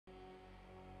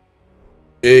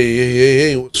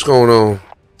Hey, what's going on?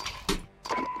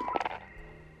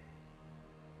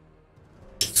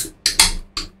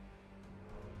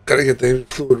 Gotta get the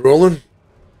fluid rolling.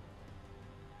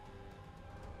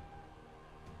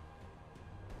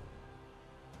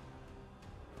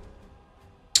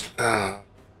 Ah.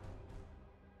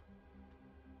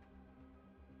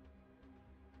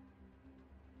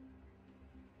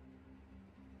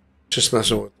 Just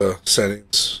messing with the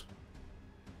settings.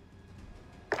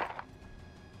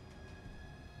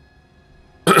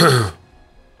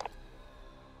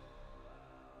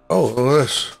 Oh, look at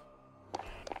this.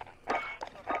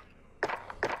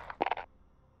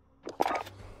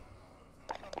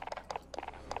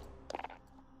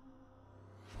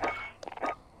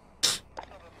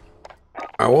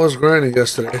 I was grinding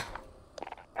yesterday.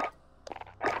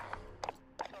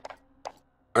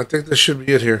 I think this should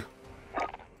be it here.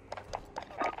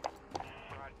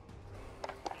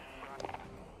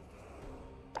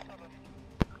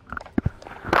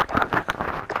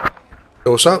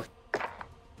 Yo, what's up?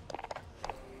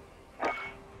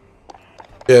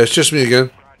 Yeah, it's just me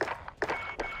again.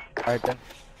 Alright then.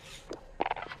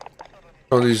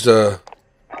 On these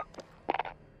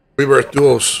rebirth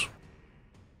duels.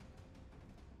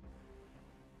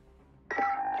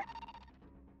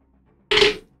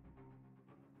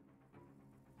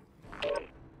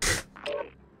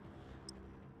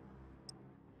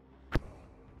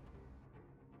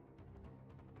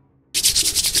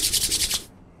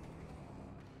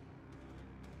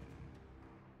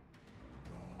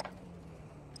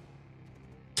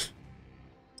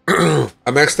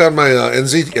 I maxed out my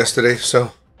NZ yesterday,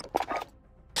 so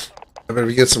I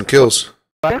better get some kills.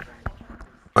 What?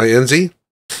 My NZ?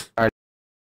 Alright.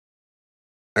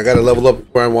 I gotta level up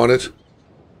where I want it.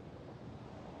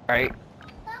 Alright.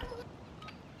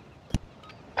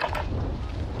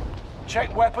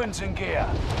 Check weapons and gear.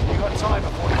 You got time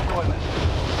before deployment.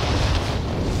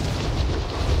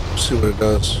 See what it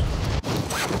does.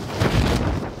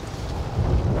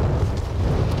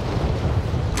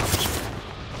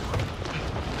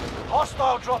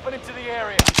 Hostile dropping into the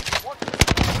area.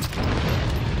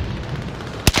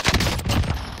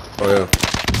 Oh yeah.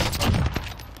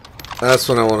 That's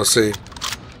what I want to see.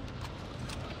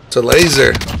 It's a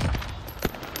laser.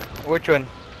 Which one?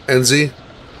 NZ.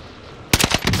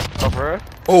 Over?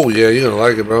 Oh yeah, you're gonna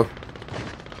like it, bro.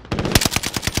 Enemy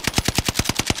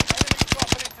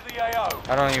dropping into the AO.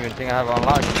 I don't even think I have it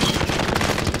unlocked.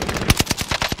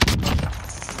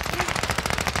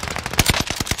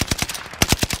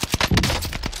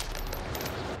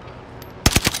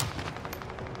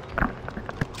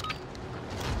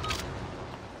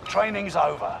 Training's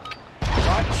over.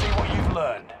 Time to see what you've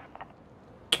learned.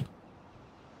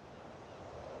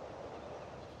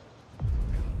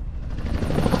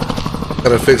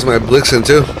 Gotta fix my Blixen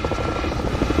too.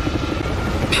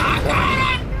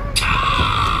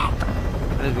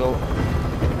 Let's go.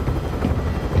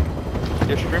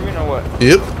 You're streaming or what?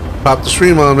 Yep. Pop the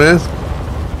stream on, man.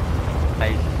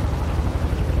 Nice.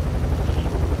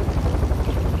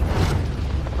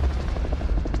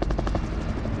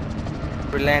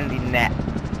 We're landing that.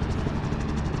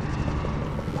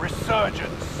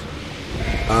 Resurgence.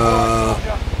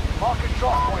 Mark a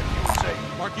drop point you'll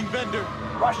see. Marking vendor.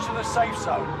 Rush to the safe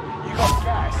zone. You got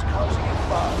gas closing in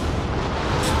fast.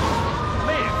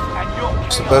 Live and you'll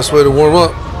It's the best way to warm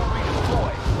up.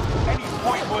 redeploy. Any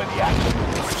point-worthy action.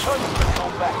 Return the patrol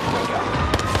back quicker.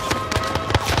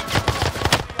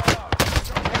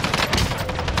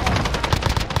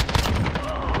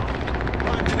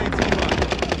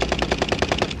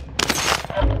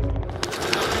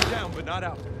 Down, but not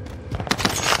out.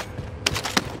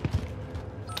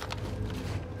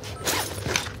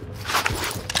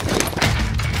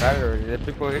 Tyler, is there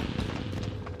people here?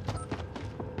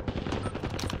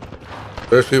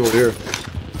 There's people here.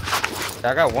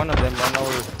 I got one of them run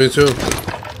over. Me too.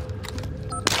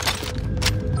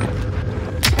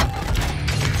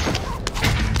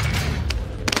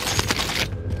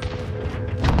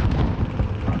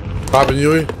 Popping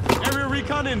Yui. Area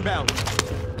recon inbound.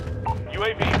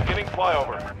 UAV beginning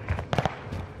flyover.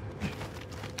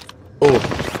 Oh,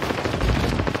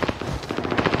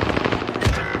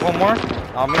 One more?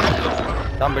 On me?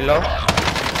 Down below?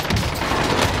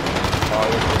 Oh,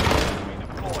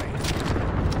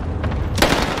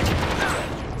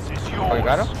 oh, you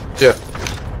got him? yeah.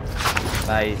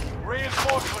 Nice.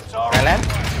 Reinforcements are Can I land?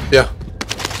 Yeah.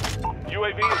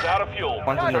 UAV is out of fuel.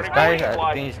 One's in the sky.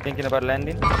 I think he's thinking about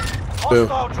landing.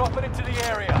 Hostile dropping into the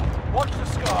area. Watch the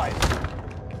skies.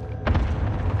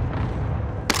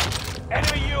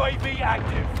 Enemy UAV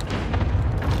active.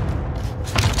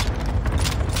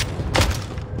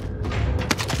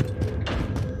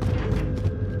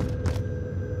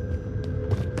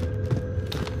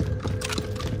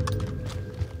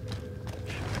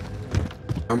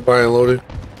 I'm buying loaded.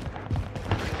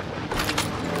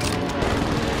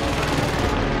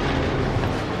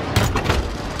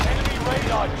 Enemy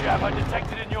radar jammer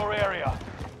detected in your area.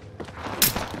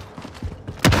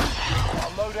 A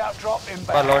loadout drop Got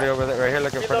inbound. Lordy over there, right here,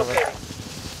 look in front of us.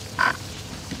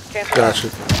 Gotcha.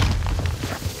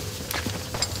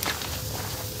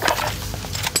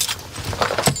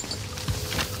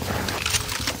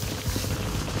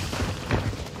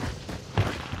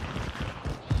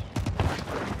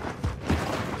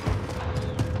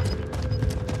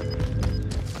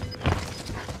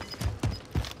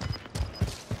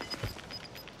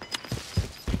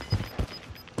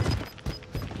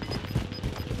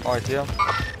 Oh, I see him.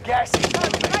 Gas is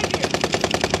moving.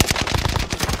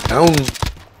 Down.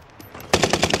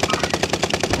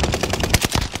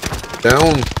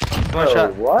 Down. One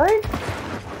shot. What?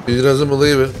 He doesn't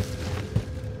believe it.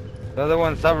 The other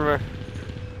one's everywhere.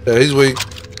 Yeah, he's weak.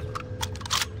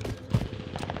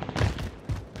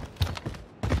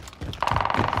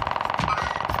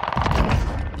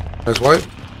 That's white.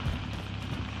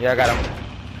 Yeah, I got him.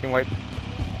 Team white.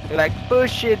 You're like,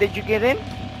 bullshit, did you get in?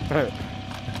 Oh,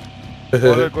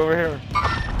 look over here.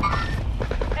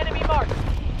 Enemy marked.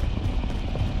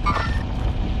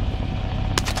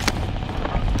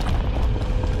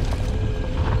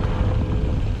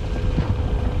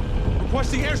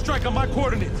 Requesting airstrike on my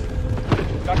coordinates.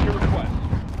 Got your request.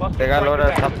 Must They got break loaded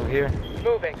it on top down. of here.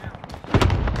 Moving.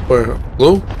 Where?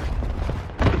 Blue?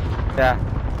 Yeah.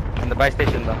 In the buy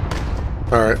station though.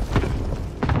 Alright.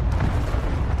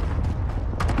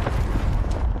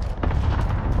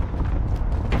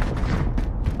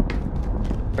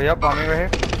 Are you up on me right here?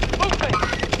 Moving.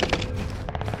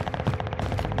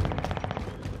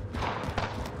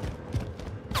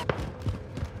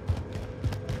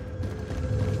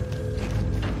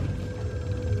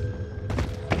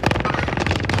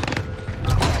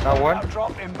 Got one. Loadout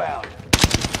drop inbound.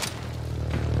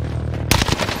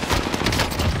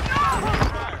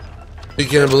 He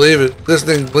can't believe it. This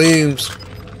thing gleams.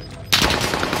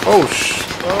 Oh,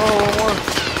 Oh, one more.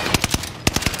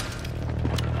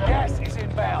 Gas is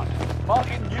inbound.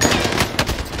 Marking you.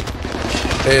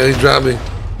 Hey, he dropped me.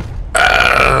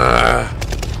 Ah.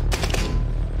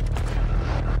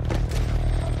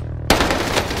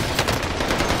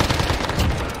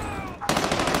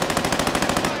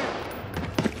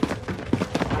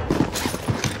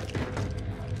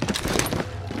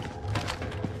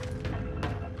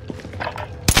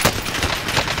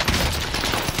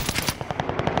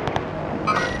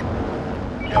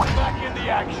 You're back in the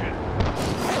action.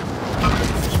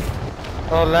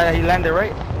 Oh, he landed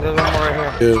right. There's one more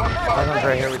right here. Yeah. That one's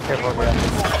right here. Be careful over there.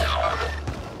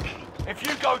 If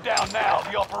you go down now,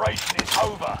 the operation is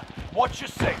over. Watch your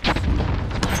six.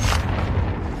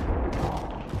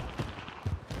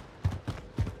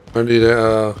 I need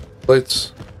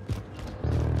plates.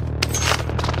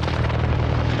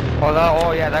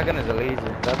 Oh yeah, that gun is a laser.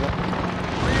 That one.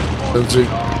 Let's see.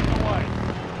 On the way.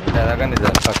 Yeah, that gun is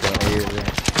a fucking laser.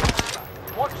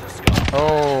 Watch the sky.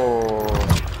 Oh.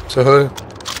 So, hey.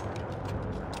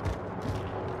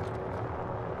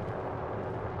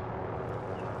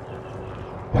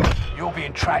 You're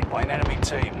being tracked by an enemy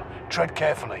team. Tread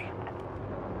carefully.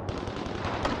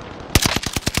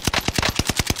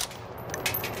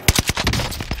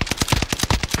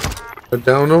 I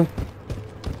down him.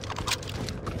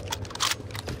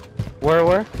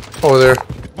 Where? Over there.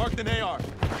 Marked an AR.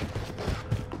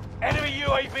 Enemy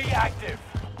UAV active.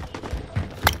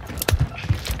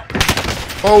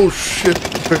 Oh, shit.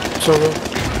 Solo.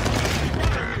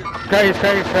 Guys.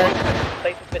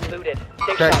 Place has been looted.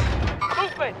 Take Okay. shots.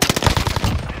 Movement.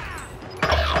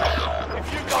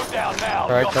 If you go down now,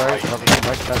 the Sorry.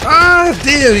 operation Ah,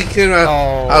 damn. He came out.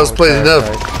 Oh, I was playing sorry.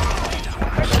 enough.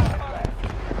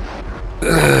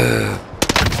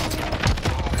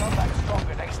 come back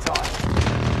stronger next time.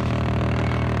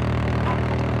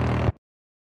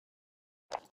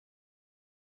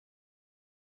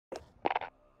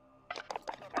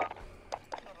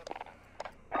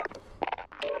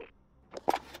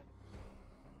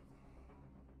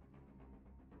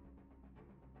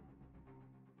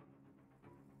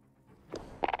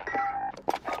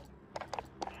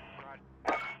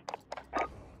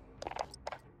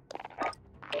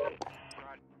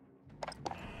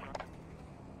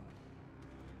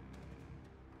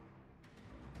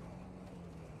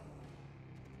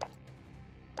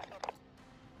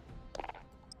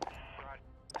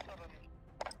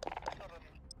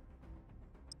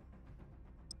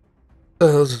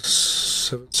 That was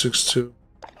a 7.62.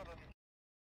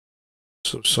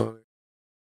 Subsonic.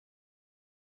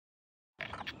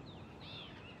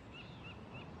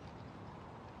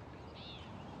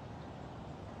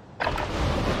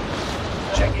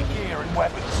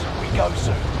 we go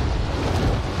soon.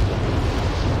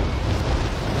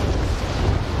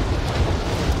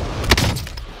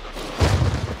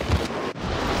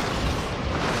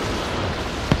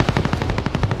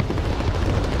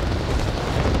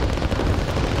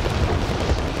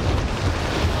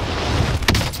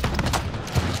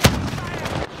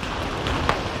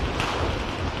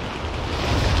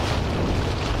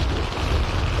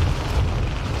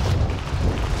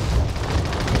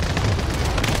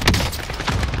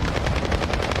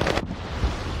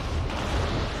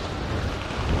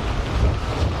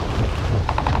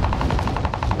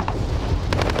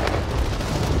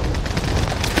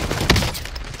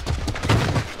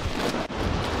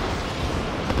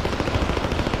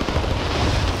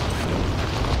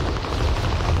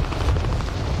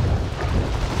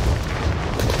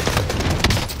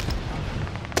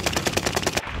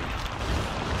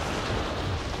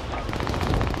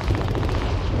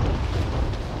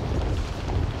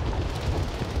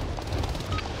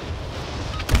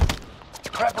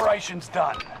 Preparation's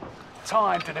done.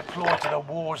 Time to deploy to the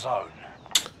war zone.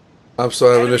 I'm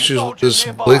still having issues with this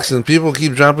Blixen. People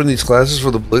keep dropping these classes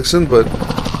for the Blixen, but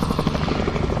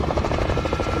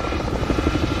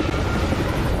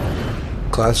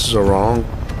classes are wrong.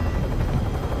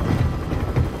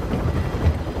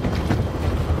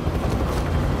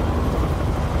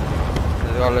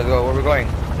 Let's go. Where are we going?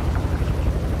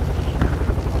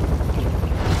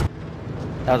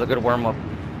 That was a good warm-up.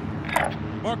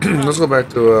 Let's go back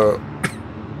to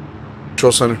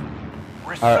Control Center.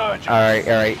 Resurgence. Alright.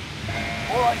 Alright,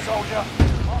 soldier.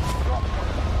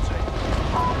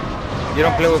 You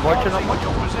don't play with Watcher no more? What's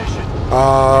your position?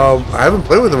 I haven't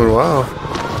played with him in a while.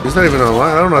 He's not even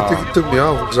online. I don't know. I think he took me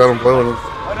off because I don't play with him. I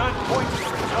earned points to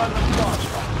return them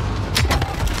faster.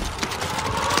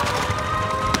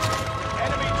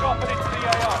 Enemy dropping into the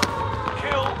AO.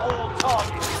 Kill all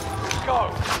targets. Go.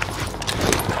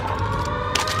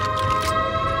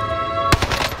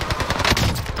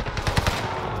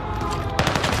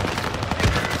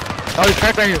 Oh, he's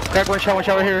cracked on you. Crack one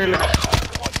shot here. Look.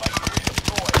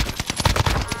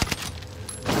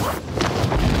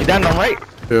 He down on right?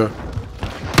 Yeah.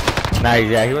 Nice,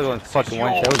 yeah, he was on fucking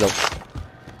one shot. That was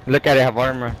a... Look at it, have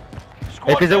armor.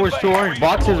 Because there was 2 orange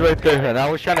boxes right there, and I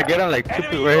was trying to get him like 2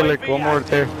 people right here, like one more right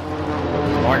there.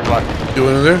 Orange box. You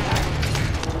went in there?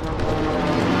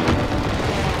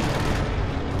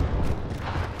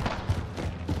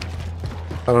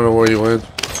 I don't know where you went.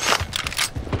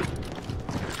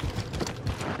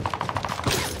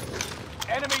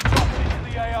 Enemy dropping into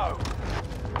the AO.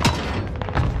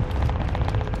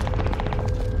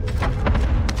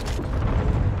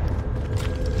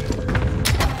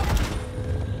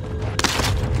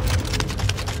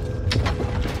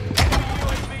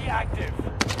 UAV active.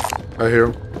 I hear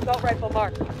him. Assault rifle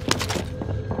marked.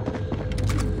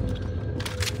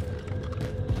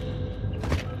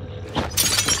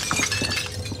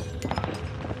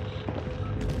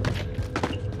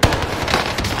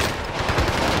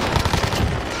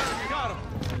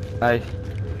 Nice.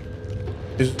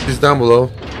 He's down below.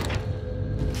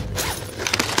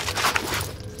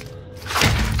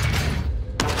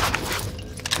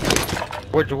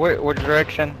 Which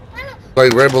direction?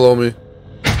 Like right below me.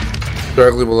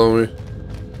 Directly below me.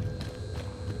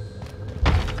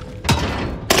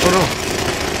 Oh no.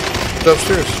 He's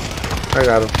upstairs. I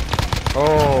got him.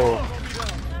 Oh.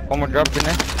 One more dropped in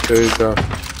there. There you go.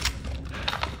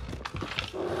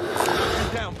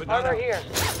 Down, but not Armor out. here.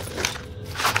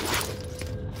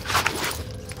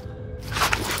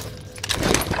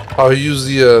 Oh, he used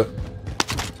the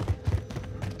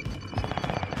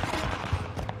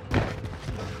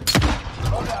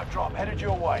Loadout drop headed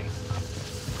your way.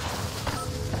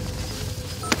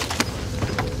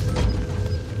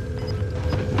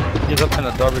 He's up in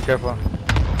the door, be careful.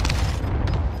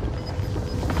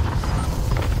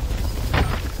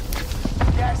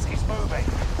 Gas is moving.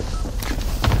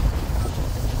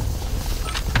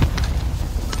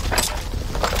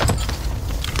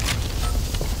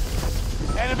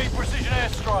 Enemy precision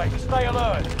airstrike. Stay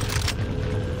alert.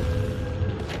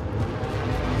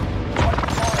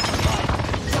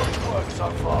 Good work so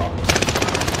far.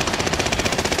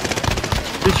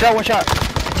 One shot.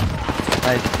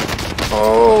 Nice.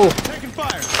 Oh, Taking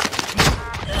fire.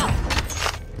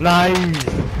 Nice.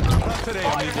 Not today,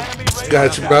 amigo. Enemy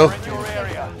got you, radar bro. in your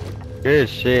area. Good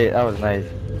shit. That was nice.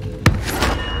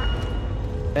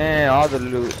 Man, all the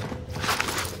loot.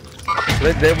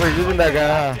 They were using that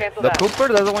guy. Cancel The that. Cooper?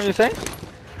 That's the one you're saying?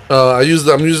 I'm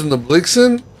using the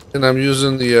Blixen and I'm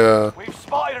using the We've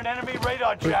spotted an enemy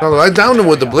radar jam. I downed him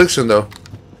with the Blixen though.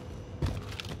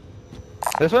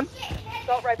 This one?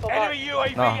 Assault rifle marked. Enemy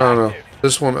UAV No. I don't know. active.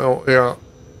 This one, oh yeah.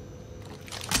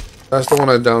 That's the one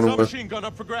I downed him with. Submachine gun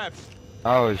up for grabs.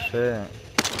 Oh shit.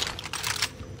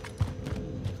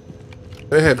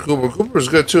 They had Cooper. Cooper's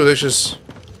good too. They just.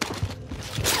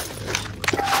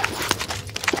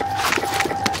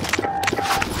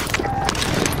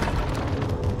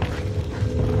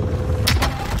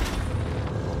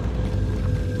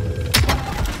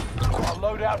 A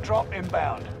loadout drop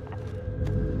inbound.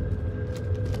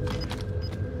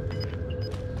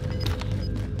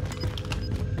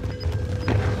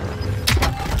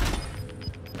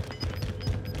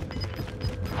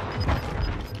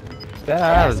 Yeah,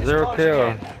 Gas is 0 closing kill.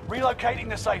 in. Relocating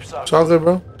the safe zone. It's all good,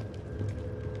 bro.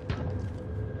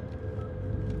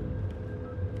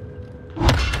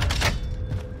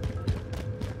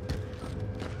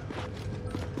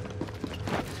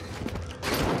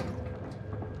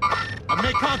 I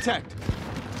made contact.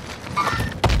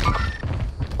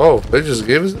 Oh, they just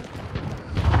gave us it?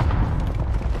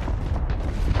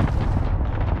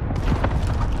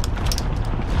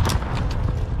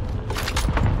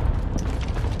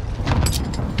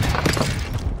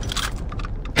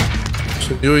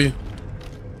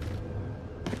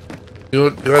 So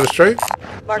you got a strike?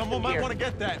 Mark Someone them might here. want to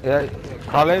get that. Yeah,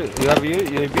 call it. You have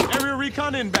UAV? Area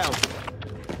recon inbound.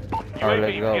 Alright,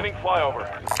 let's go. Giving flyover.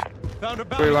 Found a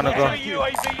Where you wanna go? Enemy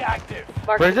UAV active.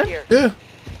 Mark Where is them it? here. Yeah.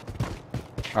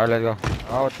 Alright, let's go.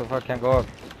 Oh, what the fuck? Can't go up.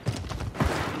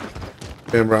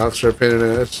 Damn, rocks are pain in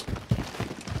the ass.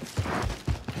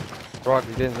 Rock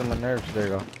is getting on the nerves. There you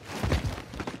go.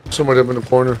 Somebody up in the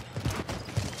corner.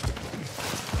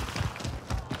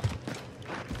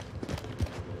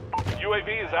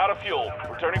 UAV is out of fuel.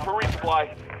 Returning for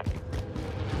resupply.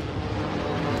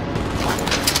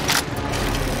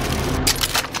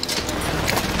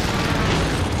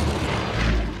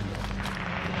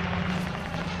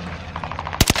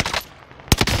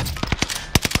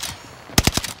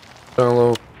 Down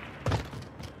low.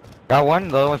 Got one.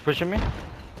 The other one's pushing me.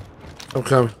 I'm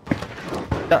coming.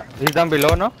 Yeah, he's down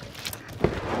below, no?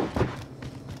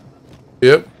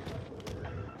 Yep.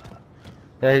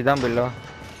 Yeah, he's down below.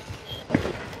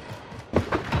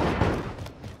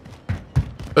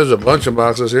 There's a bunch of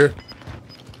boxes here.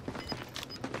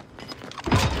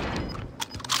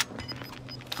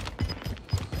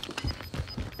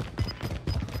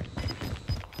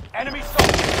 Enemy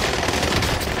soldier.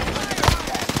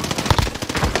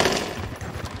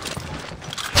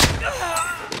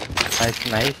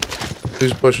 Nice, nice.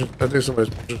 He's pushing. I think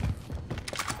somebody's pushing.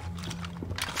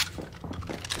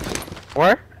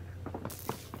 Where?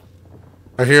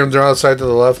 I hear him. They're outside to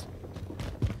the left.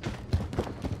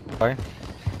 Why?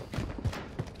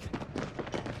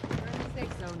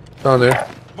 Down there.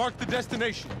 Mark the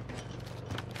destination.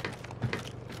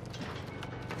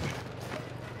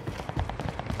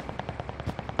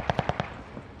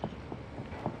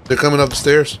 They're coming up the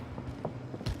stairs.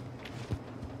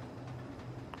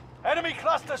 Enemy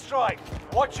cluster strike.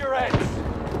 Watch your heads.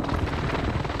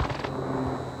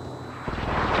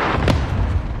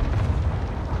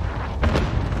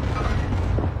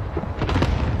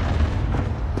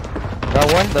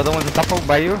 Got one. The other one's on top of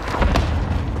by you.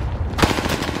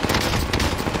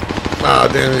 Ah,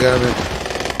 damn, he got me.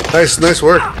 Nice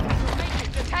work.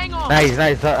 Just hang on. Nice,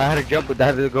 nice. I had to jump, but I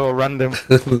had to go run them.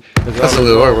 That's a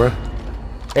good work, bro.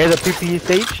 Hey, the PPE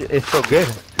stage is so good.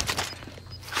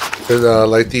 There's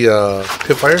like the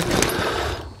pit fire.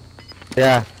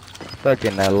 Yeah.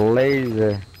 Fucking a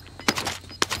laser.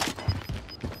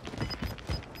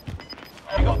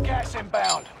 You got gas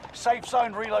inbound. Safe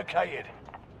zone relocated.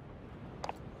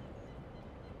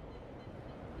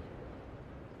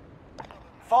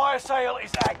 Fire sale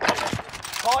is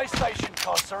active. Buy station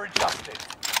costs are adjusted.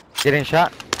 Getting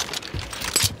shot.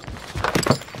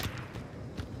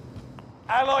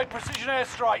 Allied precision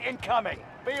airstrike incoming.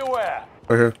 Be aware.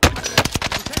 Right here.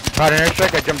 Caught an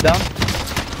airstrike. I jumped down.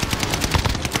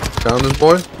 Down this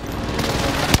boy.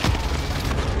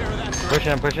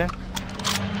 Pushing, pushing.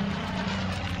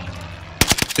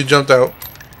 He jumped out.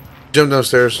 Jumped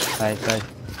downstairs. Nice,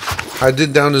 nice. I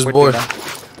did down this What boy. you done?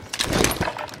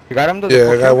 You got him?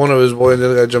 Yeah, I got one of his boy and the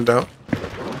other guy jumped out.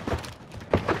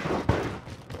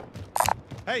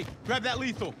 Hey, grab that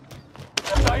lethal.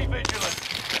 Stay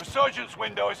vigilant. Resurgence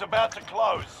window is about to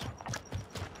close.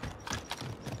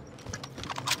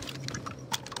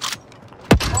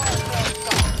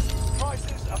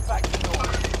 Prices are back to normal.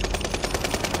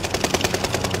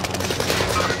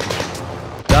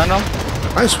 Done him?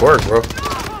 Nice work, bro.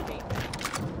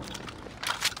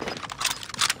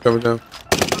 Coming down.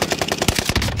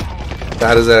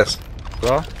 Got his ass.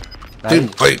 Bro.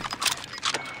 Didn't Nice. fight.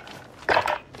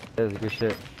 That's good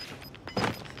shit.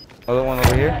 Other one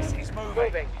over here. Gas is moving.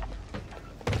 Moving.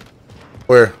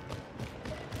 Where?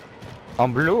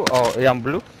 On blue? Oh, yeah, on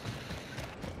blue.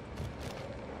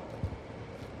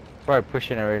 Probably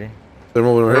pushing already. They're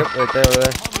moving over Yep, here. right there, over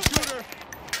there. I'm a shooter.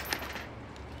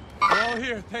 We're all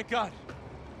here, thank God.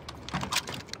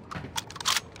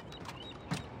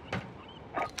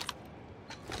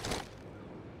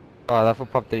 Oh, that fool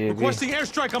popped the UAV. Requesting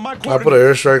airstrike on my I put an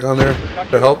coordinates. airstrike on there Got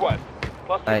to your help. request.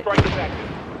 Cluster Right. strike is active.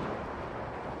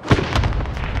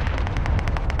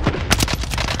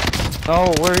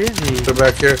 Oh, where is he? They're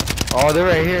back here. Oh, they're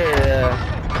right here. Yeah.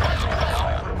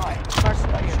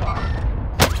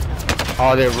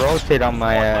 Oh, they rotate on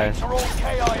my ass. Coordinates are all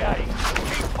KIA. Keep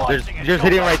They're fighting just until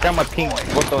hitting right they down my pink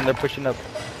destroy. button. They're pushing up,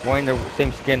 wearing the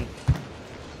same skin.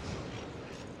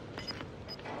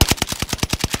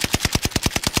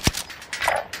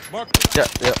 Mark. Yeah,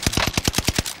 yeah.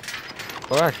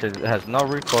 Oh, actually, it has no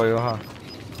recoil, huh?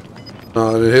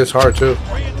 No, it hits hard too.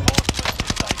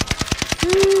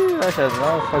 That has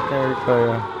no fucking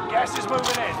recoil. Gas is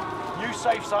moving in. New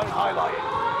safe zone highlighted.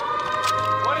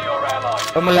 One of your allies.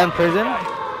 Homeland prison?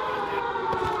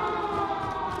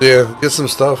 Yeah, get some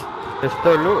stuff. There's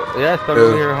still loot. Yeah, it's still Yeah.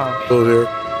 loot here, huh? Over here.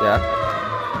 Yeah.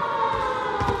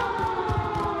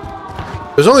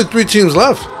 There's only 3 teams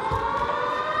left.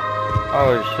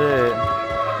 Oh shit.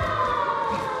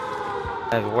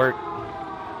 That's work.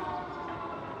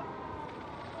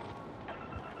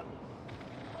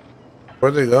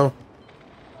 Where'd they go?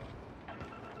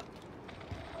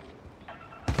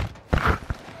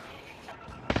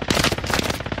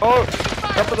 Oh,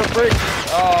 top of the bridge.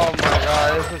 Oh my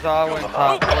god, this is all I went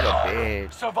top. What a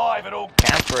bitch. Survive at all.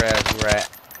 Camper ass rat.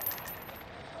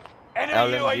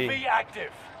 Enemy LMG. UAV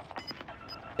active.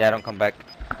 Yeah, don't come back.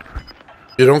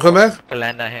 You don't come back?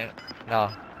 Land on him.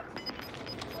 No.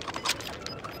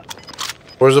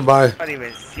 Where's the buy? I don't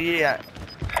even see it.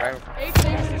 Right. Aid Gas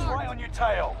station is right marked. on your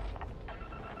tail.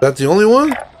 That the only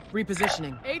one?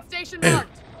 Repositioning. Aid station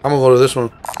marked. I'm gonna go to this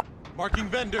one. Marking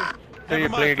vendor. So you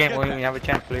Never play your mind, game forget when that. you have a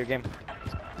chance, play your game.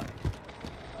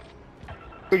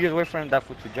 You just wait for him that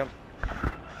foot to jump.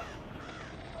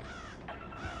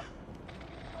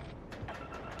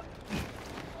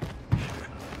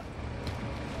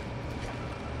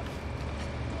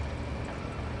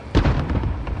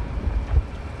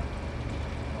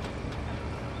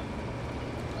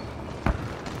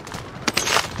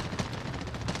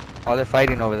 Oh, they're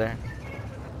fighting over there.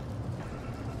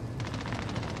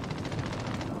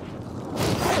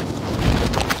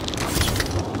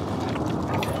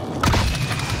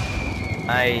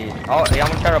 Oh, yeah,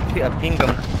 I'm gonna try to ping them.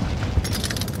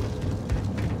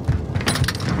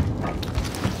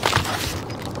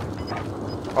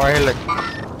 Oh, here, look.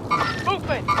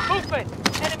 Movement! Movement!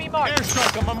 Enemy marked!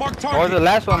 Airstrike on my marked Oh, target. the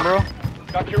last one, bro.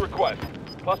 Got your request.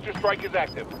 Cluster strike is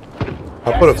active.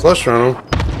 I'll put a cluster on them.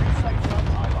 Safe zone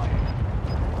highlighted.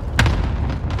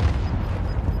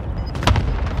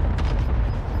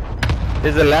 This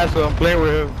is the last one. Play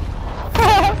with him.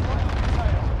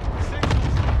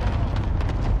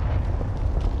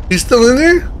 He's still in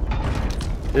there?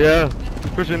 Yeah,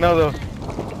 he's pushing now though.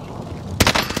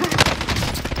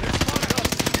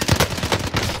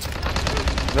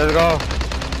 Let's go.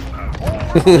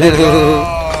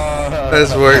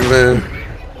 Nice work, man.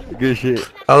 Good shit.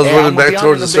 I was Hey, running I'm gonna back be on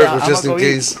towards in the a bit. circle I'ma just in go eat.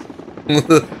 case.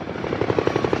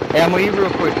 Hey, I'm gonna eat real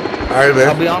quick. Alright,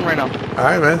 I'll be man. on right now.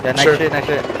 Alright, man. Yeah, nice Sure. shit, nice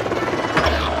shit.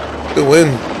 Good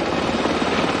win.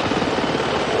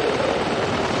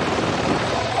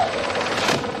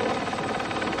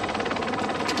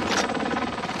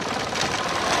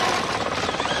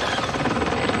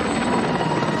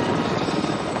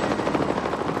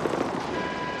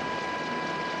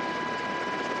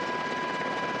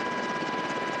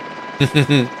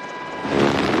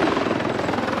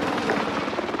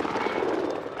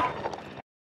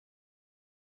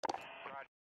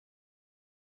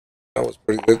 That was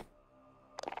pretty good.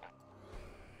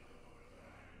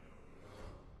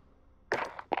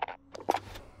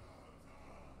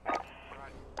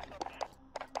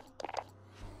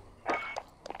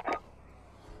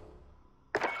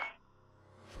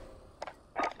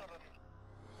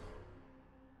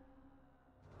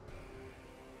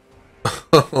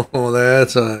 Oh,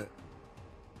 that's why.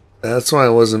 That's why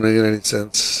it wasn't making any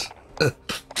sense.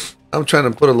 I'm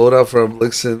trying to put a loadout for a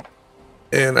Blixen,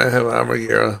 and I have armor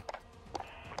gear on,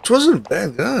 which wasn't a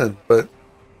bad gun, but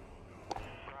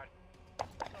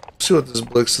let's see what this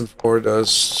Blixen 4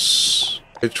 does.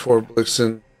 H4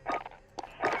 Blixen.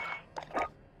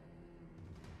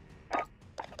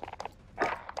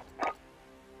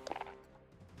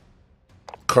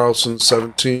 Carlson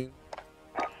 17.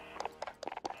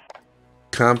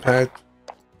 Compact.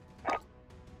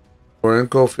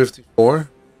 Borenko 54.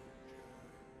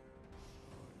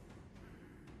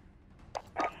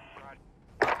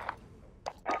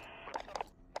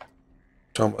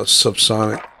 Talking about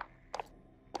subsonic.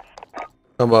 Talking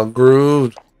about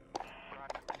grooved.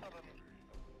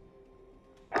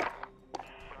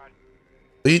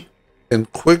 Complete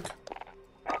and quick.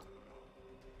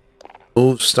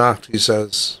 Move stocked, he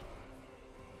says.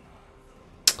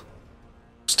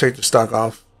 Let's take the stock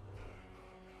off.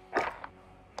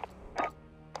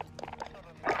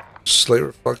 Slate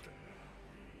reflector.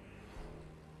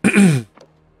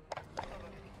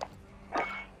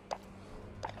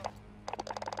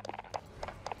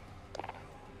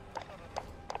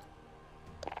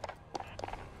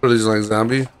 What are these, like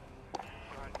zombie?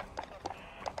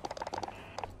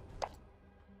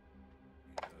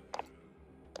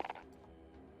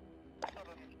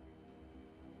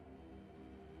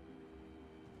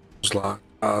 It's locked.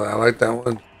 Oh, I like that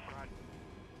one.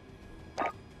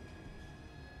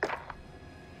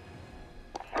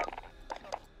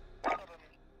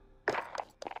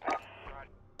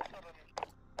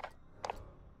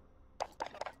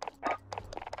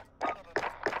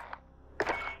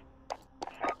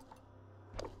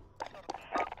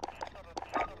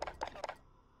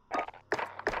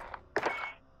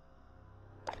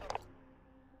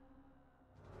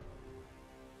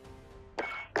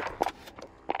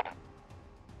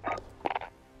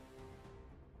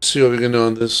 See what we can do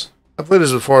on this. I played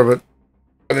this before, but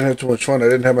I didn't have too much fun. I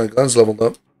didn't have my guns leveled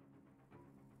up.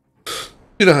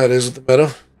 You know how it is with the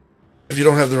meta. If you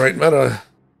don't have the right meta,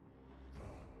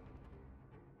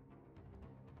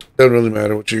 it doesn't really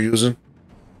matter what you're using.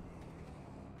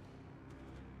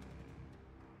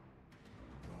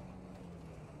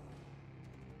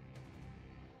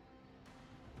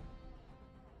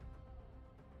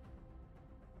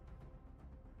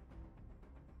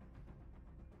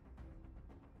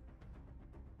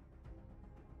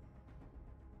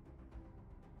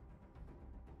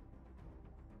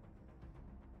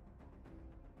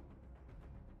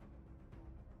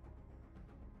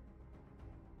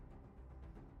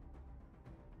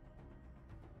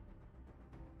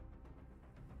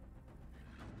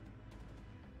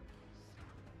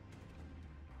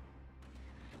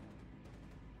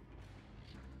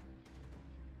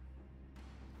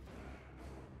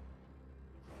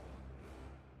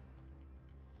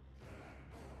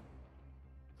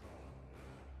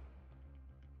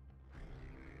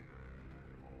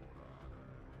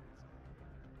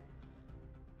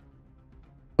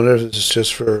 I wonder if this is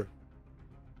just for...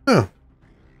 Oh.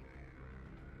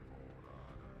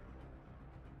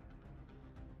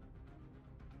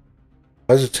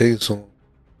 Why does it take so long?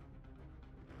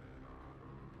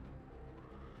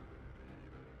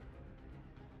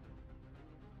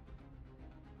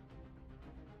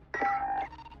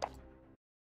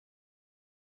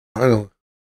 I don't...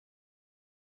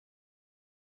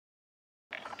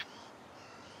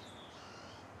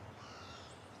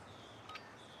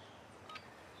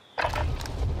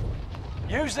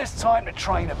 Use this time to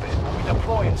train a bit. We'll be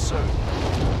deploying soon.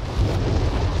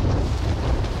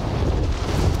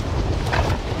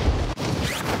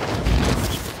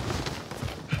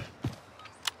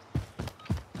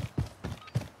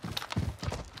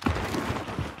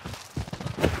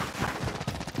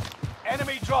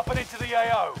 Enemy dropping into the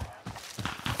AO.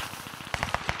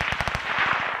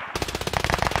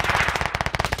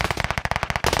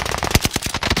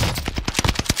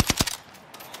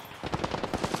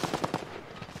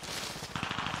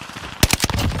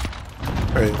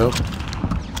 There you go.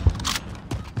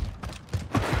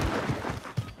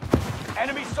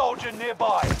 Enemy soldier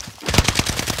nearby.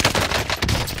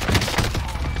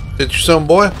 Get you some,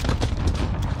 boy.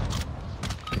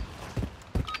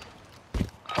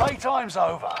 Playtime's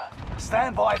over.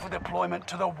 Stand by for deployment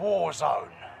to the war zone.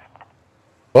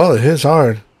 Well, it hits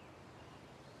hard.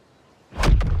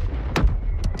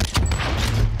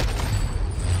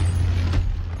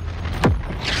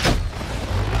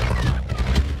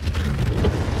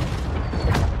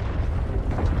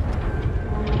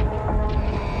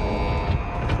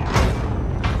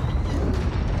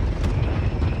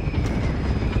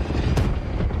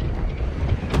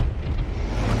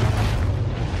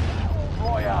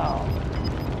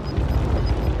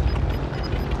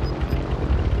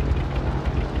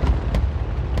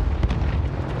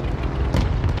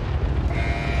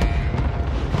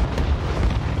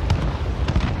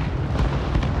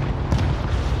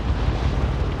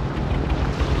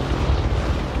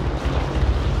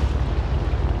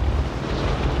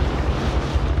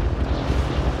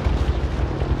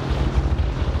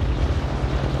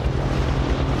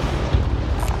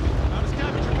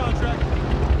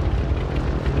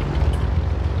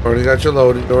 Already got your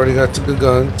loaded, you already got the good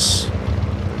guns.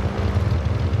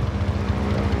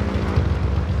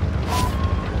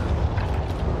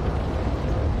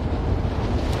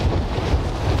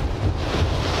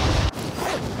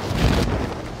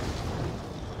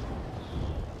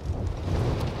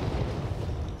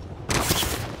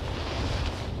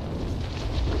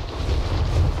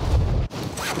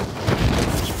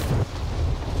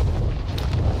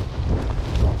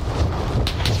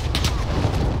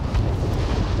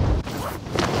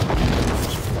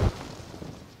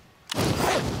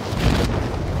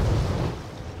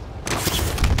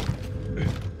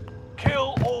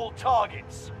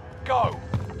 targets. Go.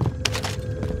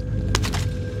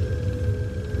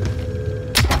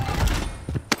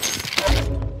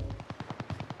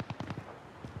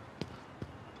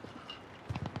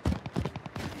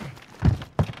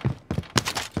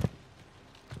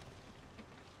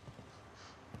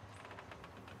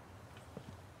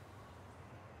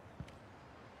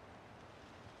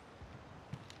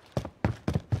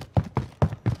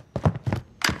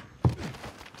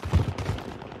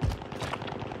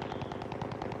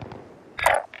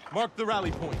 Mark the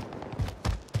rally point.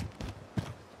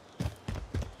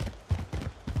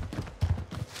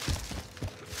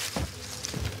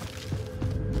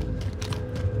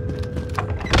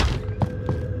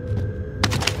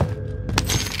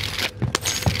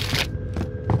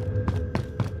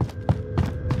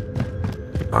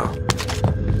 Ah.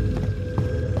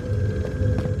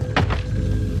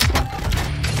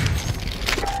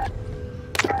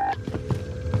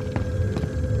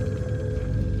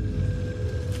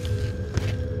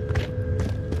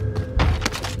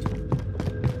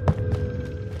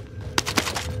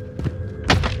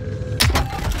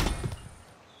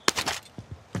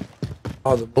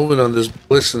 Oh, the movement on this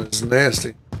Blitzen is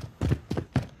nasty.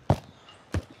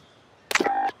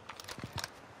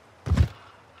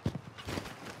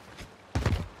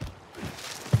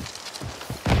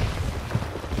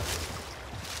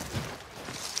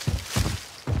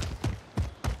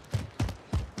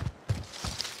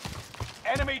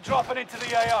 Enemy dropping into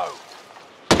the AO.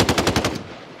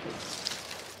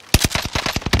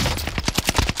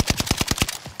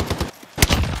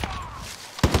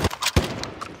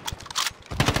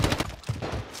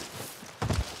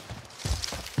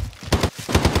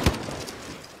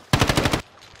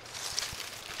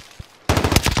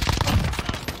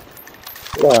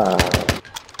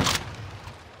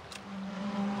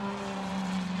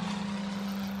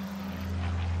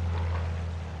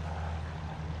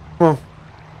 Come on.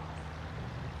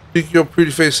 Peek your pretty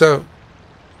face out.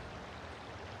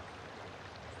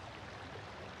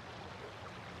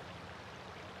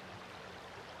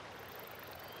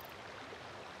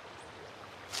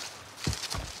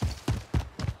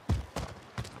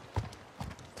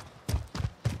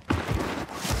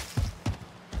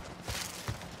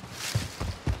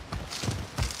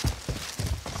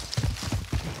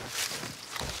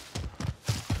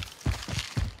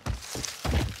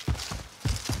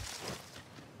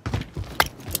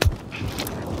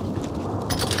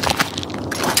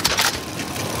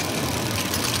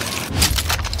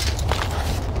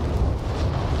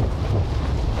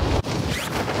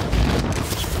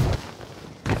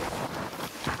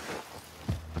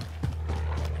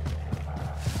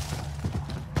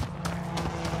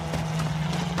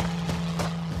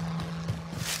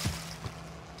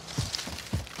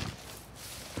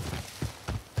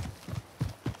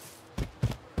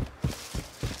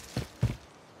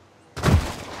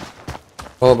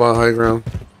 All about high ground.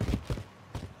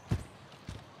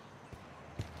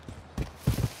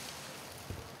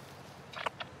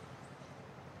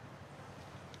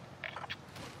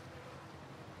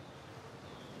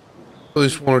 At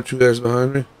least one or two guys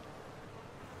behind me.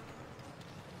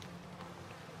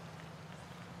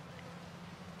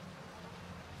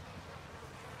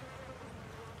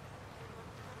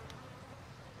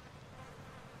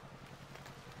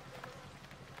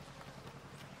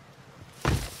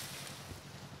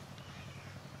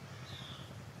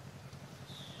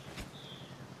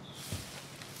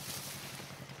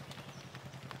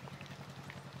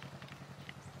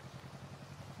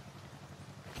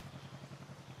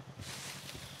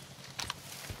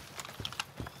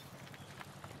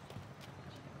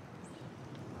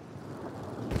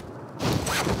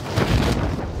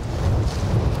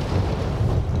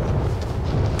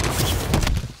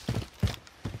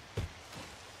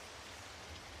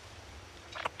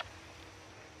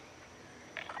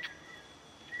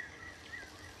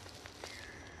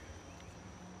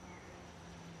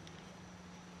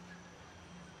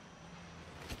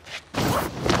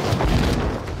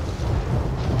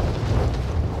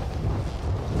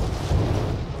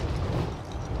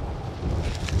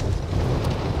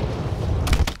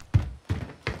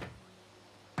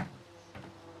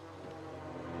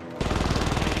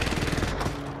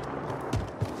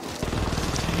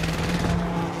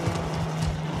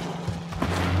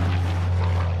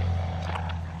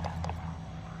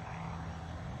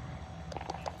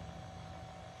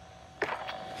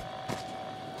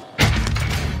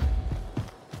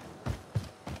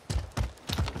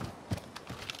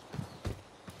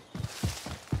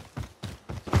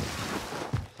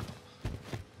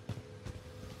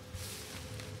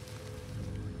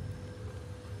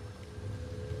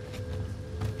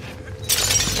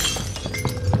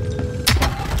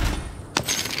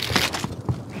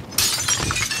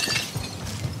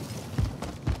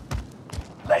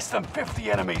 and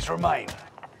 50 enemies remain.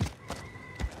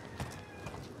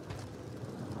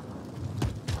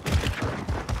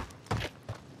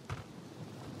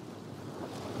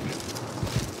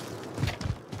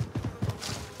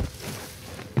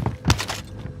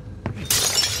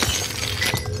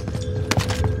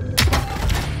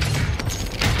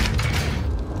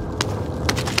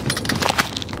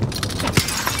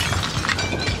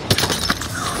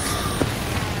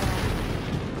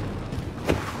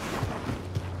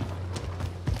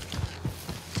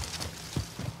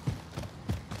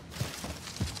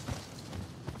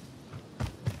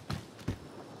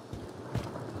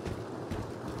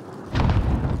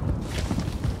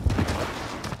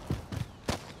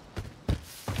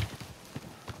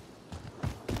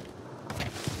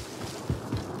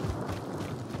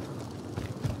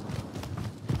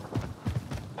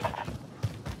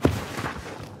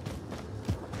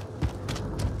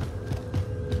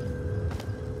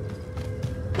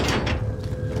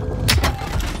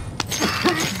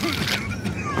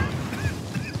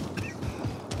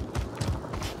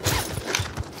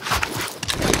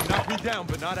 Knock me down,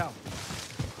 but not out.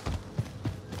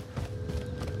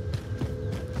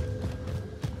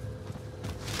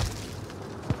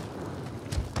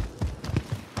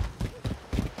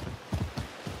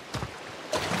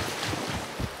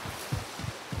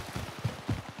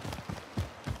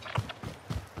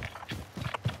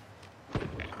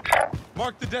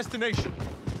 Mark the destination.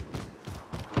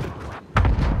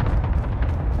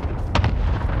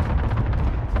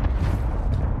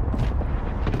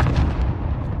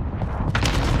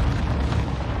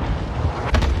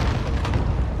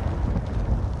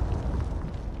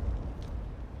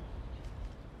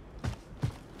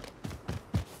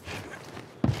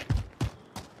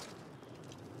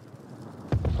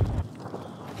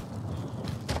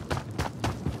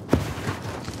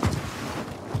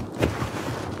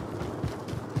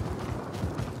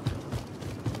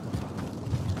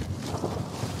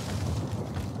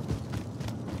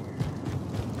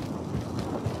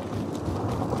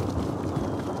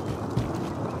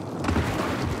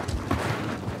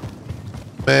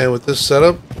 Man, with this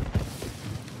setup,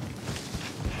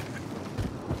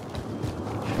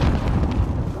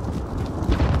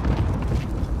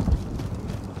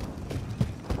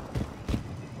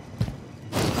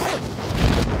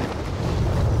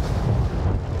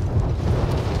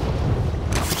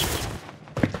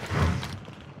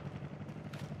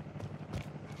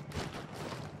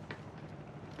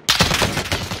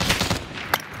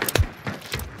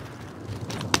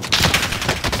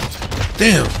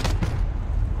 damn.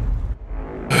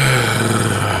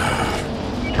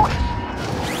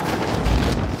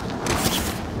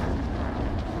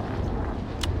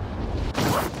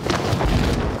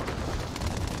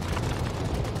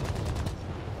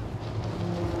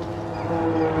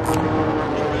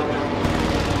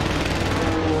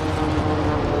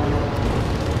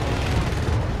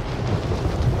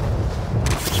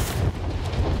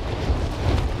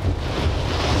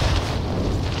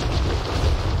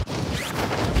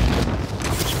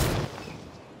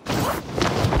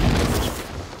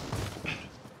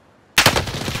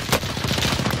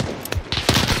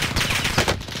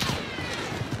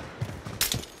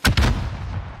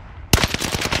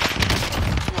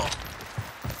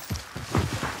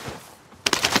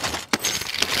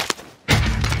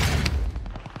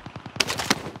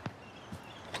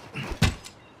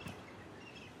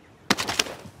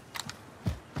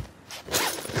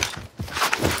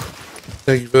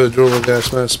 Thank you for the durable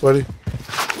gas mask, buddy.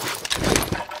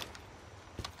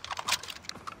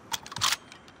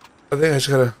 I think I just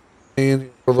gotta hang in here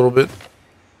for a little bit.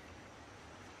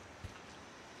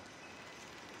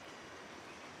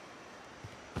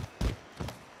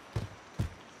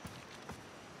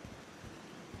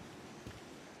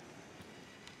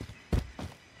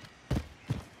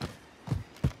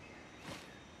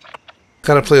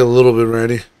 Gotta play a little bit,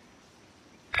 Randy.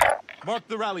 Mark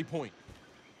the rally point.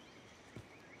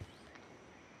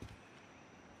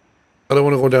 I don't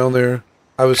want to go down there.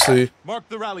 Obviously, Mark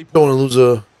the rally point. don't want to lose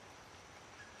a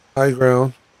high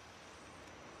ground.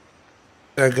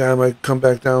 That guy might come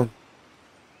back down.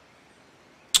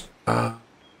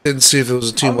 Didn't see if it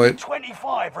was a team Only wipe.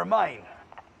 25 remain.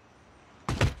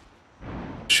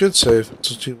 Should say if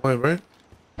it's a team wipe, right?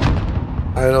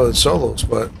 I know it's solos,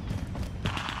 but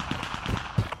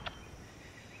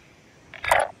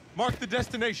Mark the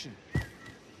destination.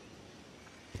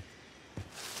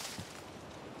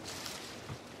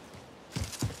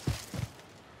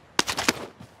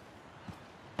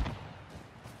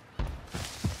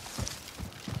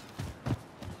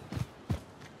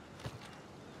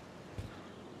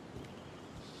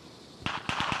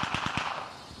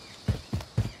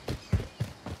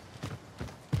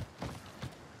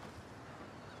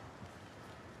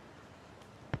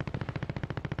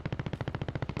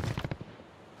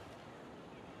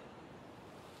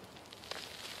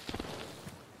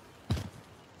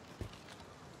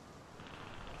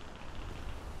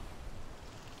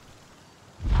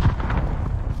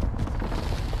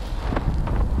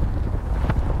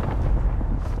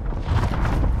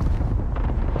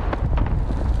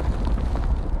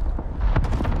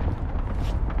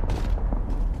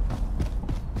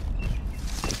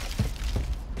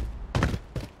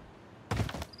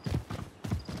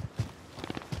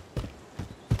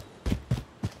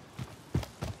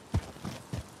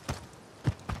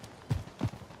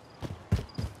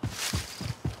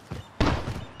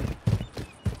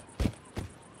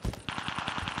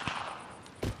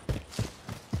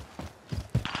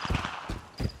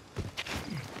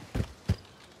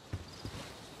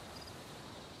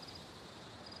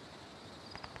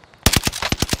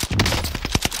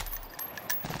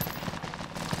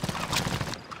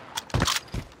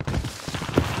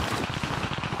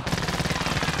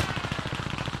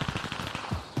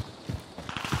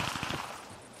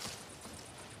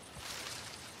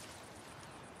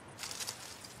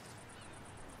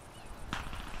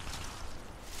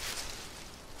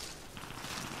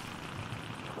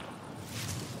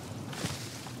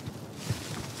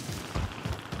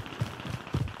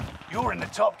 You're in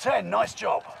the top 10. Nice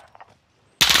job.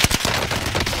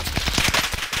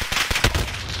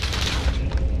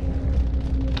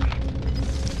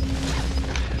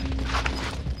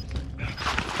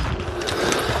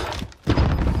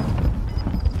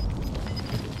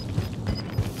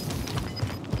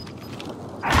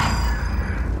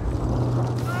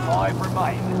 Five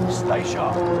remain. Stay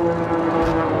sharp.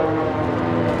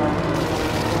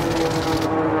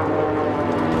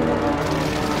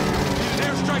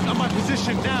 Airstrike on my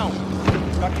position now.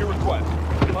 Got your request.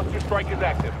 Cluster strike is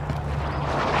active.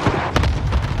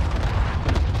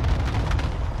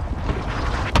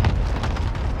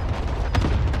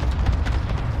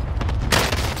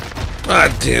 Ah,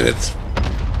 damn it.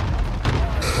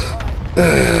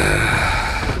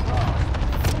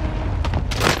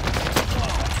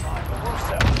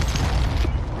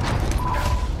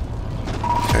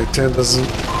 I-10 doesn't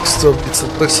still beats the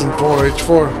Blixen 4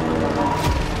 H4.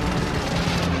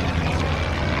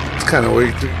 It's kind of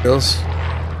weak, 3 kills.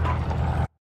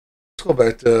 Let's go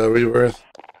back to rebirth.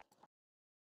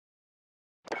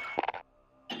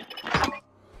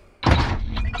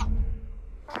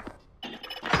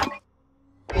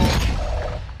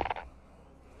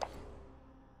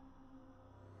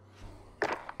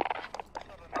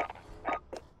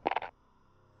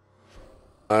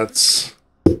 That's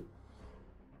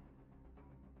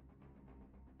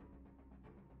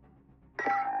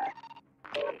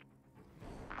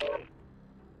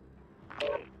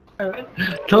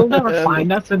They'll never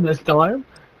find us in the storm.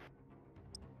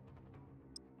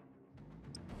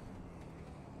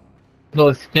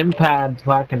 Those stim pads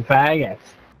fucking faggots.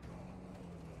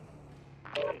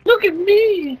 Look at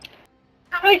me!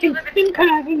 I can stim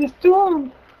pad in the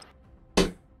storm!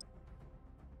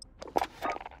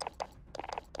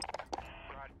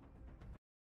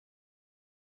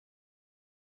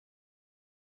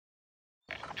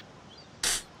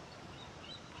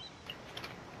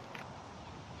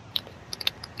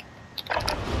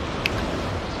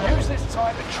 Use this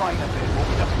time to train a bit. We'll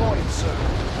be deploying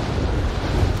soon.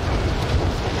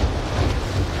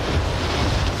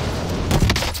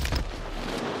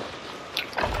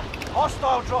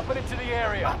 Hostile dropping into the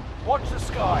area. Watch the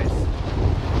skies.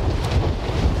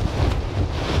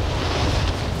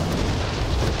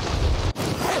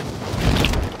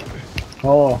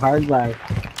 Oh, hard life.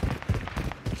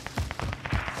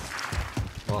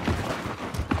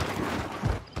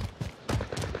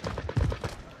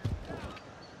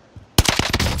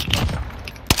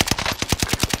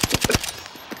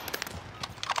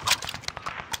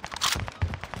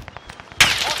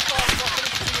 Hostile dropping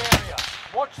into the area.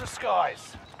 Watch the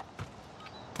skies.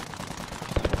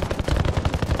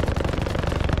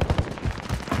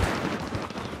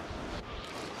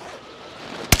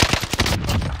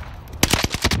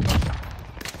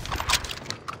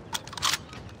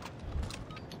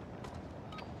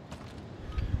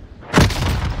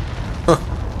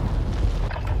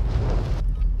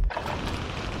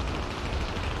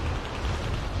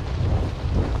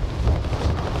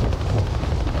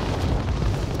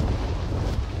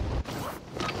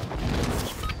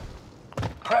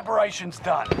 Preparation's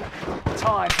done.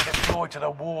 Time to deploy to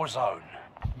the war zone.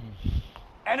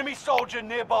 Enemy soldier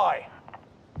nearby.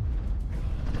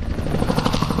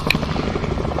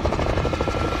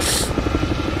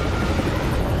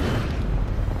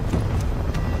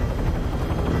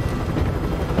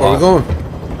 where are we going?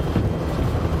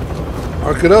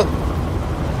 Arc it up.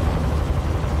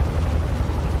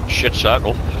 Shit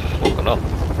circle. Fucking up.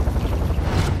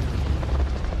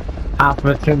 Half of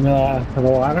it's in the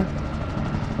water.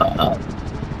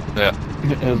 Yeah.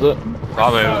 Is it? I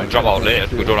mean, we can drop out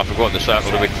later. We don't have to go in the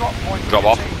circle, do we? Drop point Drop for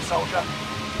your off. team, soldier.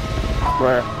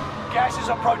 Where? Gas is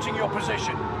approaching your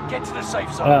position. Get to the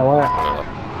safe zone. Where?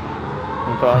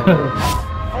 I'm talking.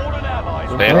 Fallen allies.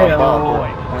 There. will be There deployed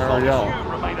we as go. long as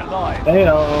you remain alive. Hey,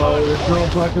 there's no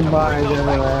fucking mines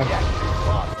everywhere.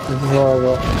 This is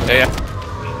horrible. Yeah.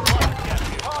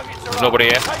 Targets are There's nobody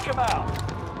up. here. Take 'em out.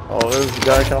 Oh, there's a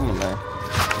guy coming there.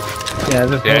 Yeah,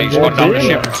 this Yeah, he's gone down the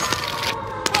ship.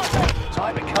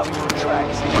 Time to cover your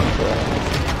tracks.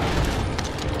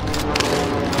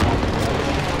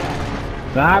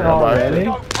 Not already.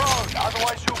 Go prone,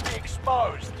 otherwise you'll be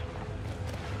exposed.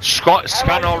 Scott,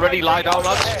 scan already, lie down,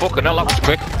 lads. Fucking hell, that was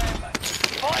quick.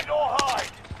 Fight or hide.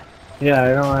 Yeah,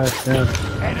 I don't understand.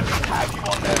 Enemies have you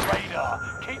on their radar.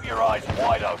 Keep your eyes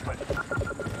wide open.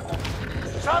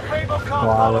 Some people can't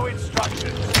follow instructions.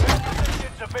 New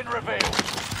positions have been revealed.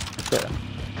 Yeah.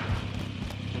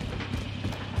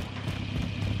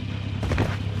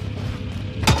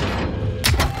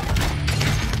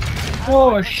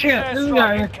 Oh shit, this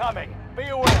guy Incoming. Be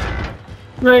aware.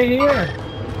 right here.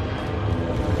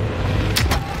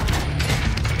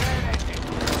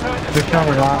 Good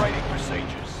cover, Rob. Operating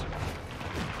procedures.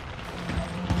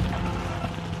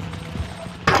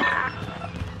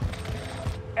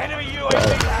 Enemy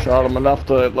UAV Shot him enough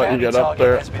to let you get up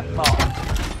there. has been marked.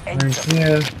 Thank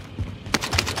you.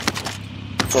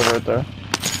 Go right there.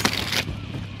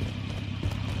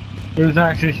 He was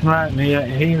actually smart and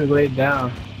he was laid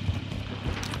down.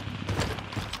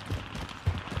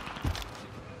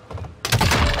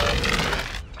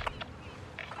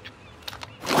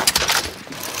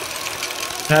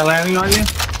 Is that landing on you?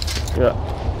 Yeah.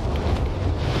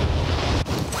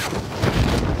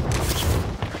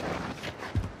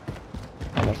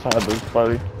 Almost had this,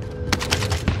 buddy.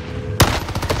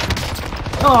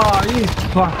 Oh, you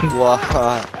fucking.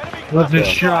 Wow. What's a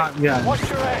shotgun? Watch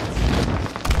your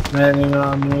heads. Landing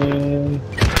on me.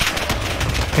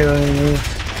 Killing me.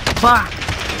 Fuck!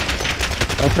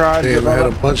 I tried. Damn, I had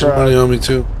a bunch of money on me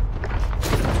too.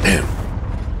 Damn.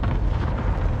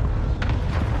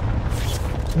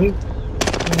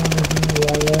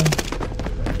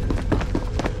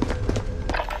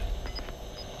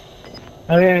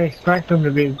 I didn't expect them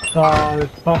to be. Oh, this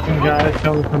fucking guy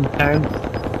coming from tents.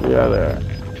 Yeah, there.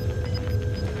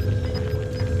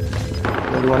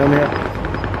 Anyone in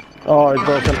here? Oh, he's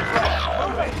broken.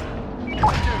 Do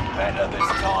better this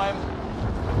time.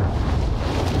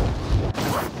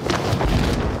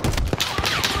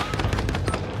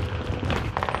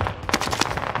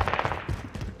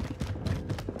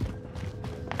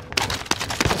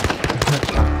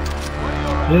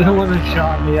 You're the one that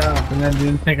shot me up and then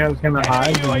didn't think I was gonna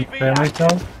hide and spare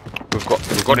myself.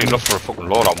 We've got enough for a fucking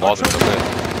loadout more than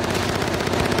enough.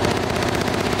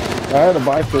 I had a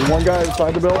bike. There's one guy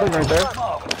inside the building right there.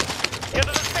 Get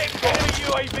to the safe. Enemy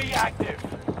UAV active.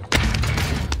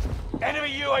 Enemy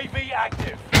UAV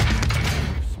active.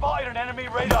 We've spotted an enemy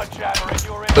radar jammer in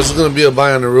your area. This is gonna be a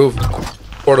buy on the roof.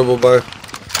 Portable buy.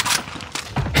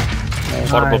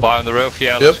 Portable buy on the roof,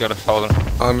 yeah, Yep. let's get it. Hold on.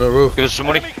 On the roof. Give us some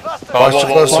money. Enemy cluster. Watch the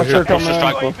cluster Cluster here. coming Cluster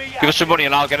in. strike. Give us some money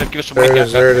and I'll get it. Give us some There money. it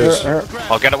is, there it is.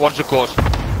 I'll get it once it goes.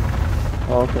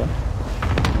 Oh, okay.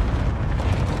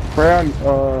 Fran,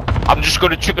 I'm just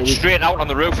going to chuck it straight out on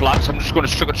the roof, lads. I'm just going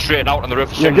to chuck it straight out on the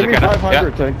roof as yeah, soon as give I me get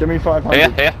 500, it. Tank. Give me 500.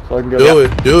 Yeah. So I can get Do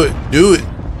it, do it, do it.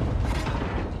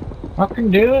 Fucking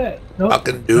do it. Nope.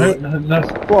 Fucking do it. That's,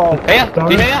 Well, Here,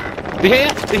 Sorry? be here, be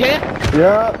here, be here.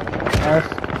 yeah. Nice.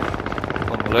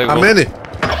 Unbelievable. How many?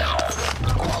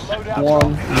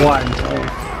 one.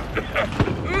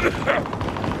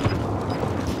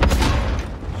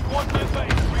 Squad member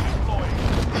is redeployed.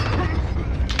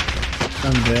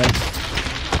 I'm dead.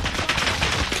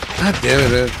 God damn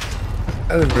it, man.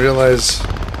 I didn't realize I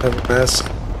have a mask.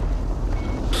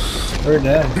 We're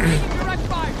dead.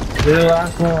 You're the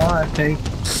last one on, I think.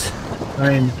 I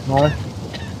mean, what?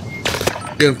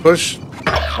 Getting pushed.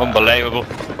 Unbelievable.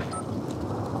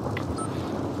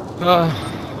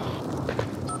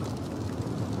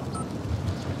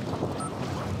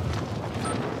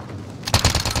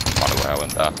 By the way, I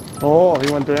went there. Oh,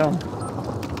 he went down.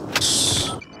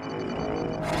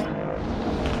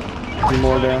 Two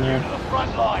more down here. To the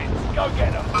front lines. Go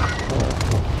get them.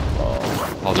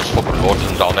 Oh, there's fucking loads of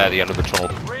them down there at the end of the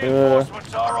tunnel.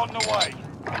 Reinforcements are on the way.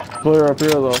 Clear up here,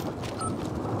 though.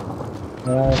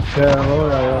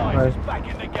 Lines back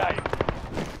in the game.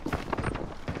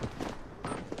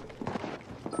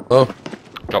 Oh,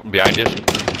 Dropping behind us.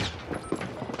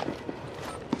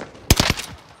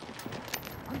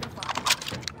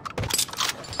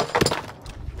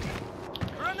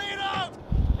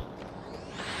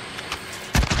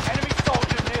 Enemy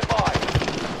soldiers nearby.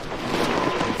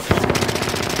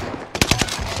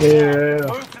 Yeah.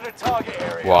 Move to the target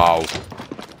area. Wow.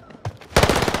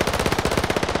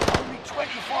 Only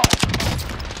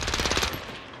 25.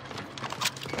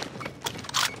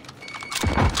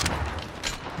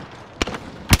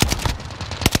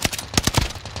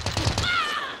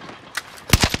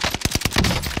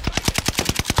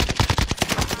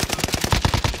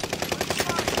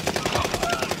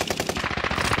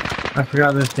 I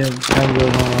forgot this thing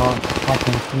goes on a lot.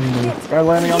 Fucking thing. Guy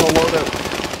landing on the loadout.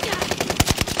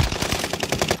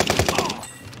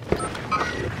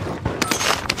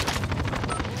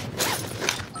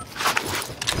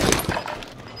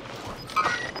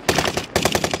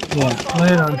 Yeah,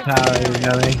 lay it on tower, you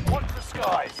dummy. Watch the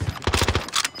skies.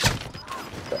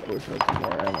 That wish I had some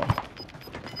more ammo.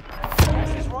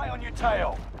 Gas is right on your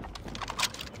tail.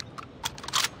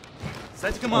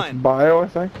 Bio, I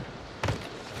think.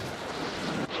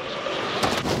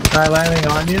 Try landing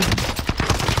on you.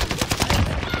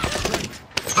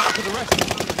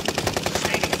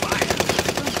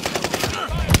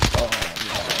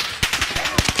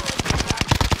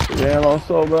 The ammo's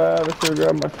so bad. I should have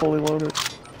grabbed my fully loaded.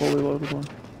 fully loaded one.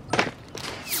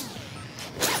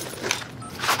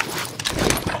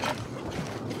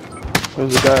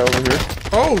 There's a guy over here.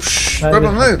 Oh, right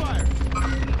behind.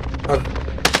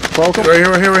 Welcome. Right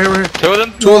here. Two of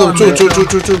them? Two of them.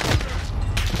 Two.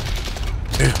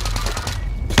 Yeah.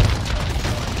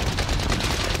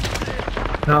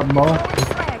 Not more.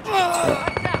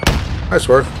 Nice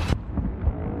work.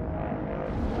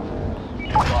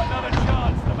 You've got another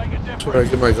chance to make a difference. That's where I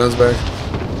get my guns back.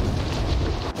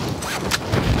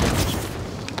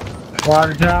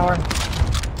 Water tower.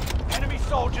 Enemy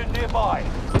soldier nearby.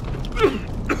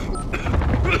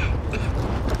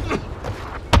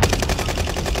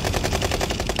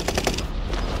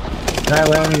 Did I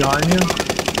landing on you?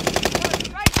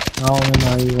 Oh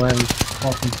no, you landed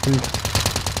fucking poop.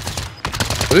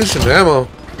 I need some ammo.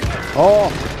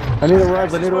 Oh, I need a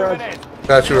res. Moving in.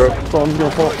 Got you, bro. So I'm just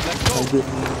gonna pull. Thank you.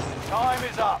 Time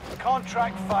is up.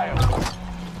 Contract failed.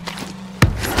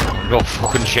 No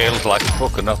fucking shields like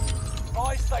fucking up.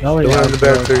 Buy station. Nobody Don't has have the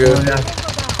back there, shields.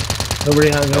 good. Nobody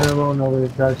has ammo,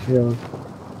 nobody's got shields.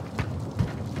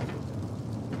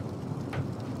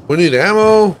 We need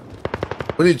ammo.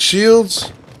 We need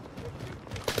shields.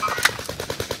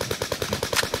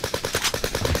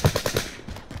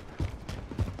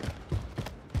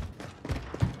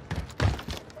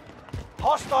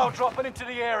 Hostile dropping into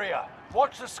the area.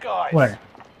 Watch the skies. Where?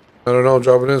 I don't know.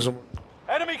 Drop it in somewhere.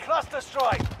 Enemy cluster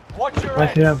strike. Watch your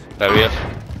I see him. heads. There he is.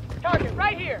 Target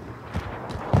right here.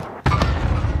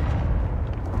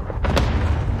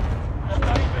 Stay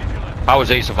vigilant. How has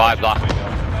he survived that?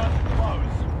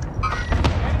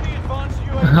 Enemy advance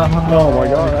Oh my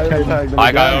god, I haven't tagged him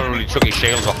My guy again. already took his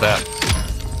shields off there.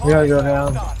 We gotta go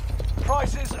down.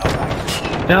 Prices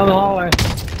are Down the hallway.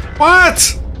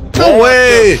 What? No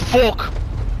way. Fuck!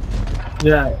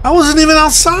 Yeah, I wasn't even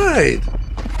outside.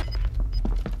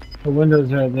 the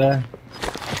window's right there.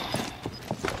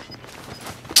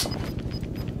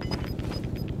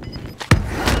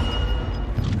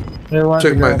 They want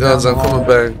Check to my go guns. down I'm the coming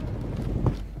hallway. back.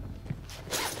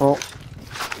 Oh,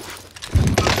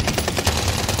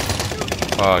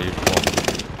 Oh, you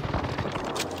fuck.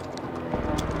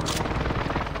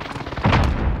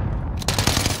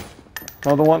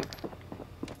 another one.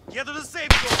 Get to the safe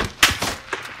zone.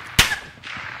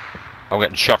 I'm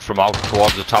getting shot from out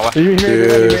towards the tower. You made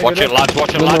it, you made Watch it, up. lads, watch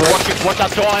it, On the lads, right. watch it, watch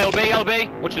that door,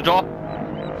 LB. Watch the door.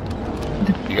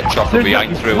 You get shot from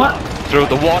behind through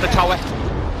the water tower.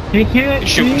 He can't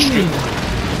He's shooting see.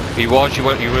 straight. You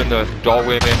were in the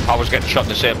doorway, man. I was getting shot in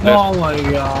the same place. Oh my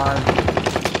god.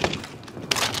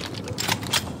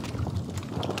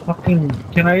 Fucking,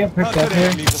 can I get picked up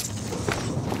here?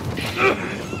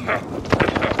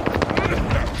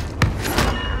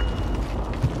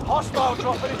 hostile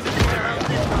dropping into the area.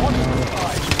 Watch the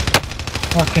skies.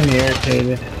 Fucking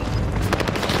irritated.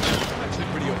 Actually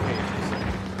pretty okay.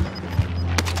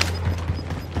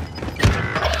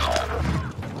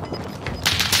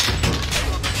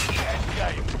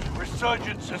 Endgame.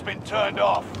 Resurgence has been turned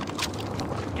off.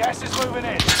 Gas is moving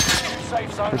in.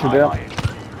 Safe zone Push it down. highlighted.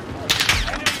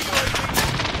 Enemy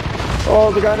UAV.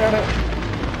 Oh, the guy down there.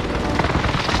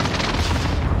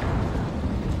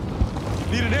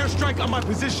 Need an airstrike on my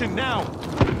position now.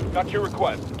 Got your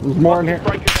request. There's more in here.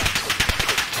 Strike is active.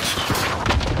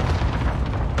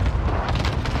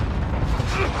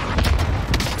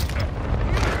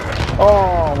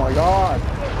 Oh my god.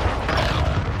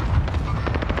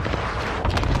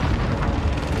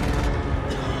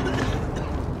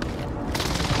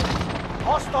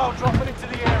 Hostile dropping into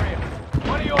the area.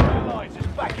 One of your allies is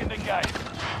back in the game.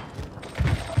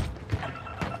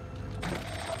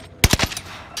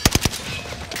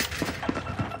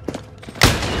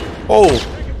 Oh,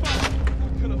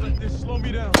 Could have let this slow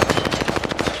me down.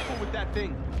 Go with that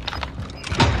thing.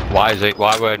 Why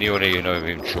weren't you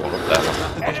even showing up there?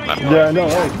 What's the matter? Yeah, I know,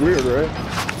 that was weird,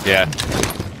 right? Yeah.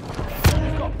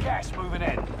 We've got gas moving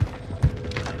in.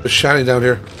 it's shiny down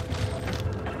here.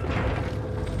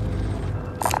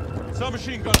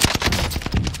 Submachine gun.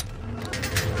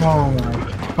 Oh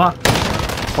my fuck.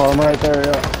 Oh, I'm right there,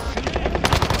 yeah.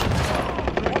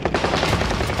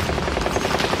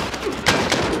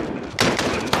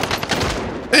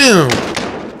 Damn.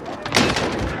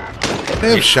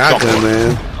 Damn shotgun,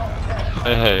 man.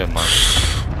 Hey, man.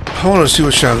 I want to see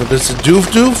what shotgun. This is doof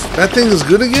doof. That thing is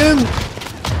good again.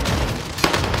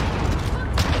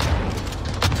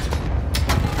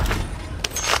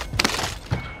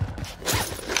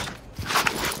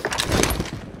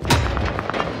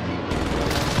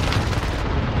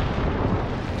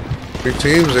 Three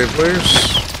teams, 8 players.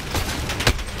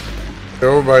 They're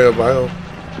over by a bio.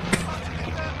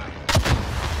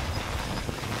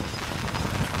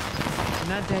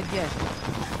 not dead yet.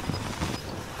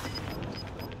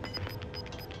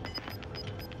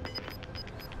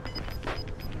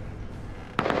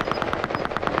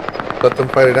 Let them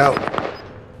fight it out.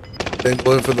 Then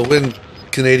go in for the win,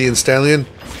 Canadian stallion.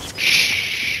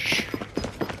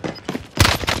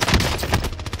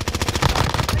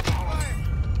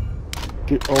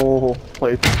 Oh,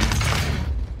 plate.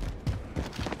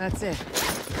 That's it.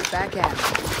 Back at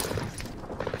it.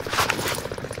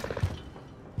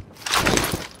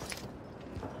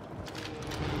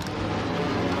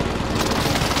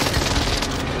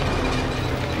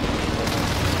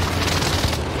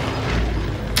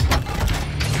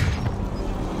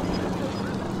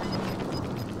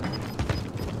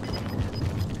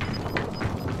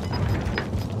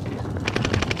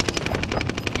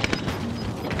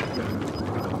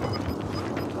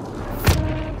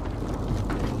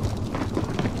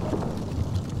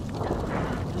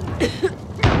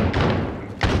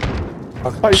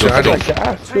 Oh, you Shot got it. like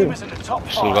gas, Team too. is in the top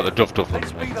five. Still got the duff duff on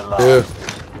Let's it. be the Yeah. last.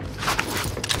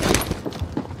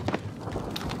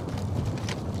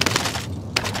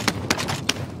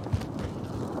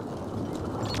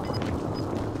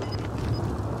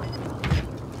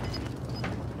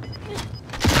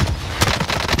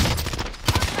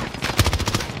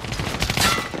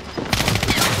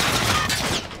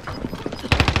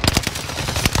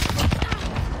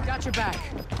 Got your back.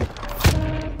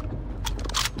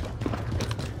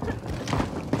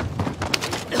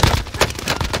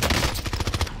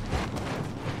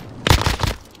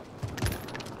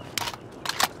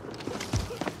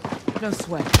 No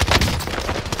sweat.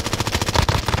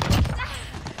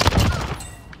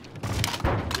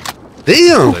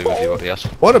 Damn! Play with you, yes.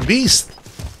 What a beast!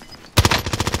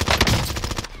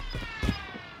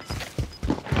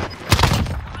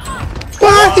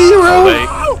 What hero?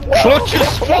 Clutch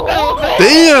as fuck out, mate.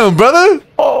 Damn, brother!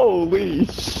 Holy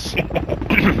shit.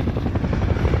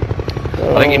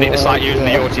 I think you need to start using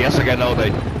the OTS again,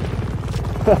 LB.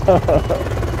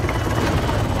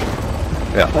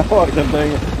 Yeah.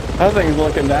 That thing's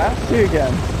looking nasty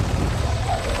again.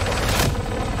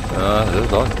 This is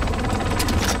done.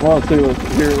 Well, let's see,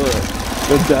 hear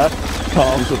the death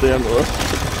comes at the end of this.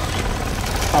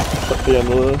 At the end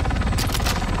of this.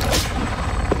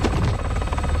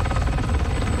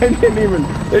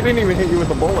 They didn't even hit you with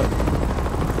a bullet.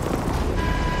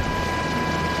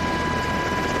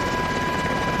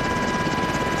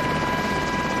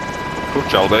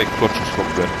 Clutch, LB. Clutch is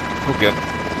fucking good. Good game.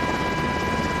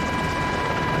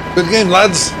 Good game,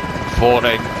 lads.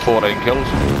 14 kills.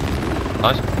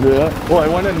 Nice. Yeah. Well, I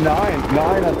went in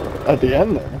 9 at the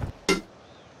end there.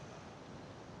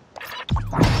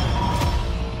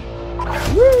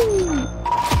 Woo!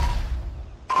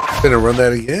 Gonna run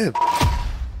that again.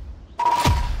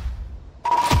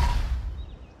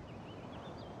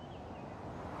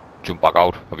 Jump back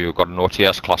out. Have you got an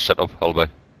OTS class set up, LB?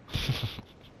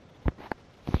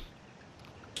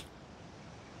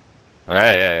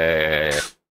 Hey.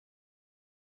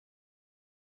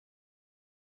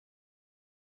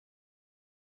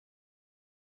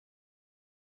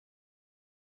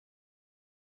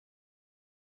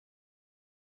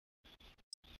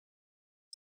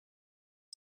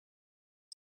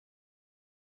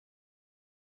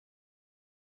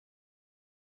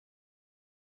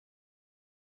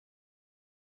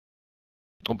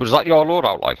 Oh, but is that your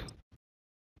loadout, like?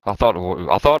 I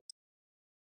thought.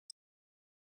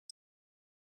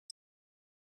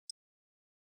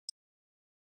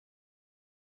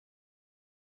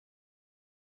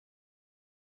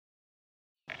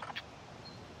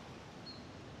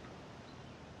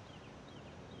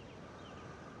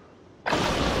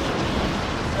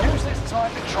 Use this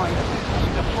time to train a bit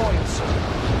and deploy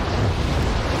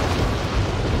soon.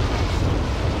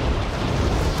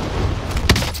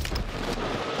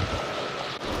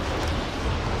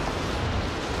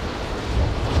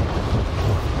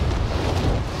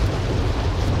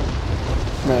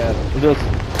 Man, just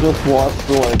watched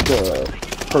the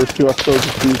first 2 episodes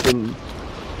of season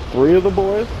 3 of The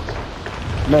Boys.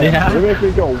 Man, Yeah. they make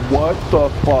me go, what the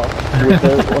fuck with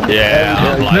their, like, Yeah,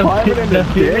 everything. like- Climbing into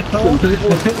dicks and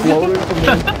people exploding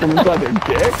from inside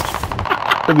their dicks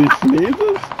for these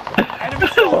sneezes. Enemy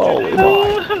soldier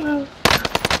Holy nearby.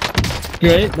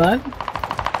 Great, man.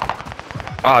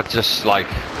 I just like.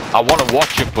 I want to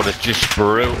watch it, but it's just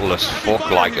brutal as fuck.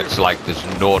 Like, it's like there's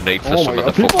no need for Oh some my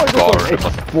of the god, people are fucking just gore like in it.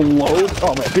 explode.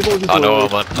 Oh man, people are just I know,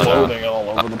 like, man, I know. exploding all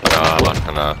over the place.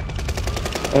 I know.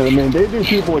 And I mean, they do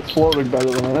people exploding better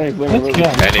than anything. That's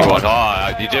good. Anyone,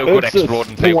 you do good It's just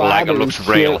exploding people like it looks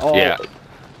splatters real. shit all- Yeah.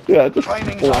 Yeah, it just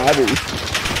Training's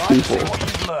splatters Time to see people. what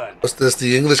you've learned. What's this,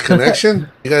 the English connection?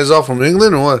 You guys all from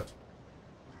England or what?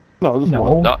 No, this is No.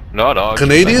 one. No.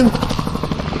 Canadian?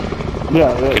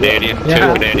 Yeah, yeah, Canadian. Yeah.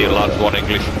 2 Canadian lads, 1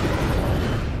 English.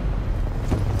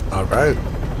 All right.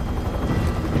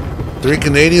 3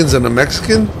 Canadians and a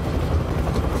Mexican?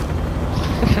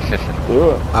 Yeah. Do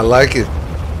it. I like it.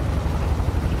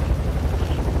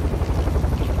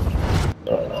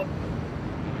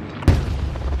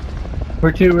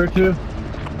 Where to?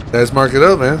 Guys, mark it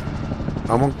up, man.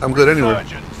 I'm good anywhere.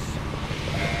 Resurgence.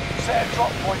 Set a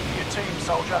drop point for your team,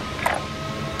 soldier.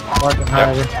 Fucking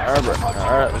higher.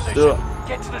 Alright, let's do it.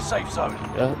 Get to the safe zone.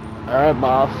 Yeah. Alright,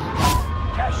 boss.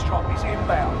 Cash drop is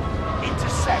inbound.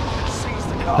 Intercept and seize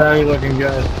the car. Very looking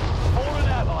good. Fallen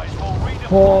allies will redeploy.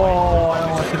 Whoa, I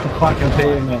don't want to hit the fucking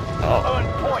pavement. Earn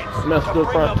points Missed to it bring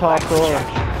for a them top back door.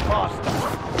 faster.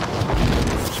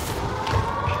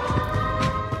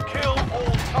 Kill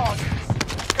all targets.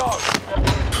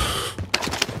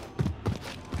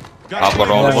 Go. I've got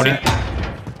all the money.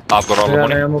 I've got all the Yeah,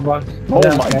 money. ammo box. Oh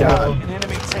Yeah, my ammo. god. An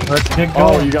enemy team. Let's get Oh,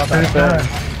 going. you got that Right thing.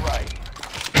 Right.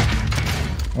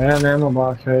 Yeah, an ammo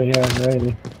box right here,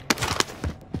 ready.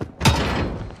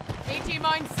 AT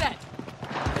mine set.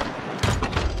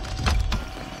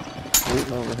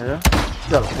 Waiting over here.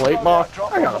 Got a plate box.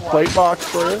 I got a plate box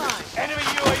for you. Enemy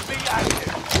UAV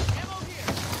active.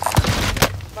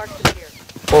 Mark them here.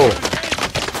 Oh,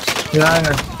 Behind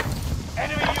her.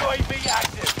 Enemy UAV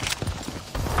active.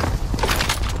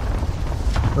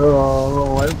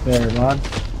 Oh, right there, man.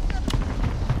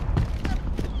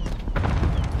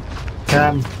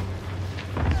 Cam.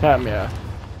 Cam, yeah.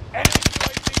 Enemy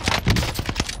UAV active.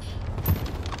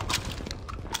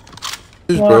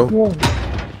 jeez, bro.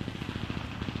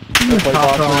 Plate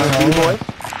box for you boys.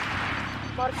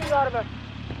 Marking armor.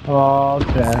 Oh,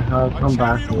 okay. I'll come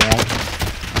back to that.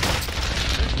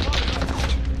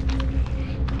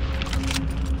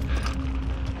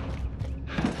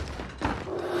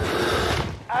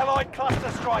 Allied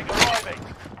cluster strike arriving.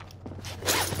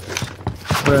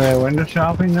 Were they window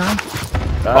shopping now?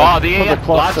 Oh, the Put air, the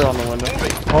cluster lads. on the window.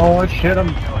 Oh shit!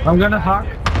 I'm gonna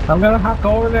huck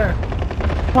over there.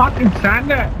 Fucking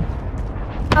send it.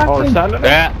 Oh, Fucking- send it?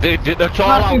 Yeah, they're all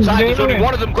Fucking outside. There's only idiot.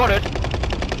 one of them got it.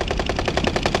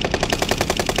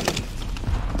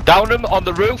 Down them on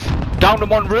the roof. Down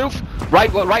them on roof. Right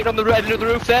on the end of the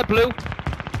roof there, blue.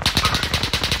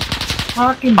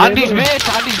 Fucking Andy's idiot.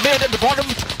 mate at the bottom.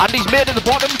 Andy's mate at the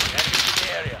bottom.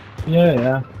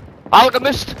 Yeah.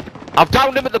 Alchemist. I've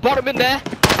downed him at the bottom in there.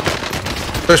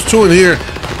 There's 2 in here.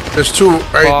 There's 2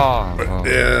 right. Oh.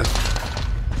 Yeah.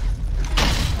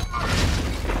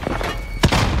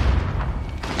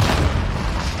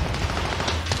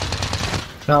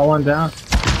 Got one down.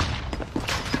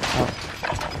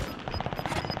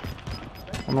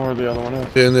 I don't know where the other one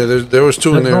is. Yeah, in there. There was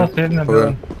 2 in They're there. both in the Okay.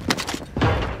 building.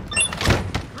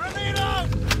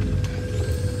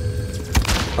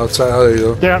 Outside. Oh, there you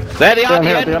go. Yeah. There they are, Down the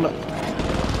here at end. the end.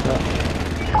 Go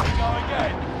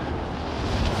again.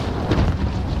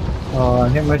 Oh, I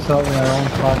hit myself in my own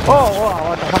fucking. Oh, wow,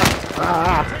 what the fuck?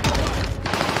 Ah.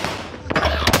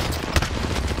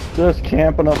 Just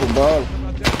camping up above.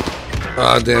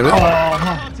 Ah, damn it.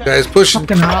 Oh, Guys pushing.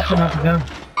 fucking hopping up and down.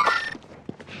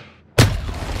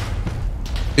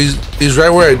 He's right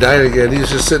where I died again. He's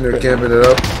just sitting there camping it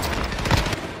up.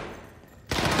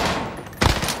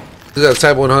 He's got a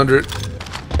Type 100.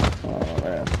 Oh,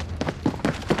 man.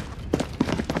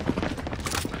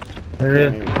 There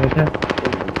it is. Right there.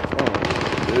 Oh,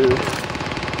 dude.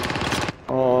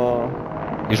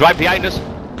 Oh. He's right behind us.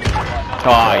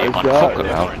 Oh, you God, fucking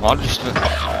yeah. hell. I'm just...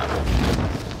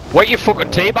 What you fucking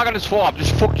teabagging us for? I've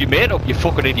just fucked your mate up, you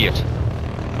fucking idiot.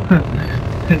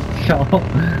 So,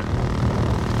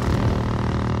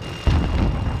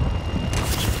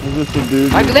 Is this the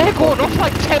dude? Like, they're going off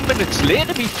like 10 minutes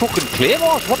later, me fucking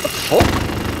claymores. What the fuck?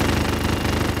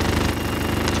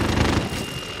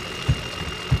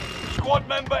 Squad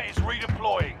member is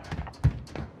redeploying.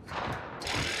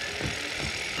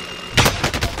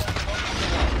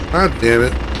 God damn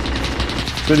it.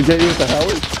 Did he get you with the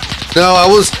heli? No, I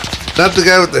was not the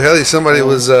guy with the heli. Somebody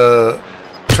was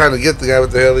trying to get the guy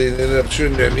with the heli and ended up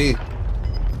shooting at me.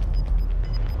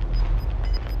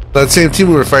 That same team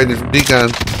we were fighting from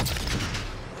Decon.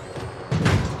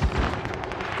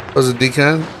 Was it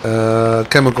Decon?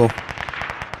 Chemical.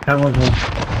 chemical.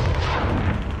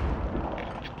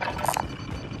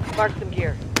 Mark them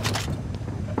here.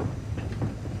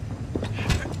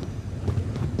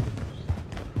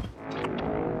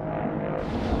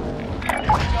 Go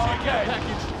again.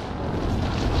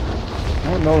 I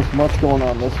don't notice much going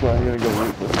on this way. I'm gonna go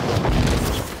loot this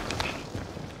way.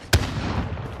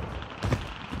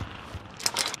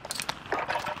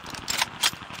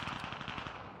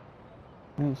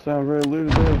 sound very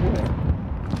looted out here.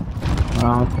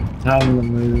 Time to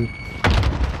move.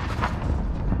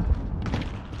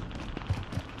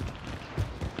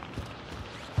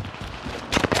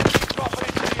 Dropping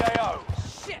into the AO.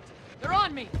 Shit! They're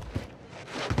on me!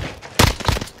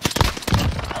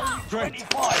 Great.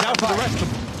 25. Now for the rest of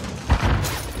them.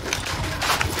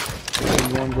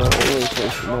 And one's out all over the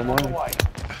place with no money. Away.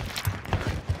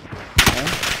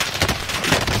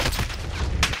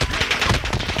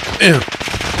 Damn.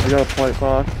 I got a flight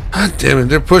box. God damn it,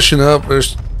 they're pushing up.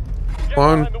 There's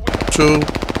 1, 2,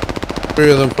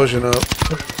 3 of them pushing up.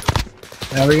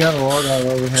 Yeah, we got a lot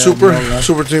over here.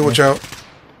 Super team, watch out.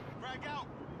 Frag out.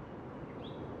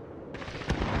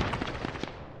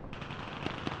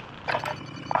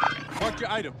 Mark your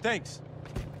item. Thanks.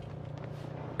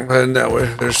 I'm heading that way.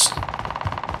 There's.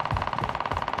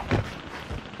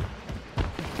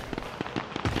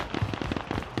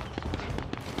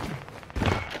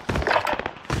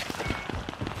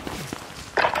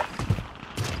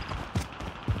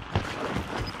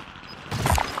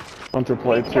 Bunch of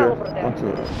plates here. Bunch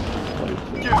of plates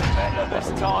here. You better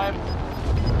this time.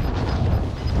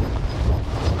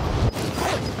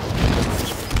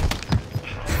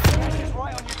 She's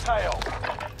right on your tail.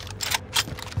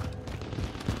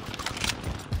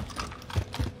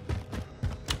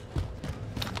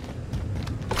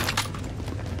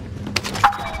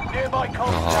 Nearby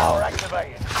comms tower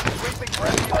activated. Sweeping for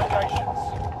enemy locations.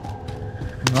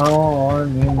 No,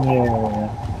 I'm in the area.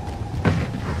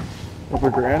 Over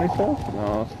Granny's house?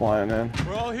 No, it's flying in.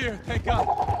 We're all here. Thank God.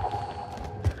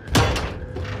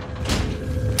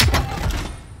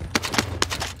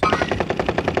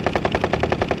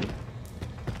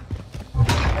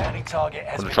 Enemy target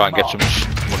has I'm gonna been try and get marked.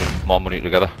 some more money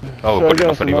together. Oh, So we're I putting got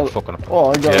enough us anyway. another- Fucking. Oh,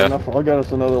 I got Yeah. enough. I got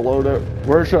us another loadout.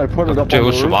 Where should I put it up on the Do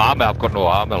roof? some armor. I've got no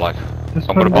armor. Like, Just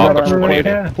I'm put gonna it buy back got some right money.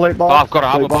 here. Plate Oh, box. I've got an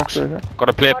armor Plate box. right here. Got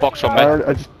a plate box on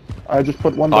me. I just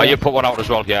put one Oh, down. you put one out as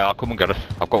well. Yeah, I'll come and get it.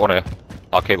 I've got one here.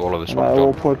 I'll keep all of this And one. I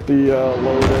will Done. put the loadout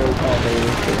on the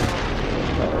roof.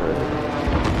 Alright.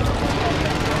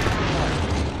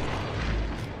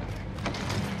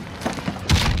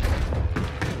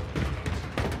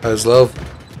 Guys, love.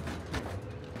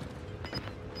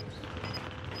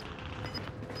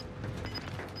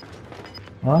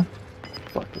 Huh?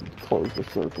 Fucking close the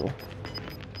circle.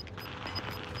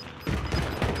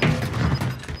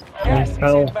 Gas is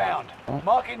hell. inbound.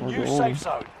 Marking new Where's the safe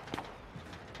zone.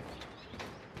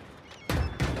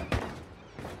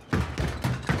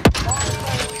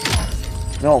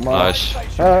 No, man. Nice.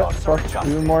 Fuck,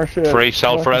 even more shit. Free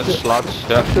self-res, lads.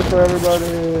 Yeah. Shit for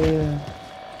everybody.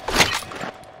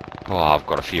 Oh, I've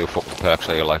got a few fucking perks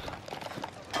here, like.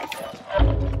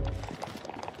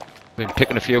 Been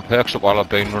picking a few perks up while I've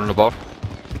been running about.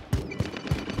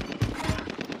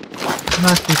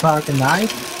 Must be fucking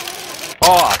nice.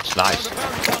 Oh, that's nice. The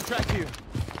bounty contract here.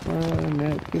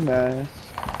 Nick, be nice.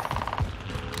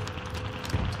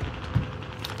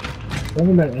 It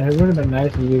would have been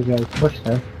nice if you guys pushed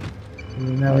her. You I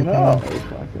never know. can. It's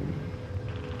fucking...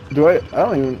 I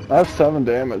don't even... I have 7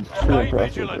 damage. Pretty Stay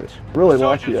impressive. vigilant. Really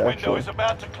Resurgence lucky, window actually. is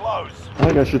about to close. I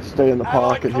think I should stay in the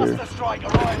Allied pocket here. cluster strike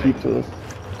arriving. Keep to this.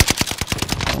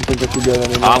 I don't think I should get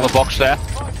any more. Armor box there.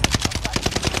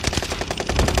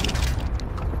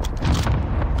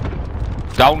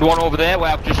 Downed one over there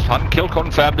where I've just had kill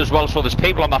confirmed as well. So there's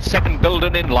people on that second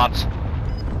building in, lads.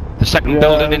 The second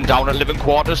building in down at living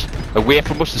quarters. Away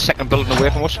from us, the second building away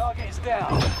from us. Target is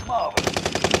down. Marvelous.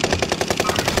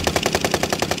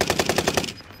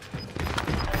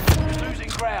 Losing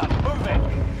ground. Move it.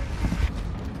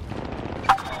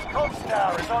 Comms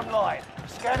tower is online.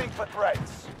 Scanning for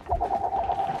threats.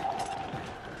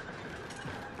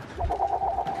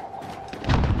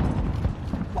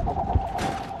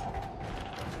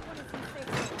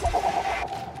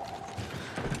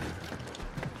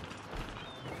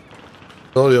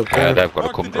 Oh, you up Yeah, there? they've got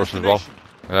to come to us as well.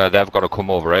 They've got to come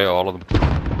over here, all of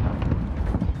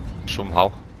them.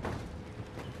 Somehow.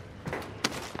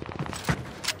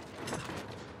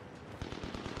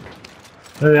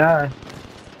 There they are.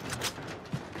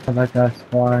 I like that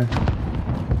flying.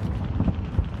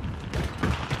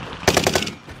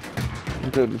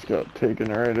 I think I just got taken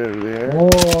right out of the air.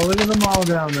 Oh, look at them all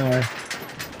down there.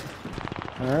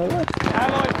 Alright.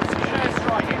 Allied precision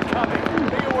airstrike incoming.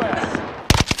 Be aware.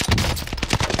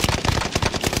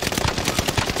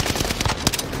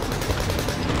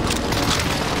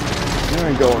 You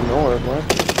ain't going nowhere, boy.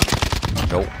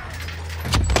 Nope.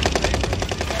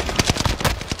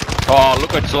 Oh,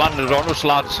 look, it's landed on us,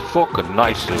 lads. Fucking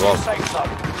nice as well. Safe zone.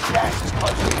 Gas is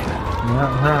closing in.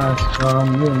 Yeah, so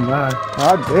I'm moving back.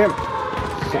 God damn it.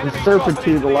 The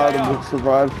serpentine allowed him to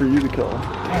survive for you to kill him.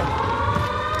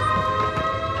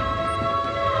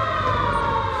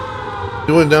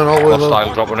 You went down all the way low.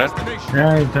 Hostile dropping in.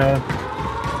 Yeah, he does.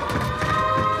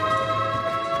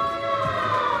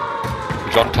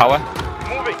 He's on tower.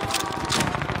 Moving.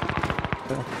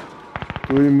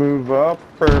 Do we move up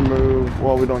or move?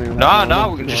 Well, we don't even. No, have no,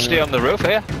 we can just stay on the roof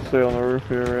here. Stay on the roof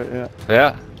here, right? Yeah.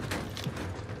 Yeah.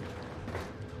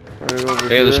 Right over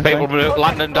Hey, there's here. people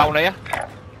landing down here.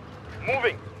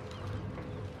 Moving.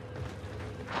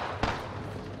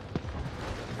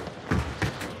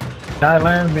 Guy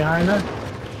landing behind us.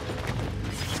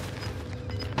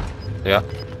 Yeah.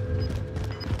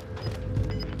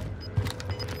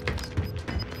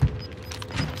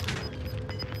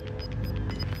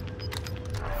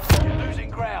 You're losing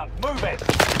ground. Move it.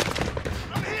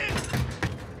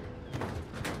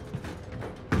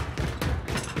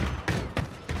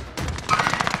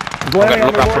 Boys, Okay,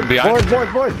 look out from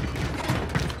behind. boys.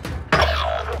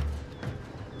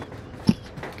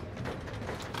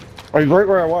 Oh, he's right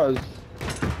where I was.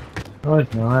 Oh,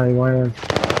 it's not. He went in.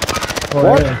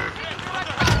 Oh, What? yeah.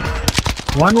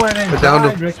 One went down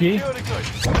inside, to- Ricky.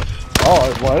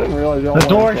 Oh, well, I didn't realize y'all The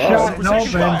door went inside. shut and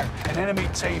open. An enemy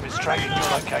team is tracking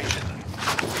your location.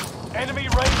 Enemy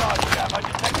radar jammer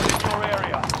detected in your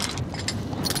area.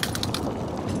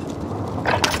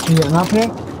 You getting up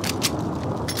here?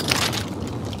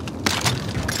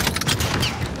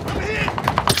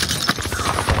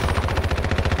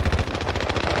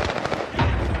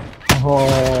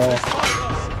 Oh.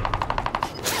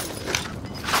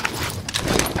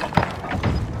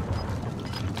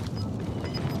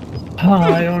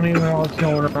 I don't even know what's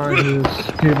going on with this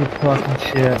stupid fucking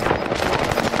shit.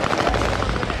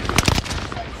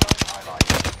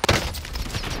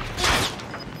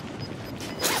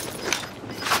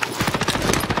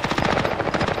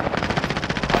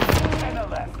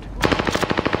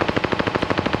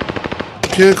 You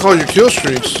can't call your kill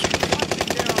streaks.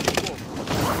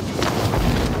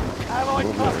 Allied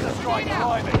cluster strike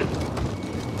arriving.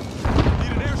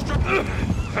 Need an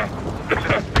airstrike.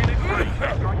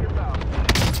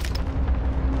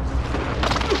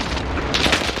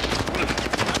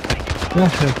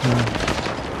 That's it, man.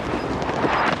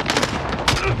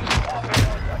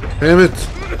 Damn it.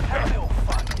 Little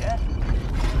fuck, yeah?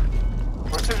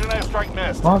 Precision airstrike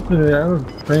missed. Fuck with it, that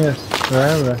would bring us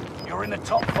forever. You're in the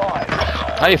top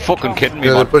 5. Are you fucking kidding me,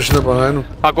 Yeah, they're man? pushing up behind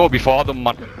him. I'll go before them,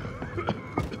 man.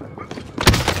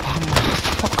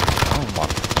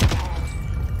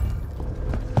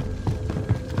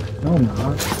 No, I'm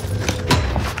not.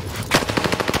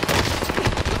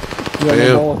 Yeah,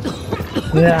 Damn. no,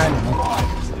 Yeah, I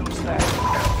know. Still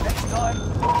standing. Next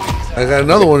time, I got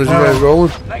another one. Is you guys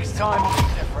rolling? next time will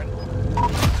be different.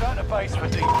 Return to base for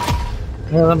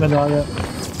debrief. Yeah, let me know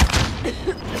yet.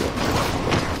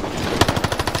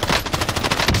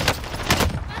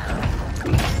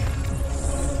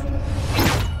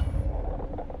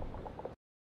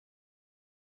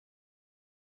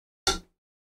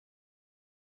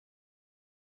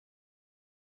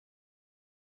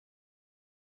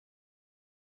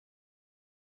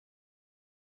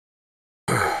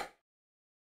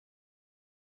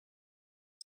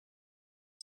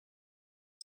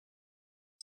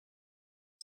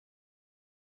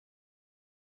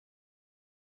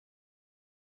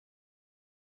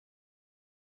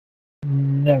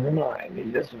 Never mind,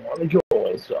 he doesn't want to go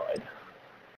inside.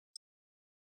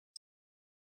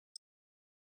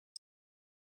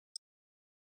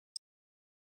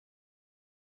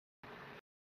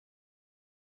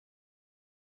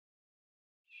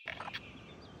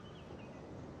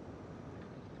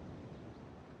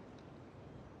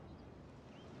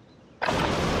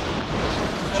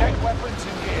 Check weapons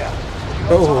and gear.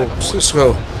 Oh,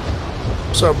 Cisco.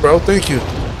 What's up, bro? Thank you.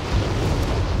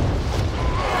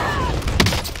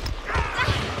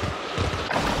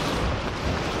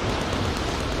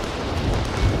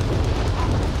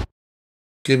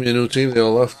 Give me a new team. They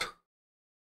all left.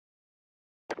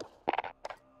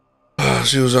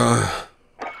 She was on.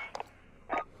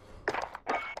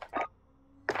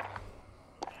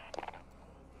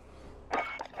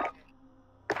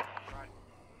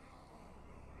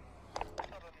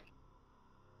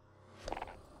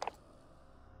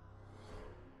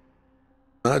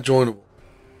 Not joinable.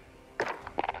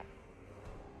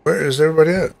 Where is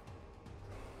everybody at?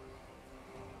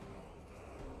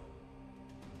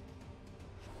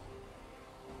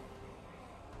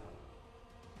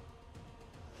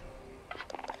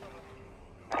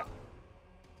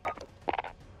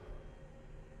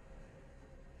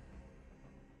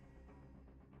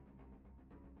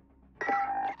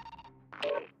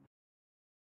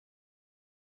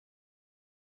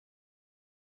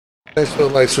 Thanks for the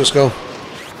like, Cisco.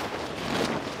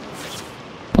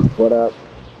 What up?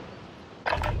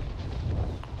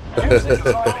 Use this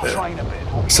time to train a bit.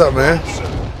 What's up, man?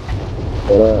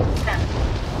 What up?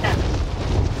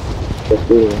 Let's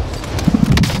do this.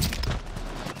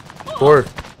 Four.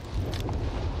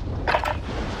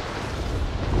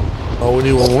 Oh, we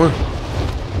need one more.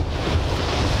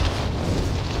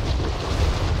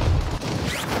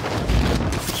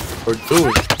 Or do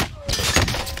we?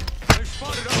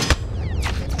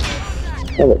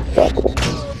 Motherfucker.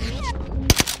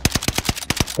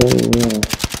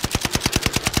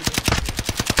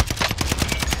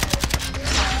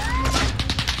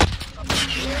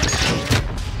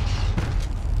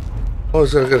 Oh,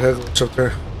 he's got a good head glitch up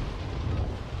there.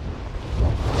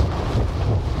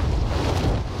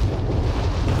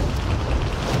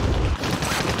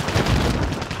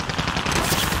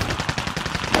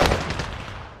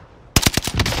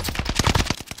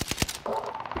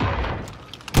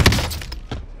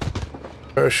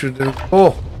 Parachute didn't.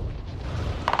 Oh!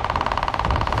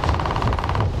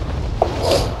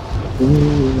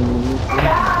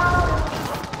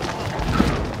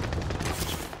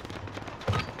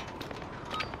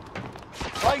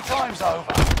 Playtime's over.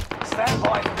 Stand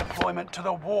by for deployment to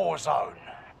the war zone.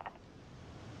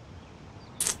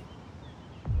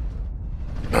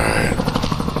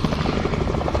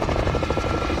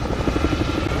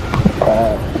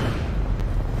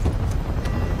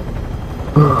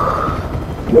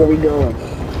 Where are we going?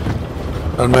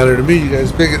 Doesn't matter to me, you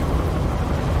guys pick it.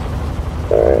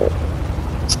 Alright.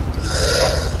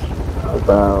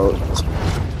 About...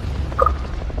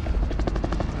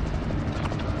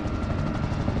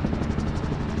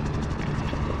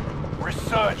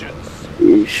 Resurgence.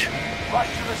 Yeesh. Right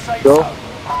to the safe Go. zone.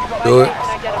 You got Do it.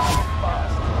 gas.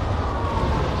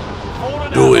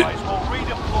 Fallen Do it. allies will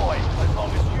redeploy as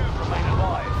long as you remain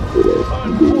alive. It is.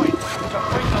 Earn points to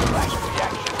bring them back to the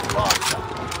action faster.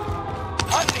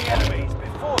 Hunt the enemies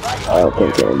before they I don't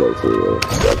think anybody's here.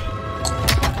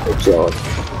 They're chilling.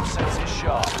 Your sense is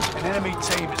sharp. An enemy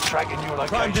team is tracking your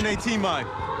Primed an location. AT mine.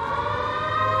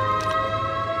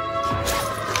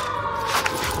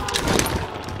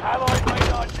 Allied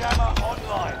radar jammer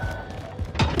online.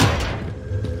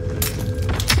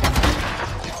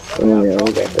 Oh yeah,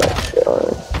 we got that shit on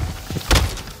it.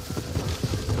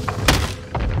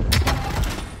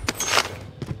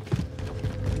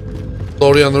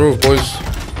 Loading on the roof, boys.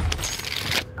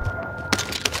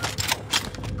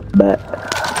 Bet.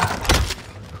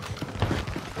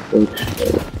 Oh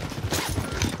shit.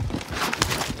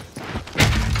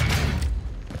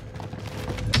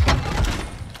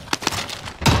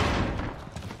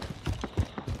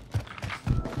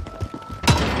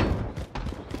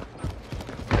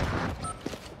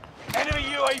 Enemy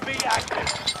UAV active.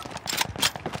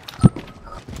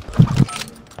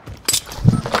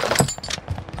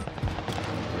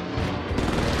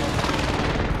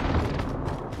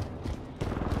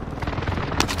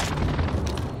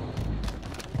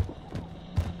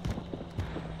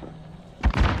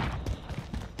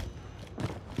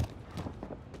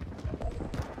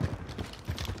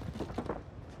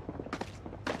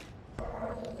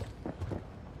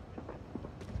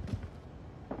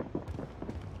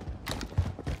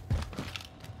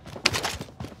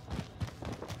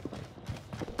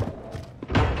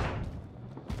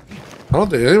 I don't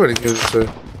think anybody gives a shit.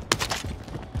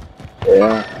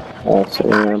 Yeah. Awesome.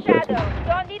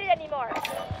 Don't need it anymore.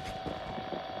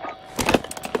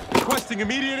 Requesting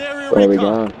immediate area Where are we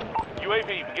recon. going?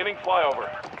 UAV beginning flyover.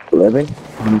 Living?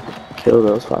 Kill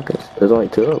those fuckers. There's only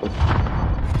two of them.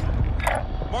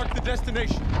 Mark the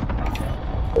destination.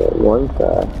 One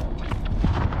side.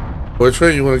 Which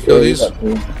way you want to kill these?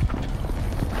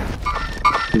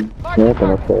 Camping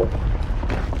up there.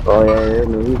 Oh yeah, he's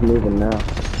moving now.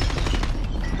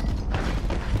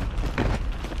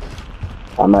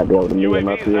 I might be able to meet him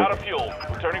up UAV is here. out of fuel.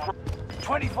 Returning for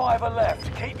 25 are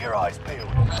left. Keep your eyes peeled.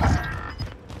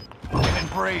 Live and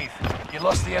breathe. You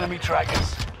lost the enemy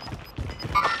trackers.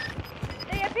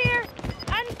 They appear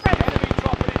unfriendly. Enemy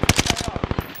dropping into the AO.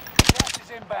 Gas is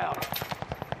inbound.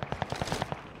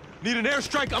 Need an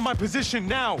airstrike on my position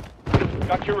now.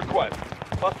 got your request.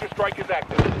 Cluster strike is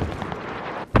active.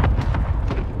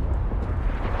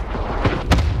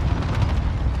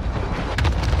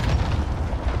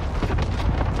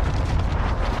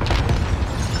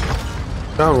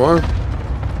 Down one.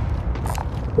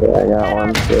 Yeah, I got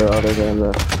one too, other than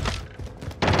the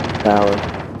tower.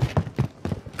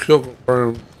 Kill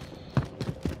confirmed.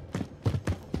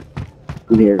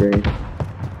 I'm here, Green.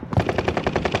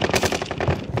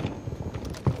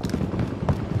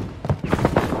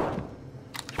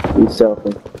 He's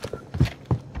selfing.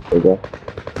 There you go.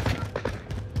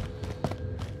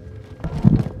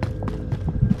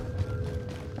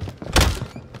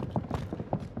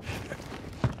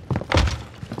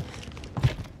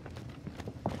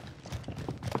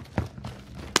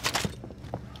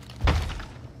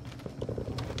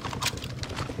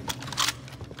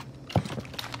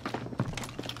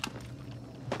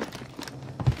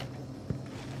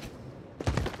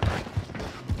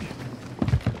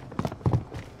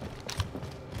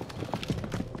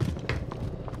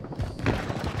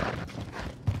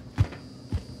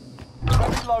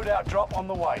 loadout drop on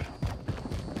the way.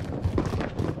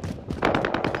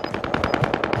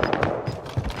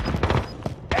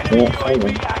 Enemy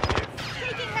UAV active.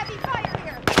 Taking heavy fire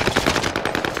here.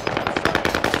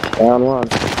 Down one.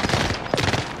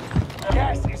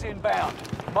 Gas is inbound.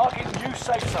 Marking new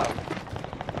safe zone.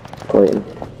 Waiting.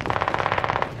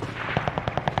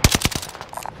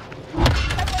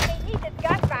 That's what they need, this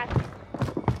gas mask.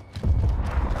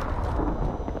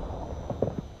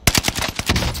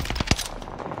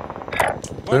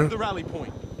 Mark the rally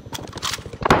point.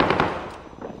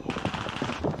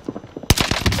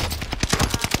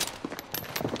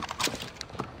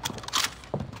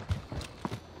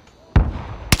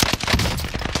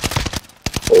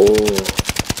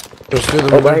 Just hit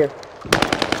him Oh, in right there. here.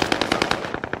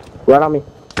 Right on me.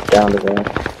 Down the ground.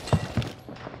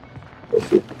 Let's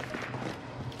see.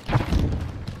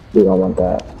 We don't want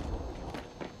that.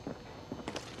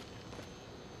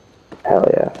 Hell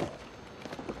yeah.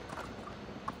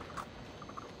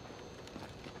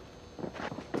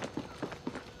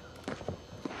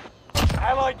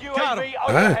 Allied UAV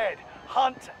overhead.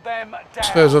 Hunt them This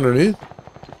guy's down. underneath.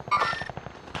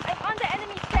 I'm on the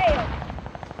enemy's tail.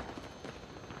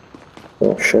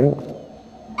 Oh shit.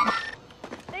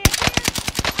 They appear.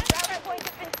 Rally point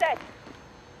has been set.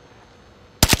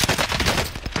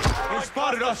 They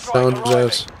spotted us. Found his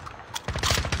ass.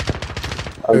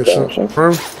 I'm Okay, so dashing.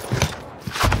 firm.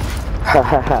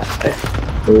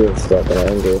 Hahaha. He is stuck in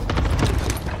anger.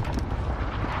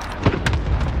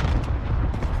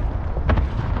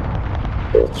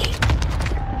 Bitch.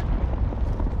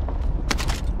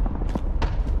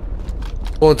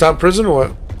 Well, top prison or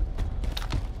what?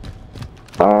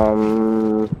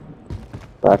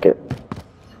 Fuck it.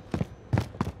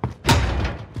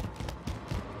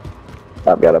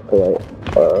 I've got to play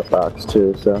Fox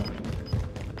too, so.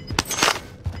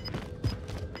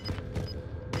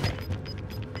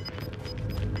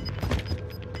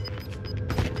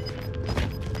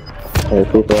 There's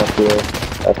people up here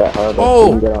at that harbor.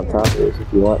 Oh! You can get on top of this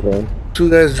if you want, man. Two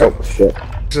guys Oh dropped. shit.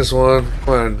 Just one.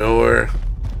 Come out of nowhere.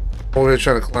 Over here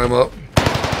trying to climb up.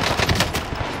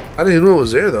 I didn't even know it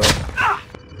was there though.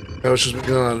 I was just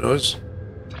making a lot of noise.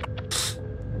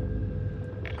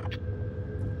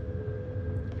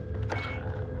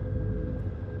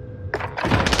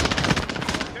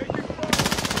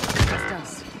 Trust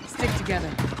us. Stick together.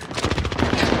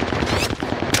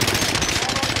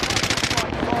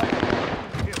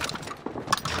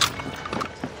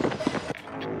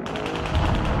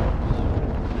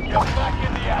 You're back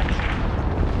in the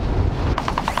action.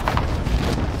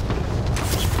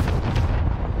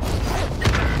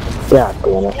 God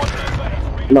damn it.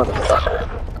 Motherfucker.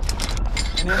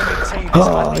 An enemy team is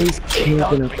Oh, hunting. he's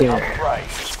camping up there. Upgrade.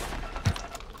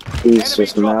 He's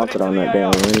just mounted on that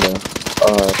damn window.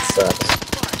 Oh, that sucks.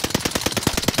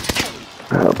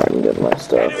 I hope I can get my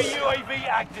stuff. Enemy UAV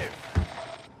active.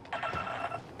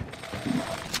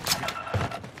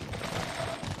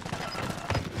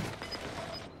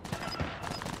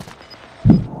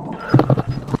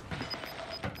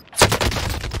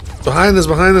 Behind us,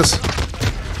 behind us.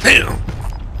 Damn.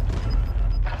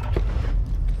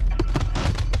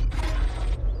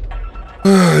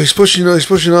 He's pushing up, he's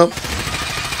pushing up.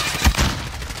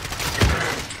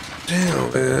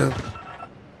 Damn, man.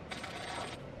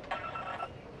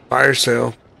 Fire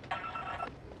sale.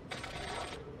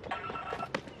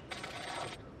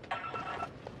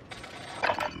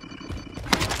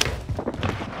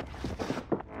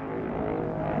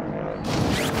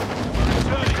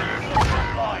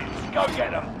 Go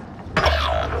get them.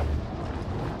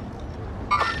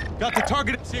 Got the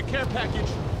target. See a care package.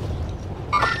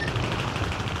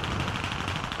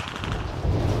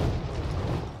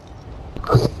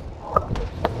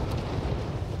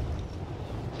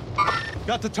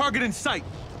 Got the target in sight.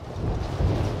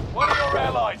 One of your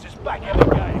allies is back in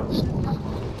the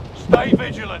game. Stay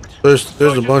vigilant. There's a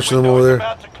Surgeon's bunch of them window over is there.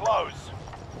 about to close.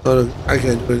 Oh, I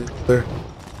can't do anything there.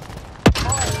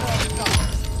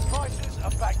 Prices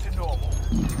are back to normal.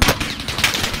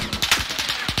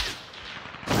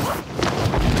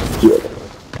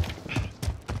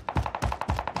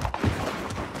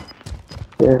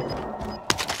 Yeah.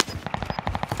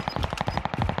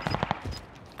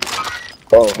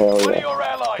 Oh, hell One of yeah. your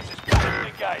allies is back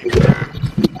in the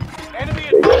game. Enemy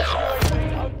advanced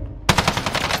UAV.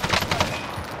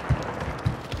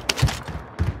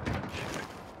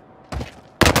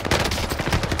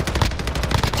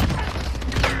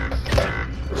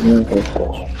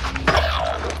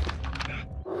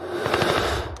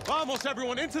 Almost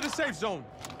everyone into the safe zone.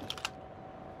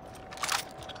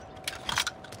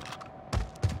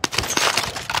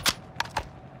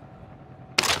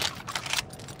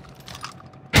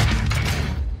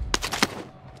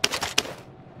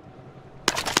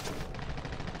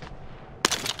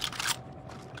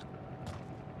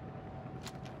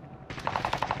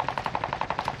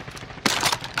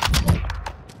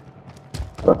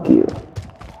 Fuck you.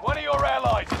 One of your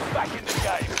allies is back in the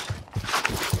game.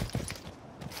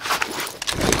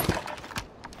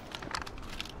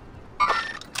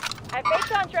 I've made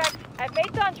contract. I've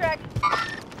made contract.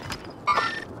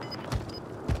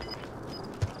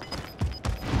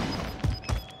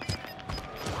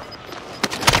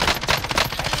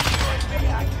 UAV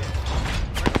active.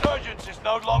 Resurgence is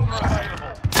no longer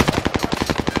available.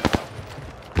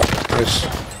 Nice.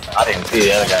 I didn't see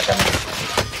the other guy coming.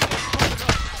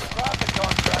 Grab the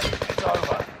contract. It's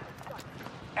over.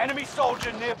 Enemy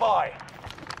soldier nearby.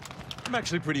 I'm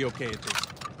actually pretty okay at this.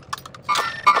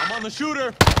 I'm on the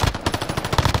shooter.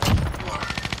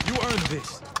 You earned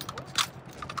this.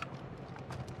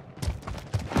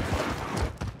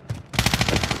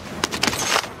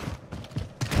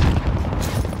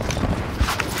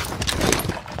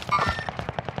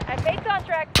 I've made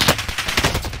contract.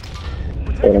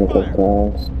 Getting quick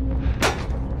times.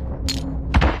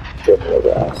 Getting the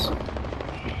gas.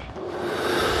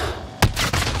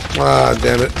 Ah,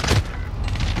 damn it.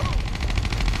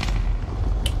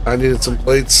 I needed some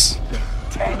plates.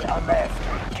 10 are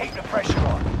left. Keep the pressure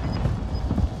on.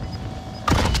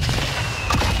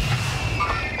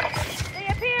 They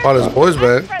appear. Brought his boys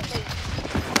back. Friendly.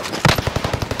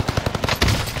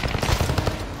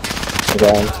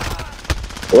 Again.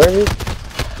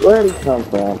 Where did he come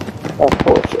from? That's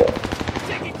bullshit.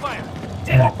 Taking fire.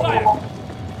 Taking fire.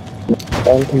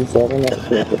 MP7, that's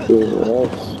shit for 2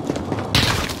 minutes.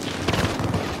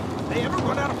 They ever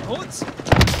run out of bullets?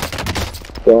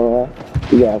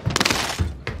 Yeah.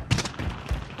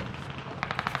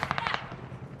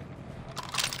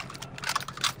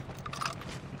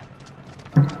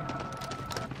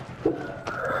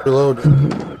 Reload.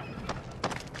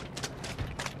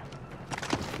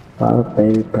 Oh,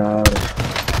 baby, proud.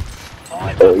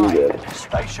 Fine, Oh, you mate. good.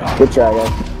 Stay sharp. Good try,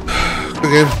 guys.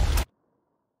 Good game.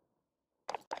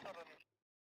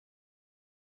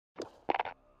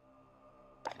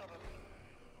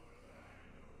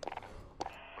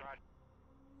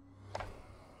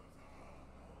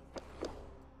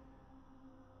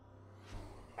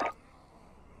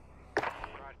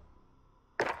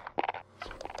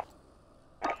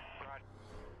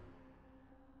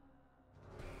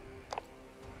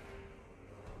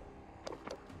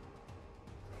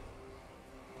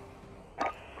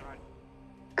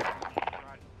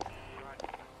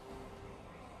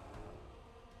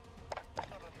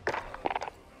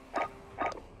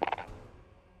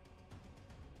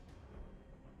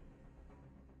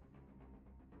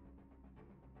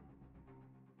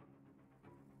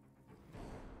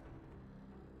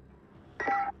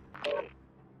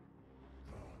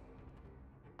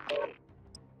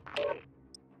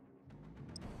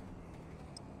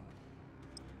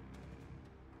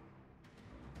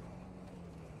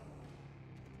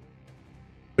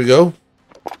 We go.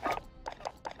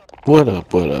 What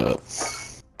up, what up?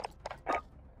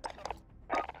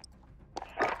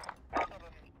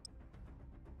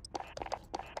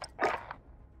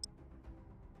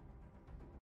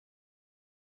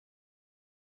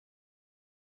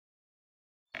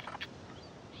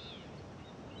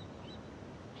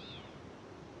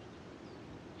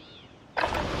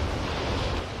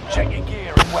 Check your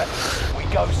gear and weapons. We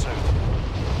go soon.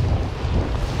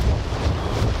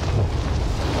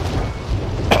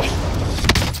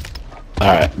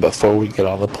 Alright, before we get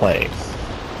on the plane,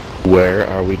 where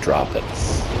are we dropping?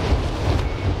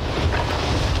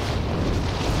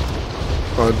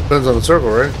 Oh, it depends on the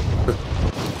circle, right?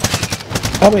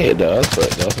 I mean, it does, but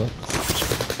it doesn't.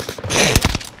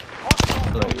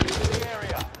 Hostiles moving into the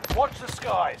area. Watch the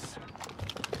skies.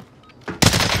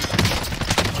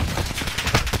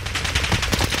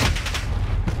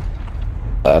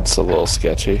 That's a little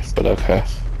sketchy, but okay.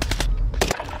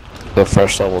 The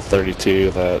first level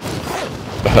 32 that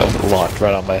launched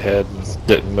right on my head and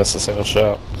didn't miss a single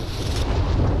shot.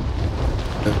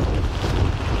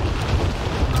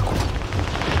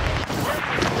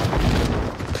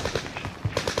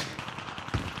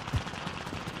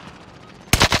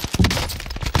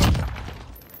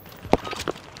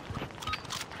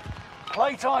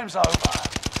 Playtime's over.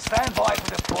 Stand by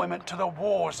for deployment to the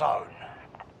war zone.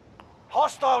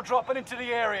 Hostile dropping into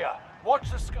the area.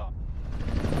 Watch the sky.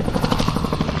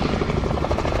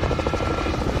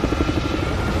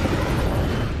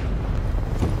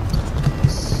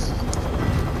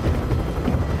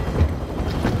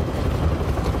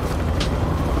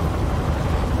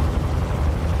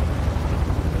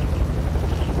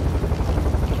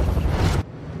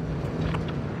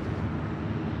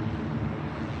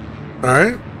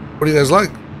 Alright. What do you guys like?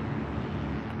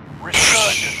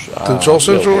 Resurgence. Control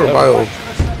Central or Bio?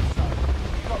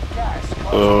 Got gas.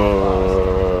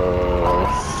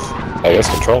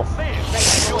 guys control.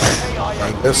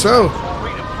 I guess so.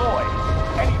 Redeploy.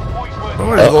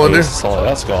 Nobody's going there. Somebody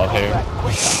else going here.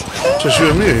 Just you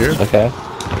and me here. Okay.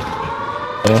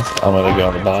 Yeah, I'm gonna go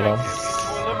on the bottom.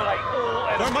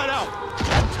 Thermite out.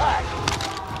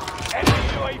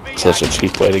 Such a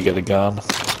cheap way to get a gun.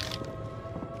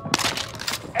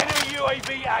 Enemy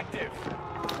UAV active.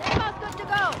 Ammo's good to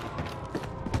go.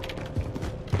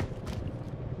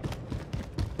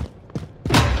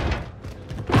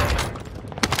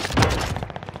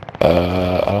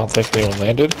 I don't think anyone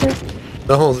landed here.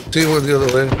 No, the team went the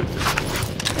other way.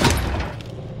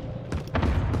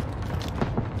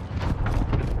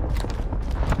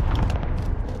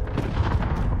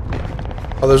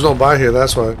 Oh, there's no buy here,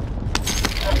 that's why.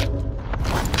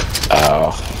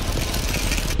 Oh.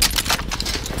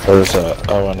 There's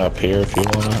a Owen up here if you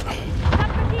want it.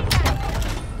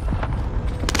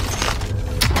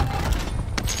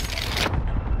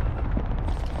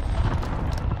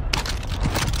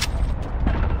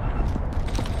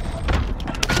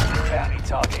 Bounty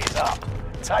target is up.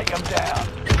 Take them down.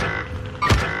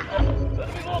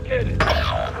 Enemy located.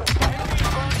 Enemy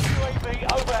advanced UAV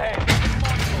overhead.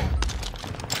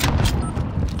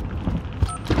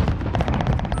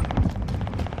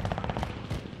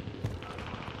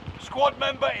 Squad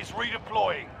member is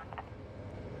redeploying.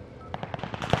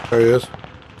 There he is.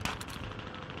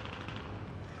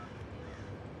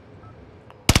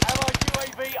 Allied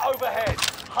UAV overhead.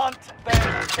 Hunt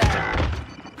them down.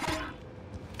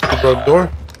 You broke the door?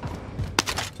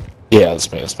 Yeah,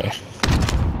 that's me, that's me.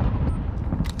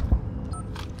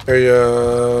 Hey,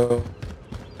 you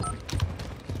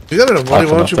got enough money,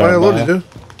 why don't you buy a loadie, dude?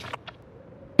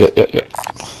 Yeah.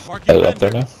 Headed up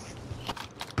there now.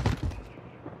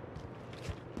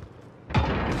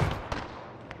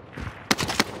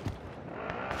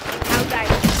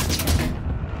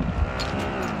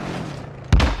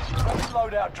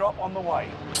 Loadout drop on the way.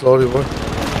 Slowly, boy.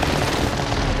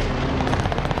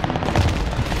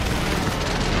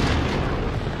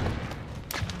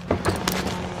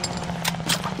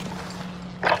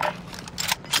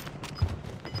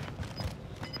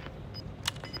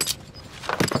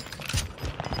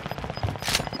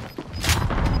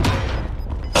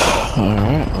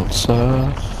 Alright, let's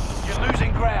You're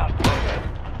losing ground.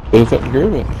 move up and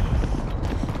groove it.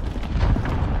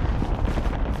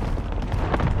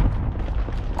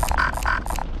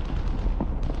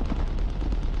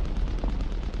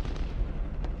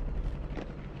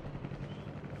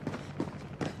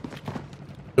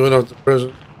 Doing up to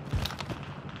prison.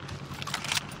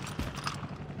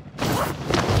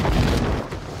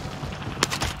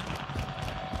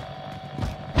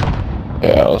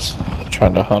 Yeah, I was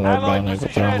trying to hunt her down Allied there, but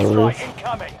precision they're on the airstrike roof.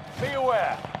 incoming. Be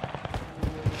aware.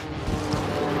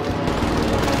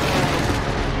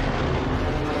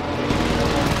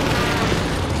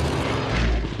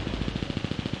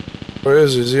 Where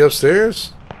is he? Is he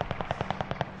upstairs?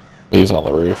 He's on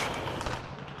the roof.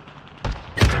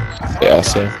 Yeah, I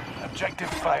see him. Objective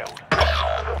failed.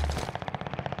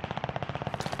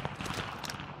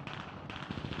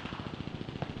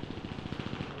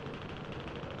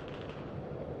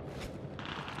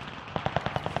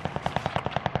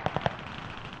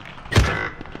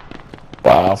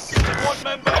 Wow. Squad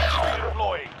member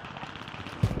redeploying.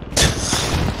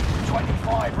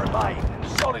 25 remain.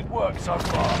 Solid work so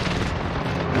far.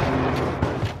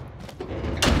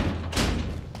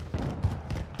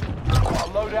 Our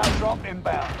loadout drop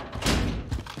inbound.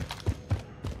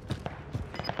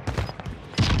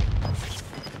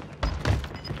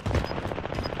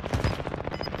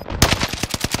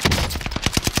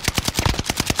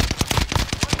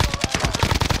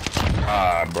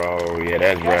 Ah, bro, yeah,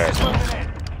 that's Gas is right. moving in.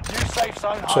 New safe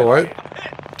zone It's alright. highlighted.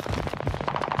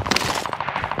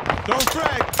 Don't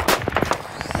frag.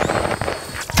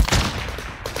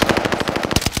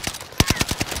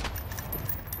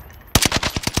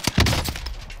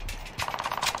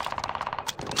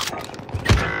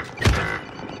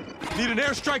 Need an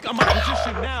airstrike on my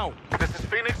position now. This is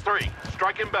Phoenix 3.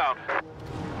 Strike inbound.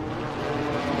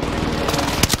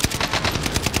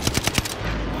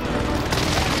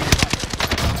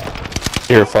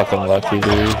 You're fucking lucky,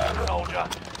 dude. Soldier.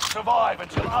 Survive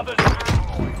until others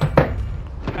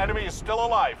redeploy. Enemy is still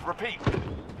alive. Repeat.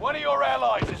 One of your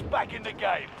allies is back in the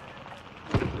game.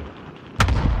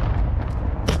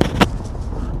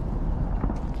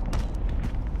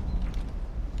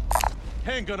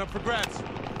 Handgun up for grabs.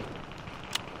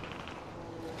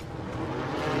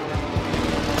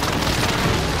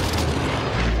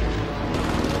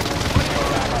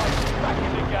 Back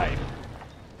in the game.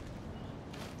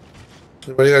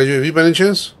 Anybody got a UAV by any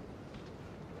chance?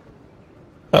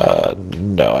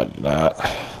 No, I did not.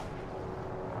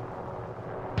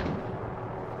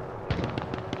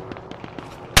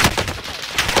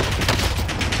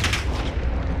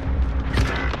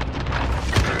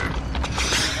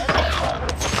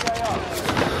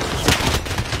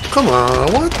 Come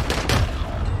on, what?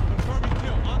 Confirming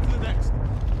kill. On to the next.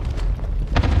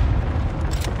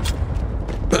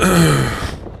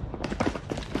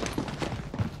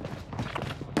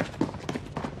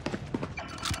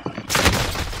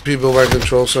 People by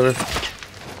control center.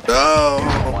 No!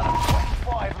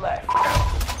 5 left.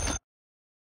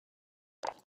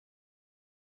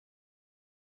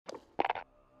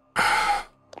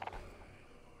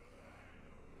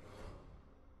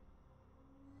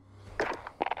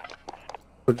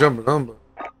 We're jumping on, but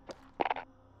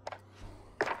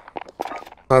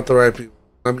not the right people.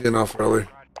 I'm getting off early.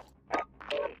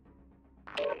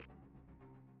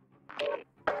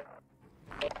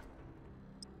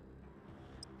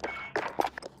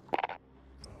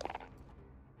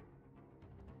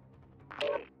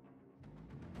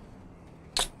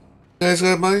 You guys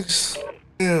got mics?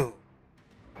 Yeah.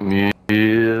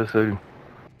 Yes, I do.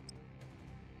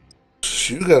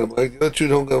 You got a mic. The other two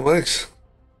don't got mics.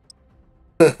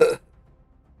 How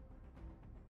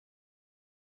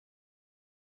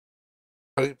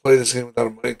do you play this game without a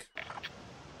mic?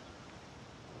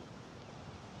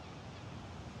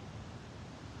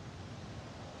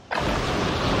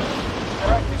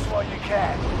 Practice while you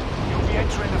can. You'll be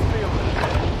entering the field in a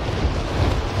minute.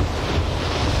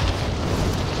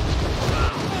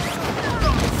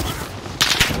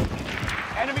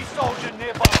 Enemy soldier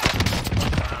nearby.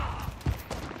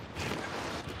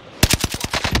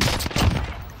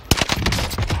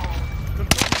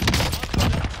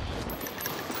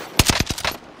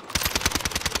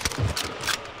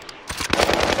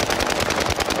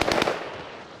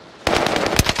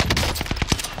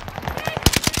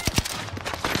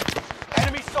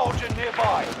 Enemy soldier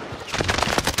nearby.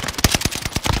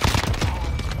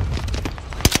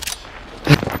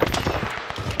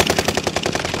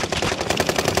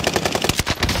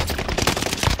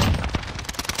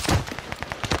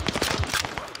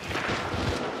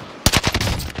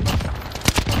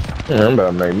 Yeah, I'm about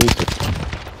to make me some.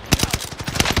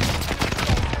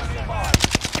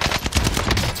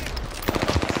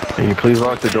 Can you please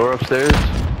lock the door upstairs?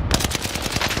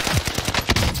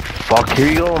 Fuck, here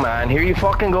you go, man. Here you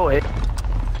fucking go. Hey.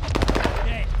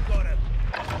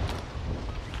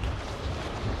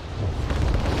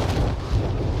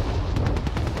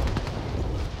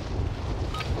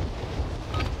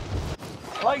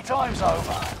 Playtime's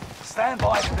over. Stand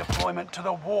by for deployment to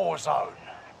the war zone.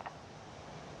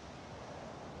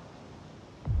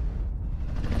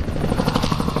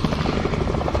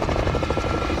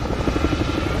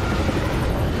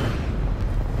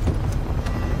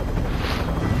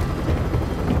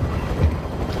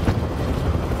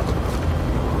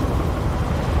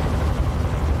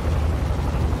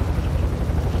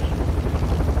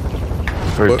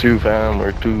 We're two, fam.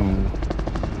 We're two.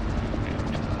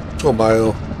 Go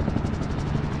bio.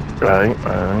 Right.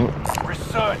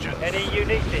 Resurgence. Any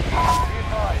uniqueness? Be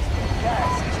advised,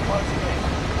 gas is closing in.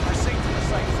 Proceed to the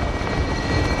safe zone.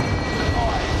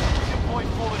 Survive. Deploy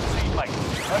fallen teammates.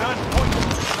 And earn points to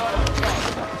return to the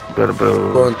zone. Gotta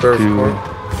Going third two. floor.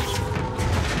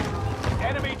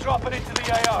 Enemy dropping into the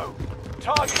AO.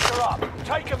 Targets are up.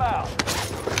 Take them out.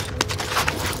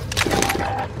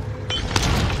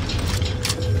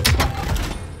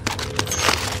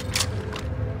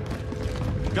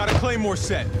 Got a claymore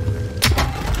set.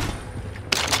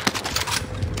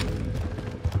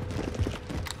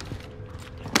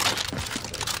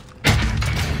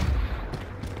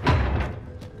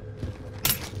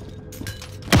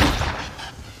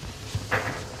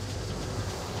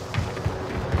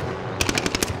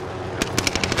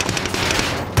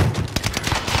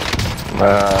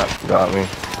 Got me.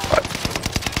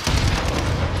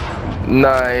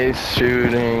 Nice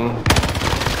shooting.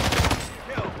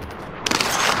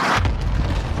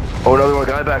 Oh, another one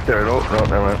guy back there. No,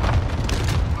 never mind.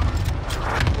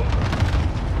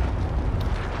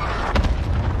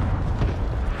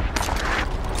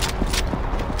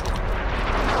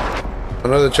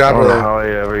 Another chopper I don't know there. how I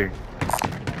ever...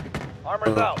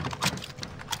 Armor's out.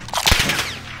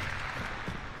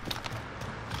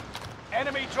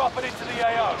 Enemy dropping into the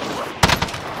AO.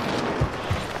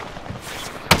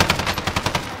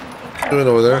 Doing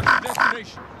over there.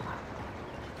 Destination.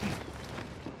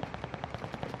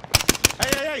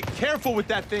 Hey, careful with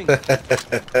that thing.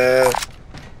 Hey,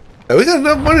 we got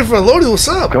enough money for a loadie. What's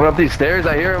up? Coming up these stairs,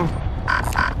 I hear him.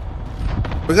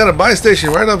 We got a buy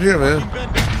station right up here, man.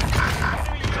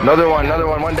 Another one.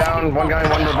 One down, one guy,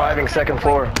 one reviving, second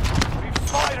floor. We've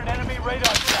fired an enemy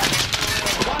radar track.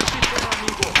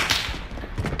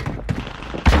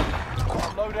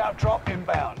 Loadout drop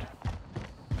inbound.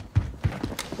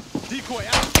 Decoy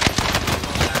out.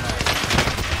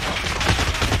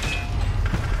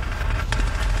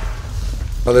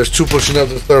 Oh, there's two pushing up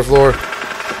the third floor.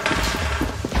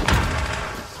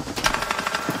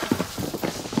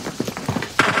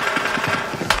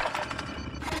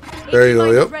 There you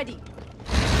go, yep. Ready.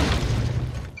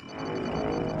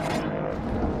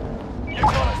 You've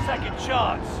got a second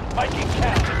chance. Make it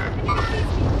count.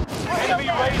 Enemy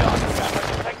radar scammer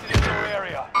detected in your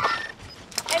area.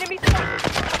 Enemy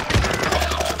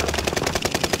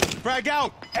Frag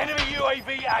out! Enemy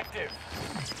UAV active.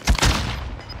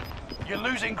 You're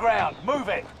losing ground. Move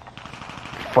it.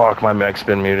 Fuck, my mech's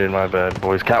been muted, my bad,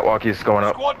 boys. Catwalkie's going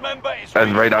up. Squad member is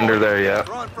And right under there, yeah.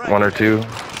 One or two.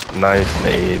 Nice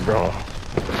nade, bro.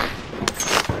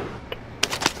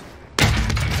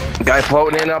 Guy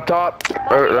floating in up top.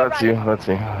 That's you, that's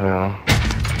you. Yeah.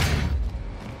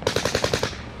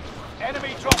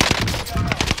 Enemy dropping.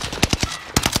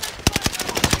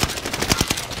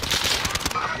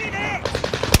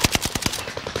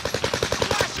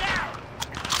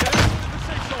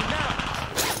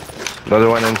 Another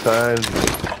one inside.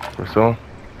 Or so.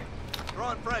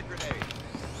 Throwing frag grenade.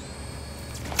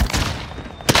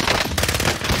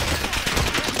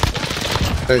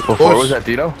 Hey, What was that,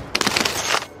 Dino?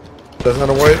 That's not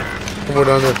a white. One more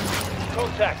down there.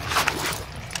 Contact.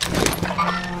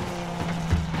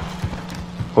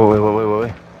 Oh,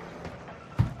 wait.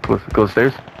 Go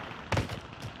upstairs.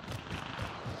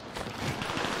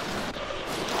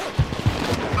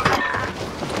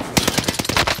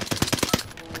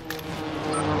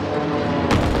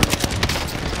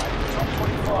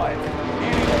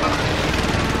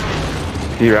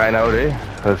 He ran out, eh?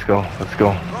 Let's go.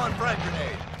 Throwing frag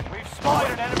grenade. We've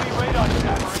spotted an enemy radar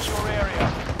jammer in your area.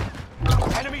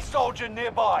 Enemy soldier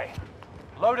nearby.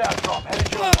 Loadout drop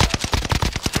headed your way.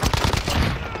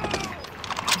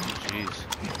 Jeez.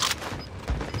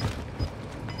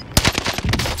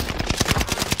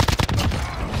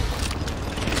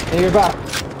 Hey, you're back.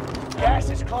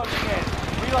 Gas is closing in.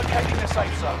 Relocating the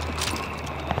safe zone.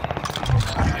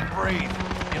 You can breathe.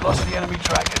 You lost the enemy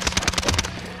trackers.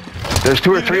 There's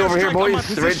two or three over here, boys.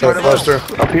 Right in front of us.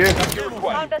 Up here.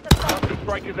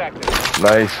 Strike is active.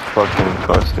 Nice fucking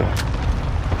cluster.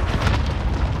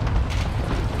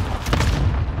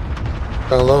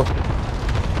 Down low.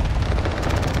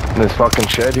 In this fucking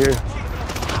shed here.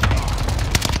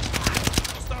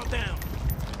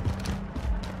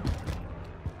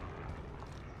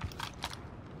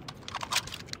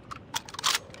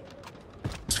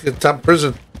 Let's get top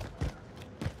prison.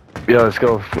 Yeah, let's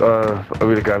go. I'm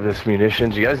gonna grab this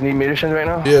munitions. You guys need munitions right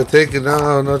now? Yeah, take it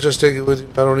now. No, just take it with you.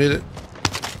 I don't need it.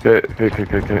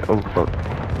 Okay. Oh, fuck.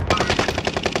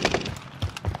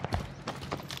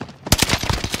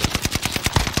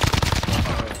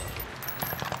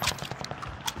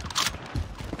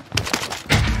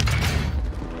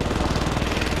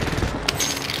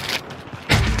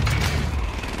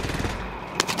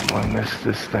 I missed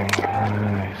this thing.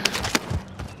 Nice.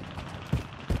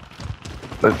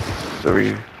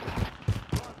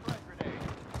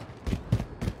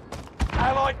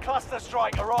 Allied cluster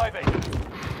strike arriving.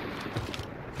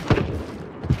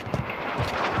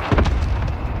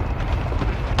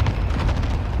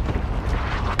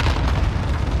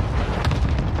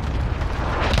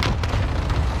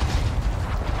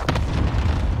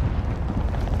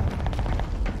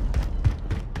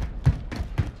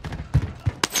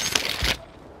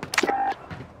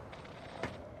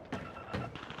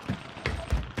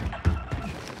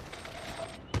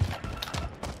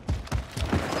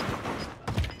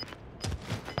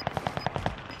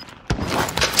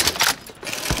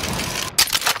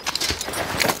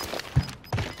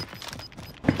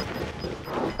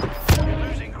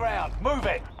 Move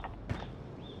it.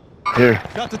 Here.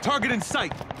 Got the target in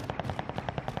sight.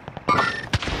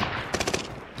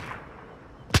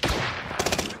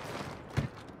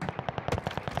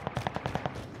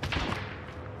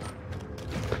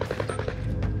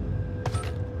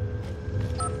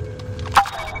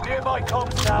 Nearby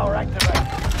comms tower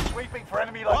activated. Sweeping for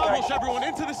enemy location. Almost everyone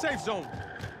into the safe zone.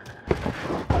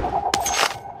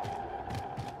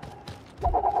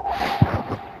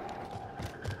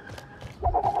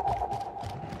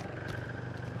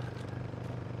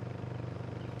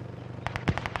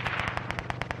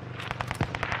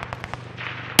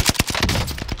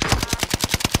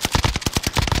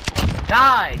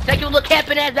 Die! Take your little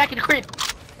camping ass back in the crib.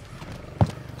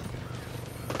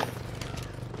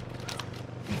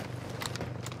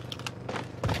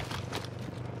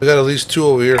 We got at least two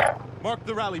over here. Mark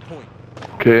the rally point.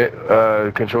 Okay,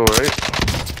 control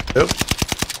right? Yep.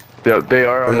 Yeah, they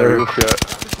are on the roof, yeah.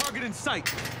 The target in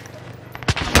sight.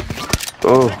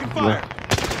 Oh, Taking fire.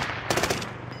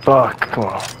 fuck, come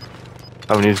on.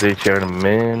 I'm gonna use the HR in a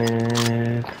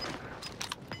minute.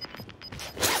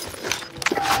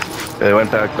 They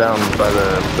went back down by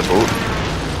the boat.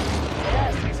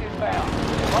 Gas is inbound.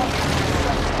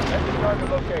 Target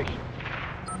location.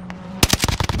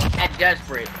 Mad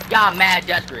desperate. Y'all mad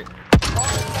desperate.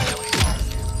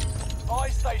 Buy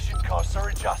station costs are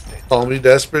adjusted. Call me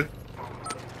desperate.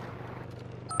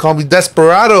 Call me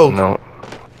desperado. No.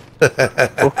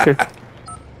 Okay.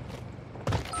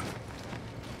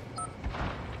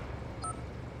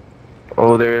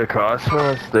 Oh, they're across from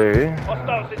us there.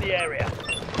 Hostiles in the area.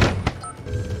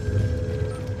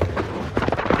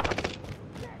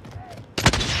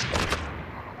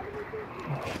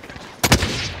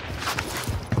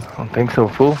 I don't think so,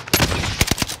 fool.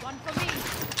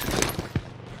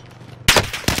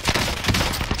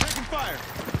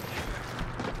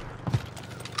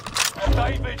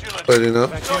 Stay vigilant. But you know.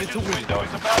 Resurgence window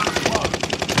is about to close.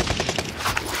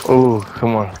 Oh,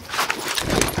 come on.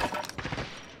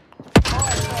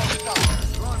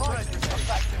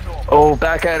 Oh,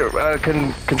 back at it.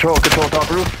 Control top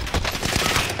roof.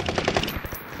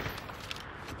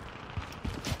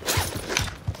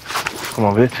 Come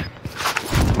on, bitch.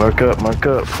 Mark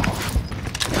up.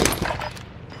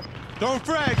 Don't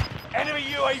frag. Enemy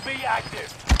UAV active.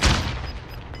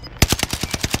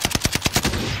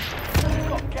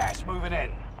 Got gas moving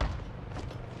in.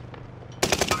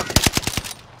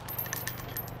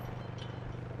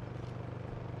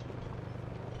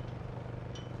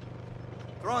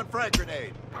 Throwing frag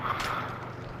grenade.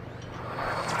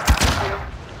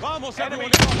 Vamos, Enemy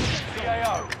everyone.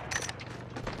 CAO.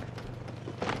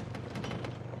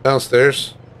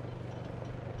 Downstairs.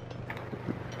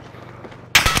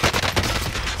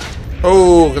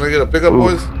 Oh, can I get a pickup,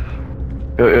 boys?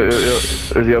 Yo.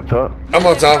 Is he up top? I'm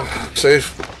on top.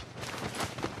 Safe.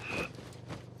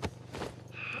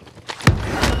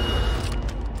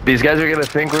 These guys are gonna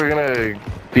think we're gonna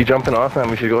be jumping off and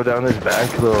we should go down this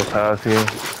back little path here.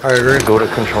 I agree. Go to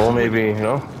control maybe, you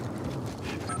know?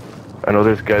 I know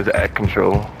there's guys at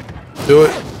control. Do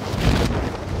it.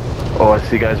 Oh, I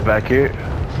see guys back here.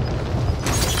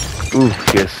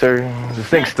 Oof, yes sir. This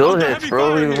thing still hits,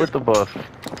 bro, even with the buff.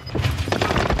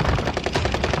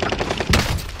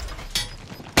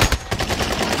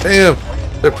 Damn.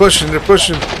 They're pushing.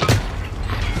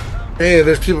 Hey,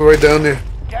 there's people right down there.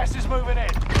 Gas is moving in.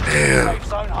 Damn. Safe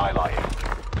zone highlighted.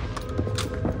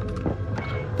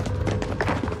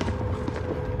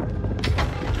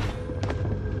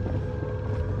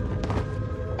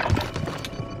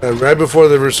 Right before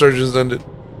the resurgence ended.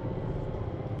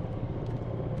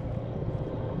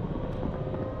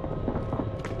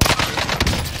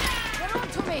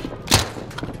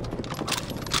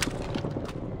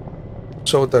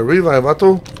 So with the revive,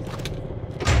 Vato?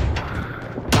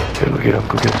 Okay, go get him.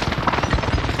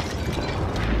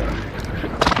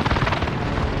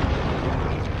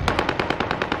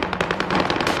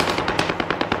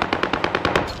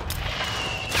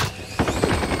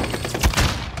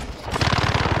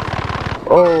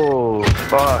 Oh,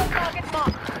 fuck.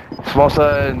 Small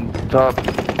side, top.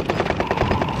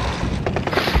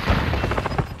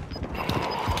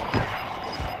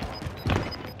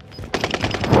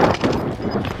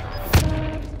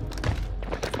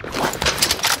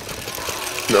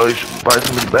 No, you should buy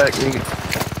somebody back, nigga.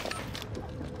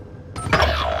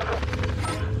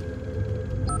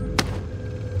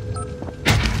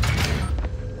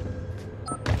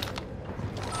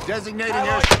 Designating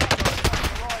air.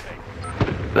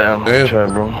 Damn, Damn. try,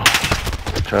 bro.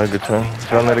 Try a good time.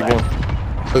 Try that again.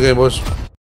 Okay, boys.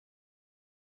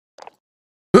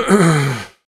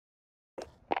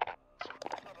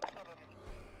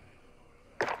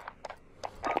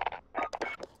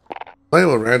 Playing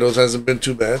with randos hasn't been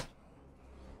too bad.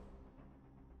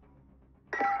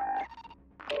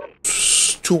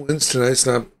 2 wins tonight's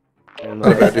not a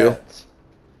bad deal.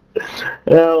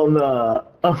 Hell no.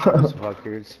 Those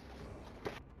fuckers.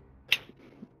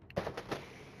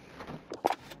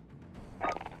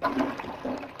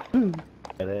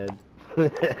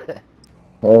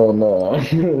 Oh no.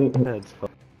 That's fun.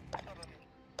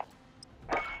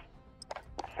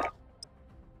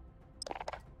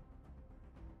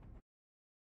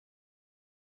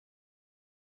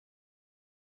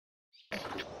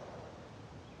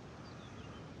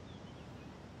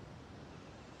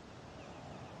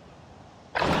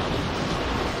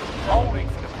 Holding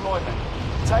for deployment.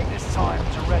 Take this time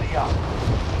to ready up.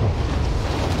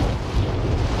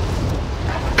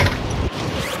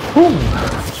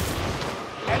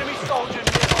 Enemy soldier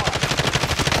nearby.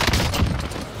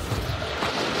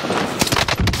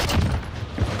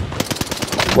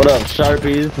 What up,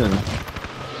 Sharpies and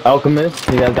Alchemists?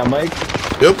 You guys got mics?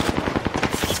 Yep.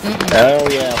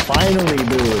 Hell yeah, finally,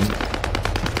 dude.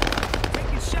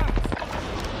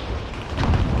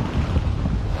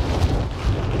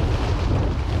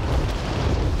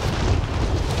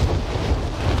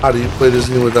 How do you play this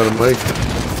game without a mic?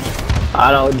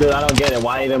 I don't get it.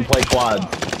 Why even play quads?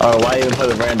 Or why even play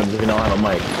with randoms if you don't have a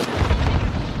mic?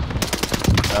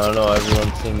 I don't know,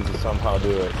 everyone seems to somehow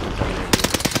do it.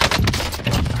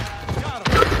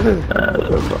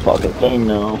 That's a fucking thing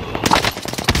now.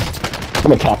 I'm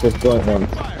gonna tap this gun then.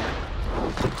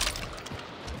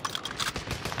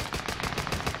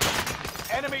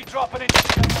 Enemy dropping in.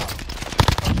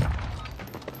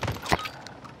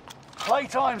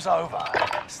 Playtime's over.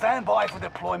 Stand by for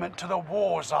deployment to the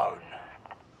war zone.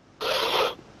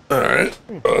 Alright,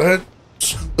 go ahead.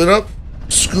 Scoop it up.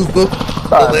 Scoop up.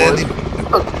 Alright,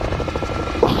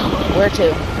 Where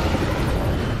to?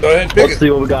 Go ahead, pick Let's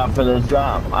see what we got for this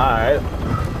drop. Alright.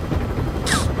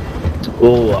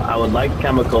 Ooh, I would like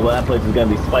chemical, but that place is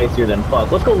gonna be spicier than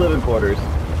fuck. Let's go living quarters.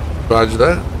 Roger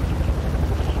that.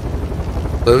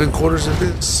 Living quarters it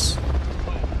is.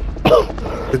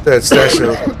 Get that stash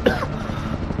out.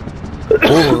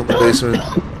 Hold on, basement.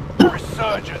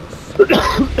 Resurgence.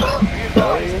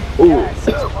 Ooh.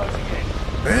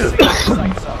 Damn.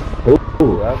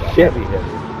 Ooh, shit.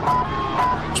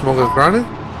 Smoking chronic?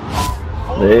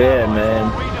 Yeah,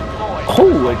 man.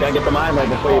 Oh, I gotta get the mine right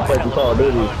before you play some Call of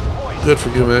Duty. Good for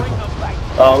you, man.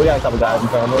 Oh, we got a couple guys in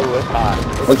front of me.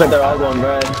 Looks like they're all going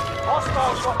red.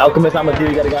 Alchemist, I'm with you.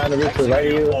 You got a guy on the roof to the right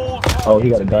of you. Oh, he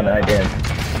got a gun right there.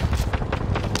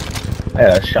 I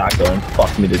got a shotgun.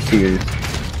 Fuck me to tears.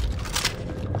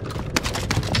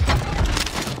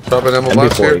 Dropping ammo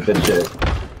box here. Good shit.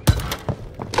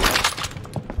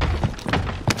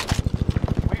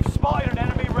 We've spotted an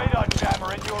enemy radar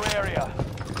jammer in your area.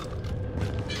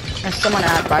 There's someone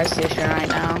at a fire station right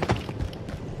now.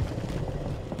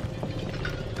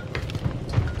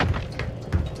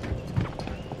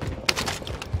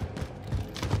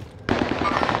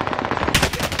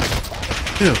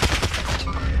 Yeah.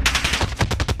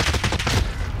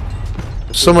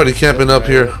 Somebody camping up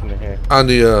here on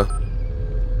the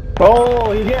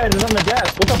Oh, yeah, he's on the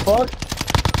desk. What the fuck?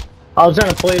 I was trying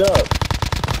to play it up.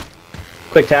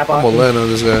 Quick tap on I'm gonna land on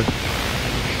this guy.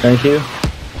 Thank you.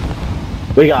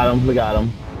 We got him. We got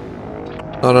him.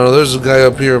 Oh no, there's a guy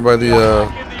up here by the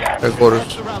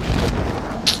headquarters.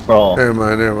 Bro. Never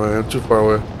mind, never mind. I'm too far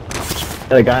away.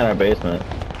 Got a guy in our basement.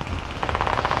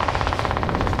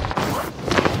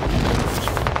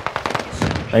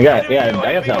 I got that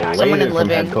laser from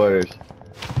headquarters.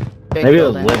 Maybe it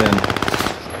was living.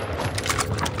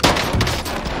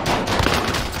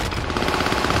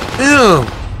 Damn!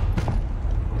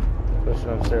 Pushing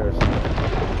upstairs.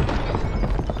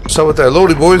 What's up with that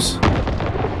loadie, boys?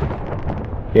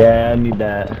 Yeah, I need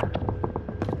that.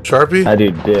 Sharpie? I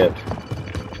do dip.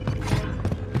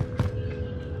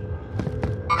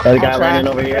 Got a guy running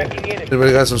over here.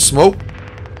 Anybody got some smoke?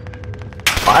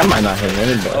 I might not hit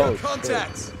anybody. Oh,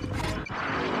 contacts.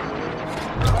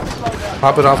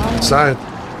 Pop it off to the side.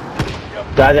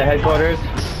 Guys at headquarters.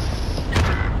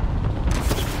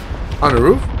 On the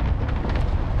roof?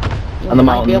 On the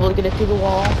Might be mountain. able to get it through the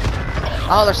wall.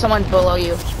 Oh, there's someone below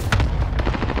you.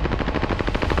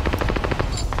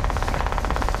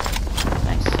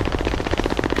 Nice.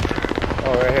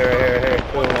 Oh, right here, right here,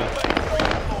 right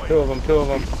here. Two of them. Two of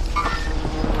them.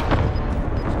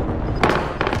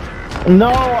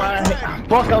 No,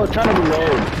 fuck, I was trying to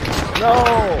reload. No!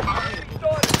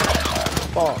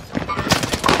 Fuck.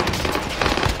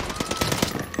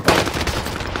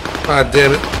 God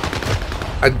damn it.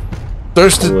 I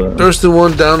thirsted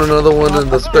one down, another one, and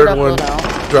the third one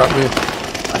dropped me.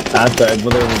 That's right,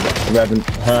 but there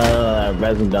was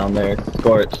resin down there.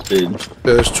 Scorched, dude. Yeah,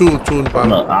 there's two in the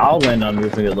bottom. I'll land on the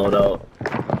roof and get load out.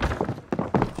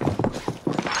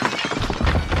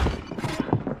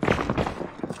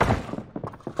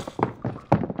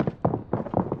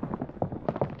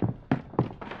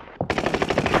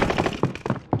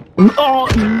 Oh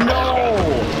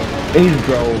no! He's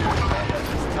broke.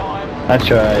 I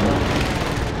tried.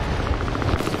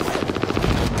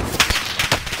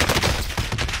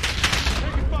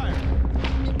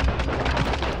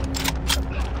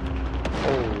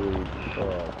 Holy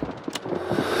fuck.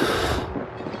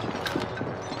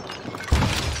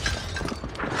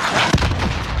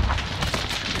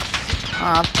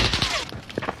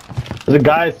 The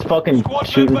guy's fucking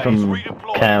shooting from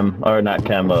chem, or not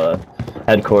chem,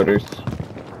 headquarters.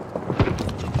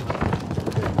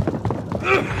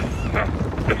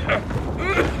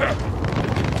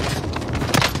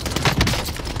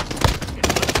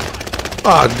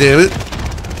 Aw, damn it.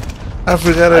 I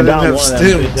forgot I didn't have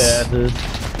stims.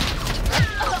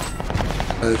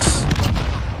 Nice.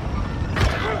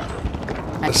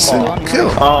 A single kill.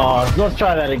 Oh, let's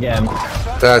try that again.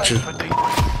 Gotcha.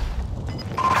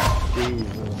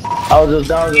 That was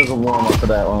just a warm up for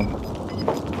that one.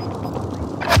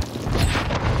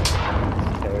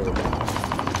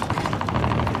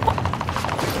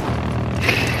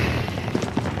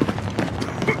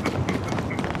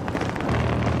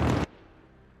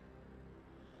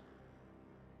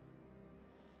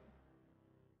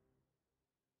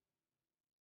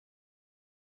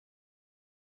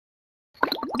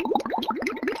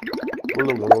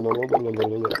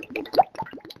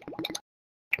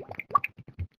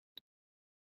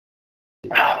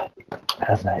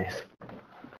 That's nice.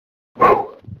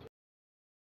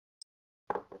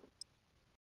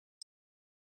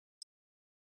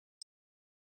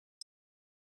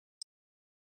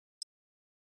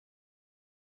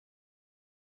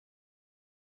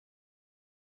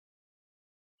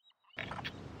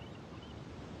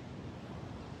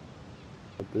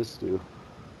 What this do?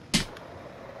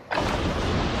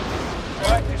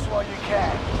 Practice while you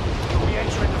can. You'll be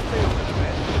entering the field in a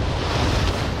bit.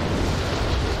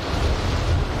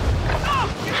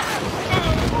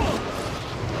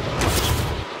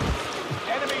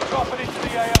 Enemy dropping into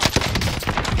the AO.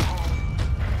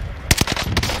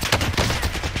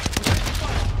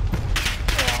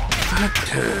 That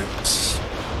hurts.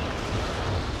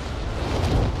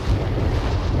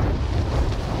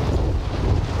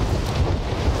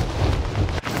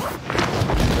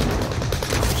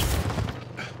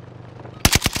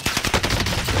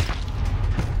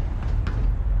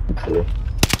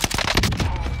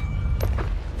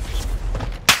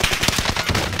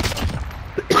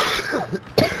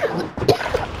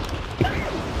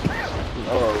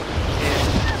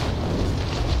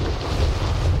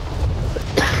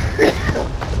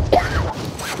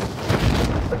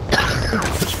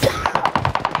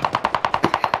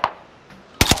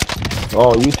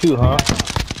 Oh, you too, huh? I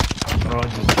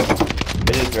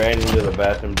just ran into the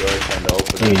bathroom door trying to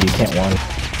open Dude, it. you can't one.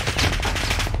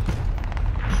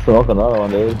 Smoke another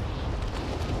one, dude.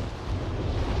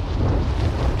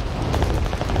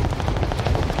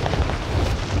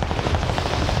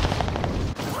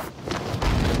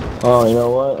 Oh, you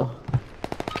know what?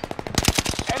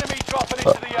 Enemy dropping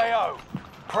into the AO.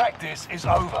 Practice is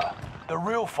over. The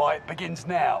real fight begins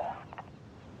now.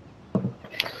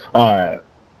 Alright.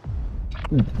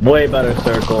 Way better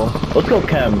circle. Let's go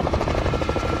Chem.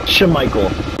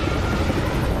 Shemichael.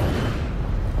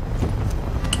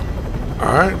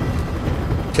 Alright.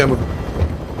 Chemical.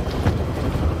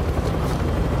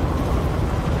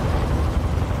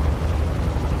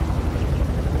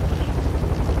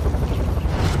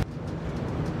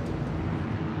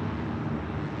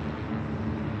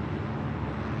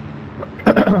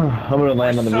 I'm gonna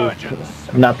land on the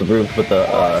roof. Not the roof, but the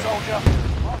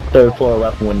third floor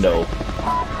left window.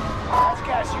 That's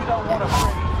gas you don't want to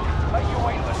breathe. Make your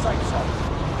way to the safe zone.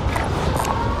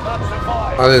 Not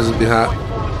survive. I think it's gonna be hot.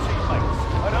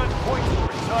 And earn points to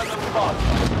return the reward.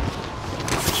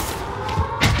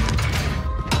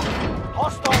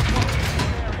 Hostiles in the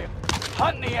area.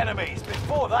 Hunt the enemies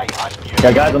before they hunt you.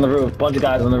 Got guys on the roof. Bunch of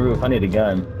guys on the roof. I need a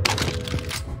gun.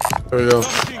 There we go.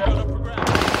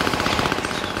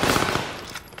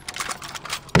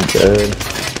 Good.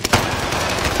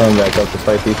 Coming back up to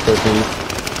fight these pussies.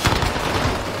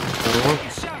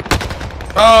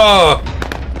 Oh!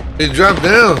 He dropped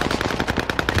down.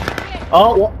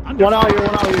 Oh, one out here,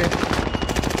 one out here.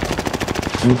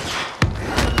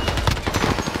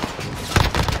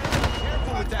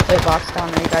 There's a box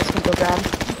down there, you guys can go grab.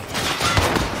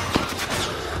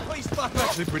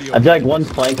 I feel like one's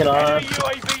flanking on us.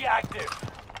 UAV active.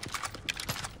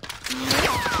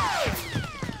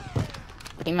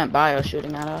 He meant bio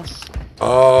shooting at us.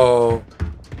 Oh.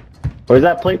 Where's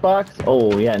that plate box?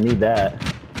 Oh, yeah, I need that.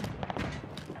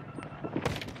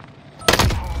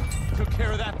 Took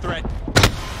care of that threat.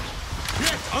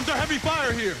 Yes, under heavy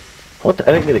fire here. What the?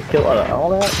 I didn't get a kill out of all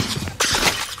that?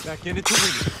 Back in it to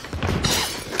win it.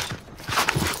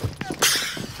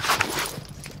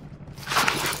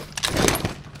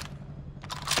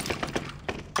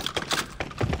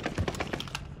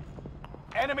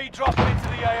 Enemy dropping into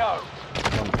the AO.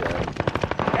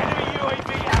 Enemy UAV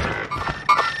active.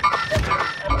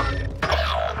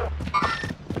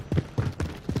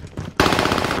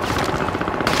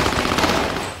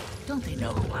 Don't they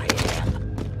know who I am?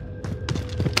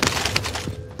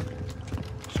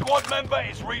 Squad member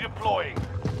is redeploying.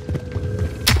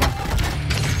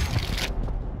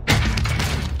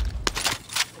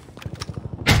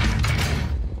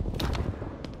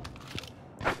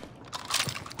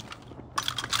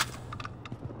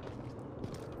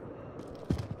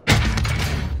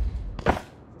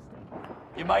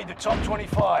 You made the top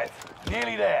 25.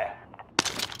 Nearly there.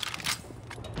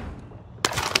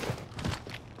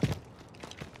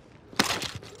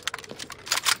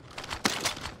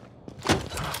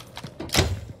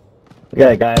 We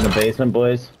got a guy in the basement,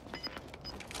 boys.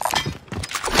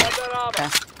 Okay.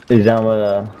 He's down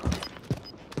with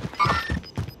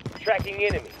Tracking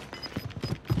enemy.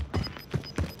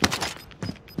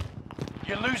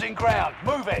 You're losing ground.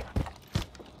 Move it.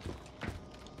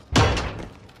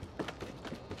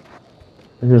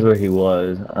 This is where he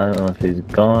was. I don't know if he's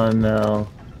gone now.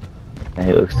 Yeah,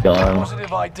 he looks gone.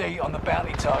 Positive ID on the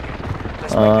bounty target.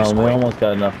 Let's We make this quick. almost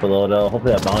got enough for loadout.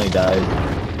 Hopefully that bounty dies.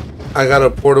 I got a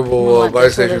portable buy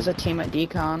There's station. a team at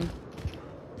decon.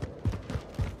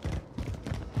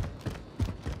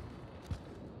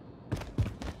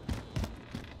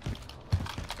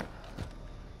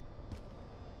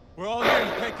 We're all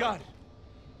here, thank God.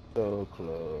 So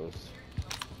close.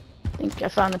 I think I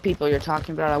found the people you're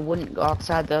talking about. I wouldn't go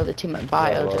outside the other team at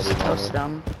bio, Yeah, just already toast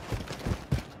them.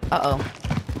 Uh-oh.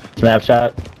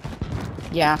 Snapshot.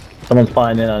 Yeah. Someone's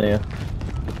flying in on you.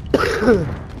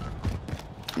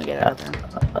 Let me get out of there.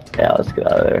 Yeah, let's get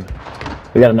out of there.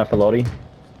 We got enough for loading?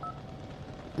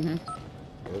 Mm-hmm.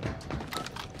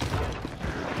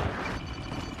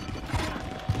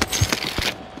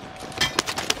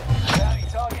 Bounty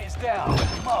target is down.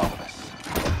 Marvelous.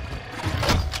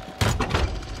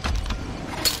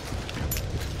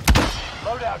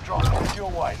 Loadout drop headed your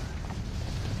way.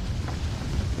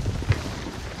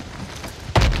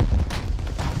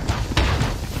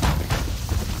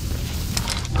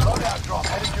 Loadout drop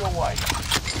headed your way.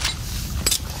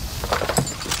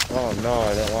 Oh no,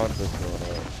 I don't want this one.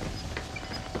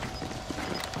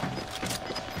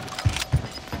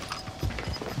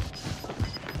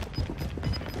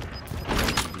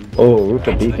 Oh, roof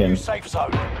a Into the new beacon. safe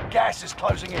zone. Gas is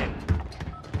closing in.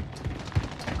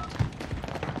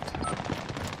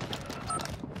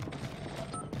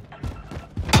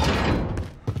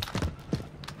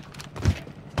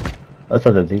 That's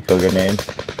not a deco grenade.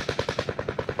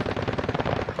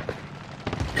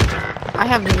 I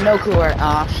have no clue where,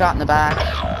 shot in the back.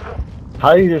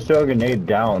 How did you just throw a grenade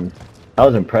down? That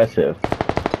was impressive.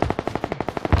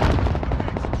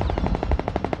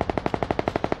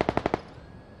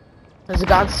 There's a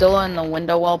Godzilla in the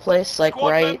window well place, like Squad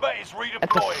right member is at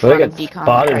the redeployed. Where front did of I get decon.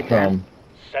 spotted Right there. from?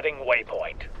 Setting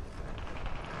waypoint.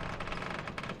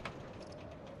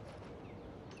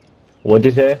 What'd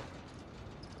you say?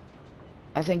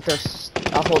 I think there's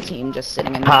a whole team just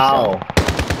sitting in How?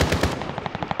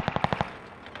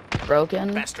 broken.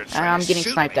 And I'm getting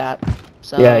sniped at.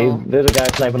 So Yeah, there's a guy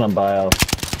sniping on bio.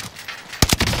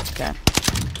 okay.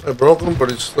 I broke him, but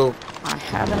it's still. I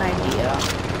have an idea.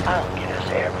 I'll get us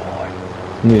airborne.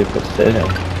 Need to precision.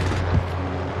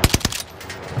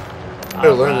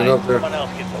 They're landing up there. Someone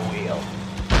else gets the wheel.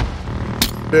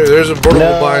 There's a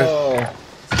portable buy. No!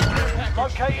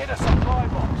 Located a supply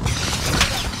box.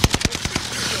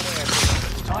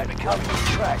 Time to cover your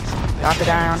tracks. Got the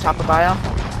guy on top of bio.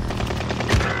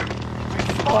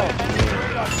 Spotted an enemy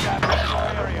reload jab in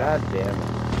your area. God damn it.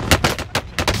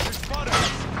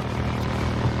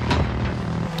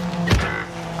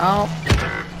 Oh,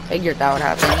 figured that would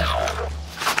happen.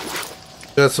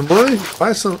 Got some money?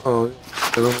 Buy some. Oh,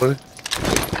 got no money.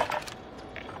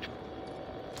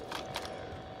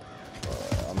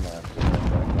 I'm not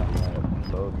doing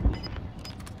that. Load.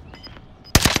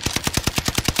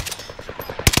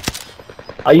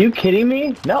 Are you kidding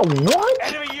me? No, what?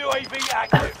 Enemy UAV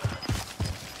active.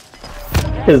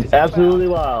 This is absolutely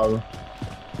wild.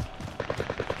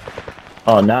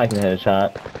 Oh, now I can hit a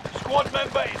shot. Squad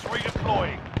member is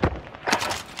redeploying.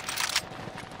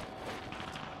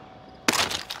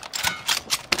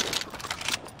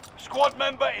 Squad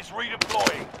member is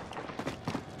redeploying.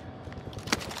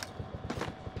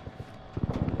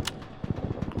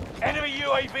 Enemy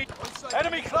UAV.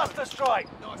 Enemy cluster strike.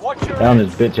 Watch your Down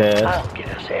heads. his bitch ass. I'll get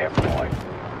us airborne.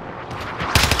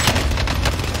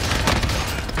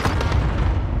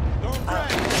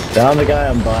 Down the guy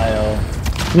on bio.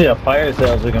 We need a fire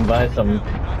sale so we can buy some.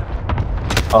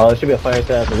 Oh, there should be a fire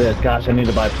sale for this. Gosh, I need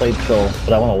to buy plates still,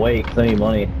 but I want to wait because I need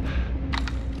money.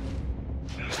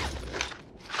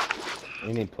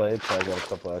 You need plates? I got a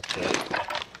couple extra.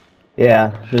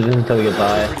 Yeah, this is until we get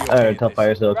by. Or until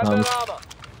fire sale comes.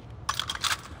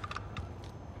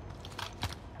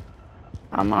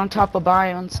 I'm on top of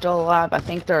bio and still alive. I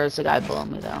think there's a guy below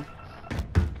me though.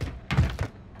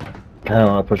 I don't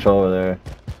want to push over there.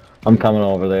 I'm coming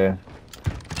over there.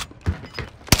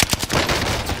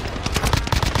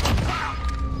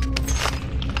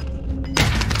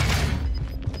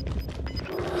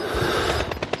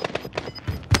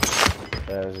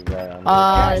 There's a guy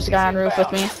on There's a guy on roof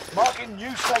with me. Marking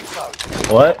new safe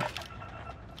zone. What?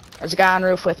 There's a guy on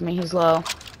roof with me. He's low.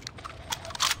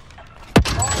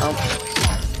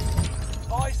 Oh,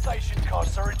 Buy station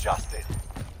costs are adjusted.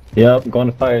 Yep, going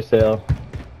to fire sale.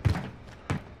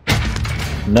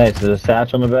 Nice, there's a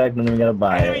satchel on the back, don't even gotta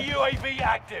buy Enemy it. UAV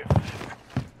active.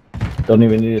 Don't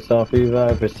even need a self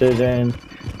revive, precision,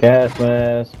 gas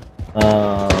mask,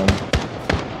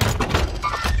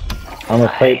 I'm a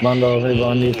plate bundle, if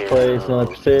anyone needs plates, another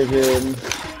precision.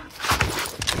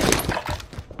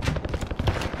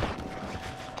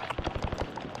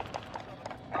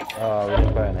 Oh, we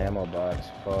didn't buy an ammo box.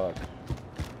 Fuck.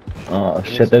 Oh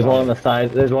shit, there's one on the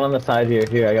side. There's one on the side here.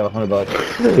 Here, I got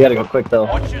 $100. We gotta go quick though.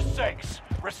 Watch your six.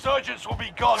 Resurgence will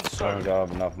be gone I soon. don't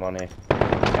have enough money.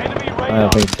 Enemy I radar.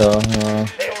 don't think so.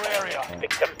 Your area.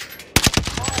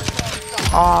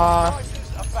 Aw,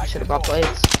 I should have bought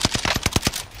plates.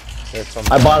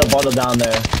 I bought a bottle down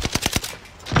there.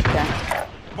 Okay.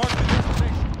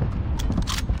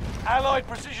 Allied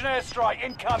precision airstrike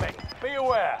incoming. Be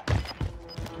aware.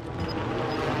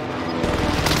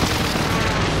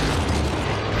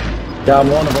 Got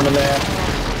one of them in there.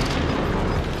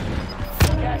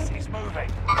 Gas is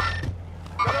moving.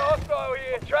 Got a hostile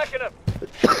here. Tracking him.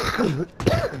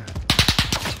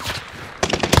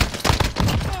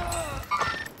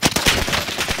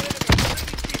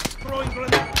 Throwing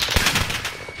grenade.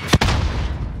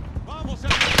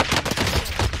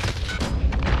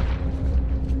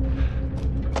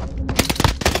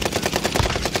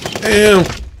 Damn.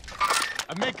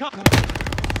 I may come.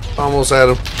 Almost had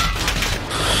him.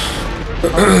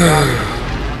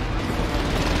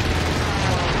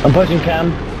 I'm pushing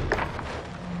cam.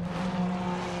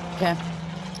 Okay.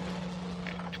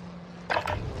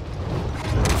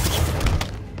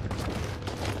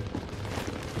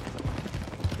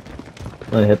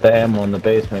 I'm gonna hit the ammo in the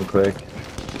basement quick.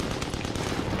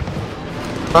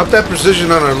 Pop that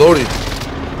precision on our loading.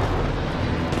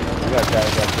 We got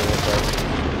guys up there with us.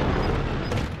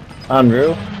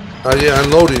 Unreal. Yeah,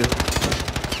 unloading.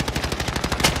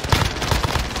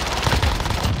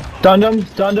 Stunned him,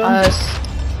 stunned him.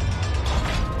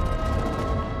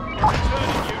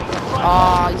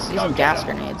 Oh, he's using gas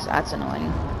grenades. That's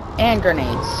annoying. And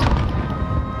grenades.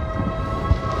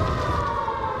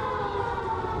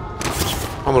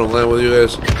 I'm gonna land with you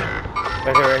guys.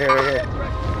 Right here, right here, right here.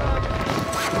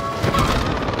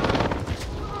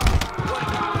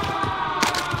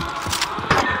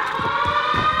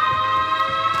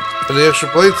 Any extra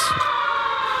plates?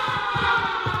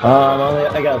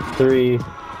 I got 3.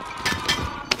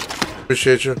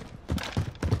 Appreciate you.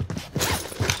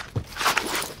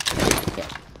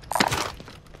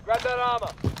 Grab that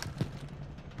armor.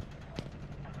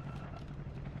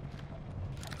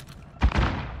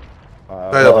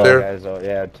 Right up there. Guys,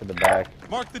 yeah, to the back.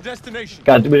 Mark the destination.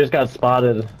 We just got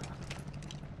spotted.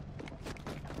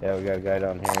 Yeah, we got a guy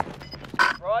down here.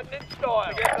 Riding in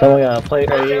style. Someone got a plate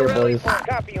right here, boys.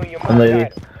 And lady.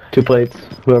 2 plates.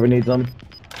 Whoever needs them.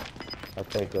 I'll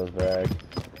take those bags.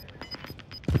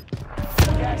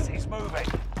 Gas is moving.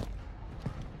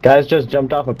 Guys just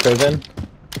jumped off a prison.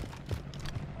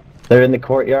 They're in the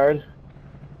courtyard.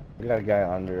 We got a guy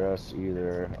under us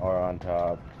either, or on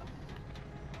top.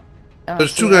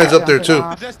 There's 2 guys up there too.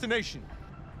 The destination.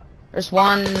 There's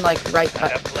one like right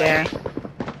up there.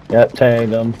 Yep,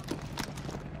 tagged them.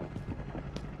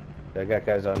 I got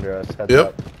guys under us. Heads Yep.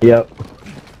 up. Yep.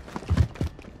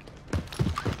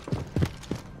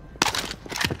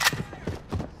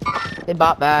 They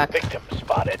bought back. Victim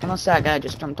spotted. Unless that guy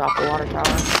just jumped off the water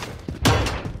tower.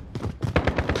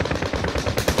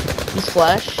 He's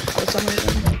flesh for some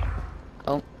reason.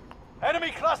 Oh.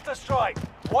 Enemy cluster strike.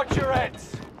 Watch your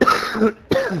heads.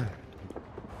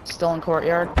 Still in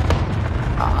courtyard.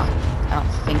 I don't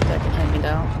think that can hit me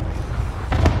though.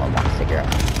 I want to figure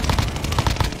out.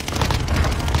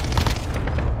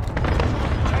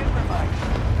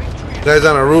 Guys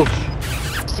on our roof.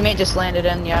 Teammate just landed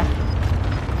in, yeah.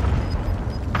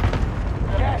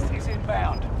 Gas is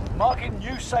inbound. Marking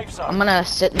new safe zone. I'm gonna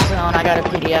sit in zone. I got a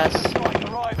PDS.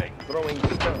 Arriving. Throwing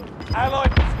stone.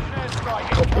 Allied precision airstrike.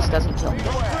 Hope this doesn't kill me.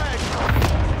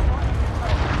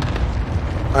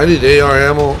 I need AR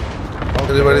ammo.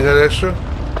 Anybody got extra?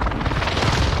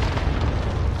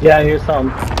 Yeah, here's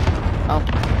some. Oh.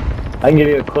 I can give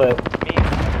you a clip.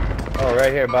 Oh,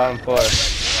 right here, bottom floor.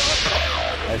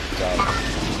 Nice job.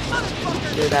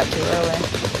 Do that too early.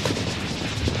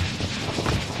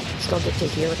 Still get to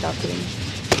here without getting.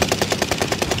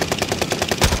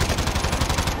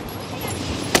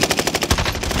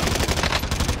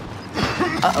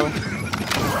 Uh-oh.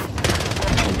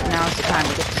 Now it's the time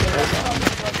to get to the zone.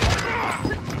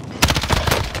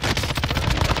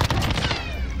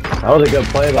 That was a good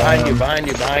play Behind you, behind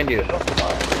you, behind you.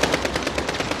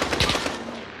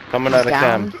 Coming out of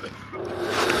cam.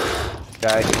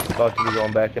 Guy about to be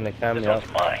going back in the cam, yeah.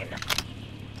 Mine.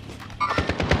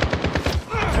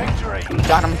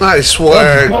 Got him. Nice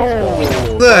work.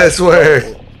 Nice work.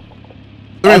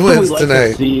 3 wins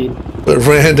tonight. But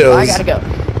randos. I gotta go.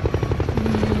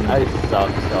 I suck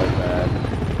so bad.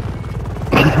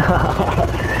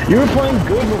 You were playing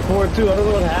good before too. I don't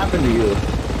know what happened to you.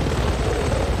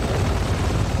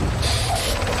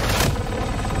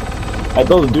 I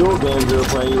thought the dual games you were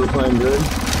playing good.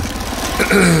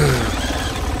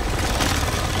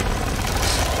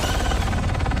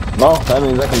 Well, that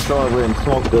means I can throw over and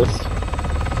smoke this.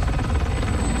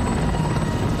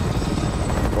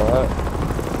 What?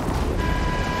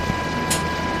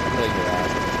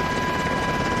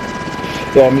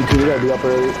 Yeah, me too. We gotta be up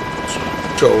early.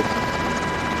 Joe.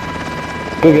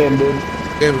 Good game, dude.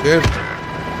 Game good.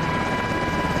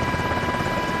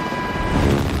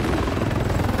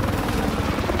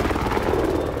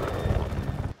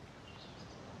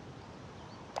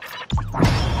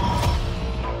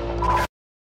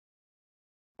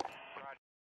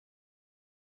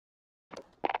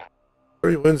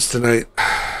 Three wins tonight.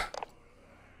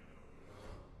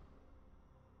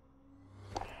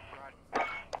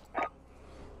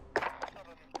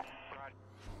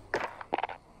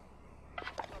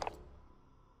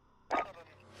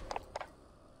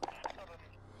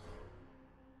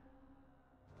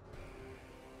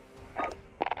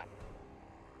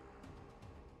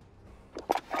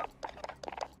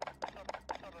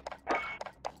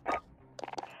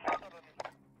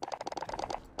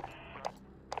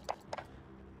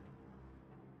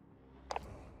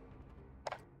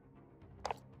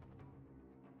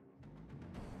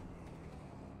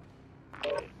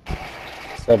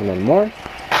 Seven and more?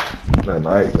 That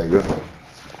night, nigga.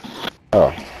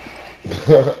 Oh.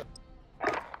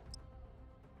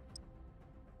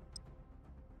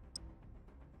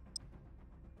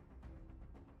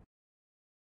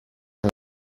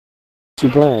 You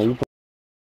playing?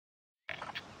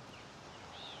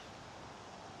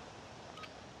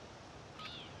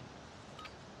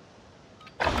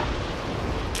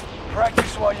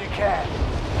 Practice while you can.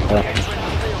 Get to the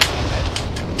field.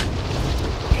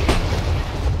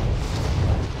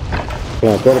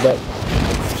 Quarterback?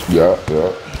 Yeah.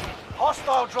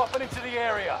 Hostile dropping into the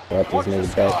area. Got this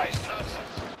nigga back.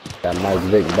 Got Mike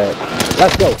Vick back.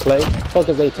 Let's go, Clay. What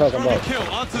is they talking about? Kill.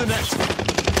 On to the next.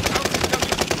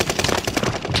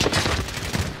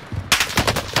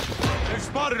 They've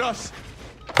spotted us.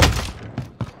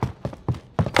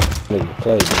 Nigga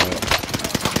Clay, man.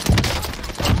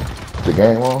 The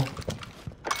game on?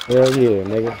 Hell yeah,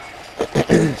 nigga.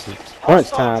 Crunch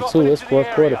time too. It's fourth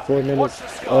quarter, 4 minutes,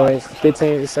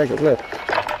 15 seconds left.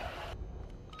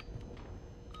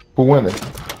 Who winning?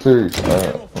 Series.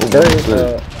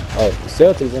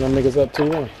 Celtics and them niggas up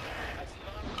 2-1.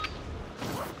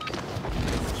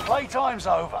 Playtime's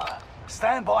over.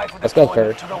 Stand by for Let's go,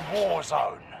 deployment Curry. to the war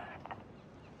zone.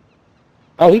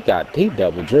 Oh, he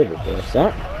double dribbled there,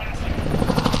 son.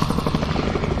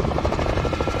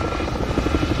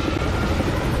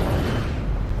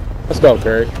 Let's go,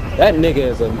 Curry. That nigga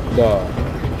is a dog.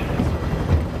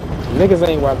 Niggas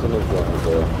ain't watching this game,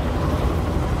 bro.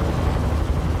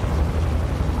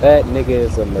 That nigga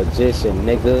is a magician,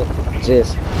 nigga.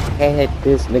 Just had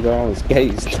this nigga on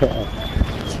skates, dog.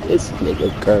 This nigga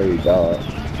Curry, dog.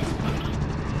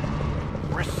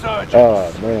 Resurgence. Oh,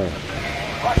 man.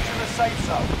 Rush to the safe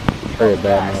zone. Curry a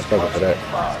bad motherfucker for that.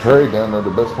 Curry down there,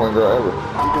 the best point guard ever.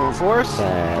 You doing for us?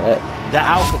 The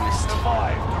Alchemist.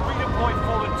 Survive to redeploy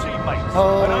fallen teammates.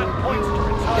 Oh, and earn points to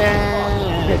return.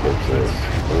 Nigga just,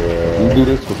 You do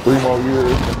this for 3 more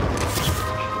years.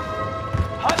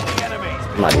 Hunt the enemies.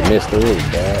 might have missed the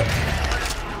week, dog.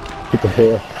 What the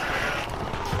hell?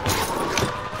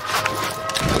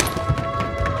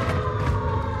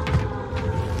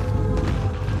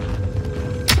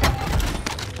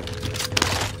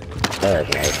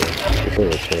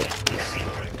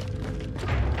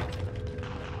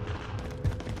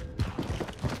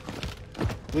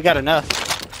 We got enough.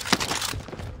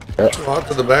 Walk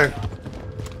to the back.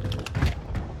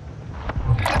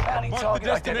 Bounty target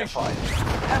identified.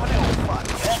 Have a little fun,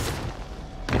 yeah?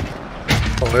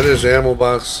 Oh, it is the ammo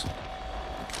box.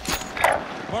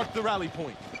 Mark the rally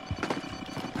point.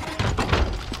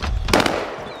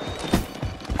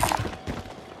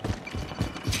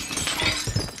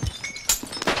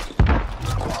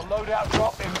 Our loadout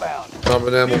drop inbound. Top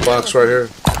an ammo box right here.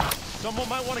 Someone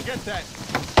might want to get that.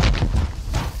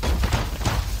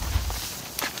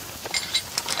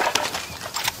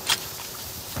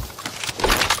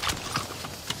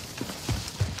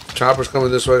 Chopper's coming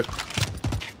this way.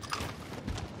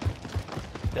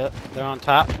 Yep, they're on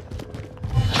top.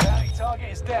 Bounty target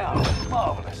is down.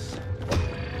 Marvelous.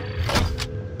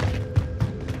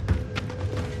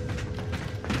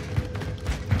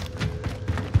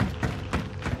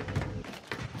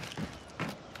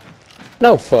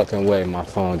 No fucking way my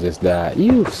phone just died.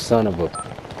 You son of a...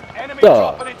 Enemy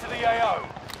Dog. dropping into the AO.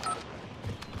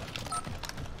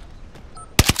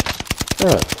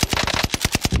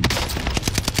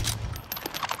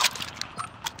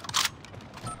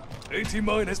 AT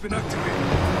mine has been activated.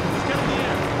 Let's get in the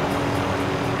air.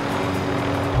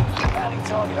 Bounty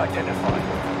target identified.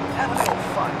 Have a little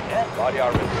fun, yeah? Body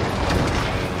armor.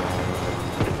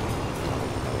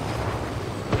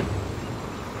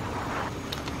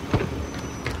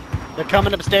 They're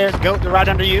coming upstairs. Goat, they're right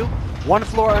under you. One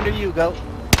floor under you, Goat.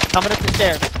 Coming up the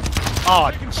stairs. Oh,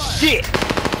 shit!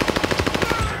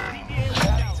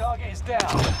 Bounty target is down.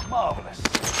 Marvelous.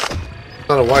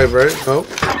 Not a wipe, right? Nope.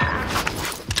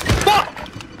 Fuck!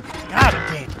 God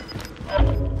damn.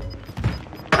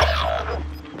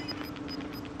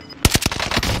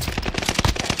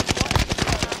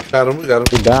 Got him, we got him.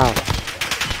 He's down.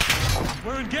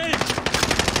 We're engaged.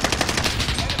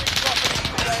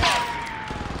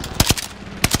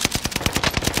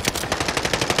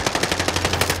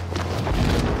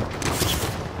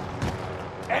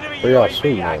 Enemy Where y'all UAV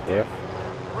shooting at, active.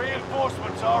 bro?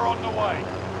 Reinforcements are on the way.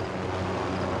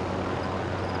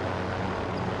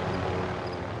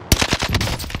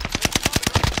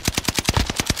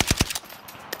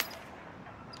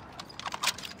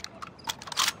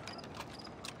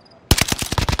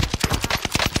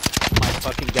 My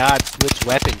fucking God, switch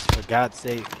weapons, for God's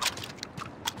sake.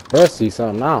 I see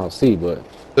something I don't see, but...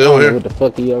 They I don't over know here. what the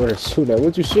fuck he over there shooting at.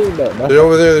 What you shooting at, man? They're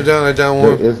over there, they're down, I down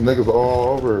one. It's niggas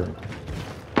all over.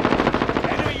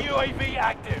 Enemy UAV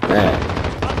active. Man.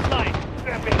 Upline.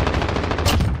 Traffic.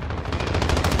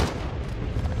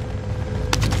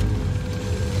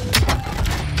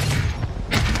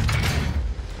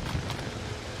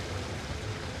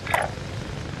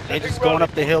 They're just going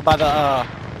up the hill by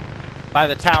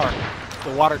the tower,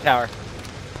 the water tower.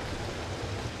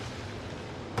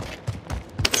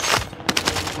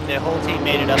 The whole team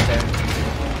made it up there.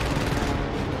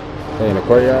 They in the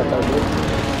courtyard, type dude?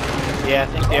 Yeah, I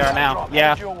think they are now.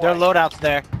 Yeah, their loadout's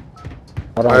there.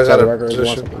 Hold on, I got a right here.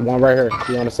 position. One right here.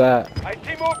 He on the side. I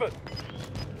see movement.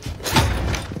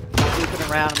 Looping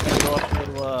around, I'm gonna go up the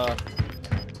little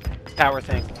tower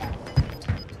thing.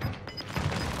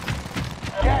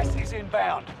 Gas is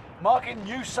inbound. Marking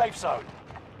new safe zone.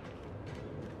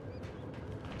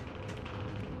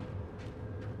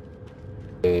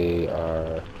 They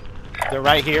are... They're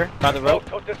right here by the rope.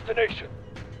 To destination.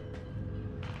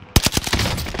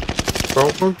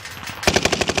 Broke one?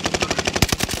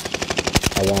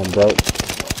 I want broke.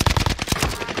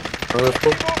 Oh, that's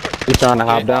cool. He trying to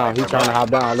hop down. He trying to hop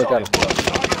down. Look at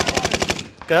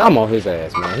him. I'm on his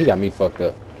ass, man. He got me fucked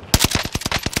up.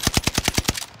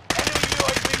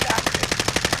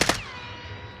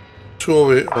 Two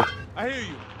over here. Oh. I hear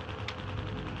you.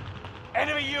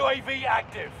 Enemy UAV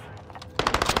active.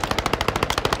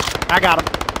 I got him.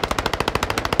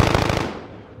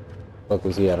 Fuck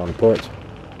was he at on the porch?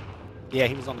 Yeah,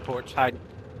 he was on the porch hiding.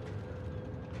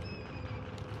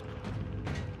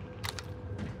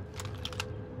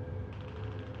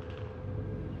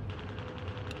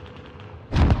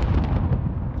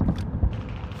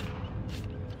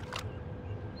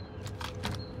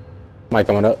 Mike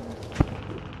coming up.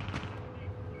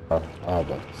 Oh,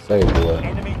 but save boy.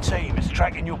 Enemy team is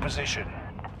tracking your position.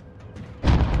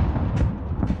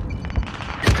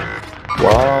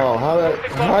 Wow,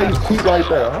 how you cheat like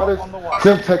that? How does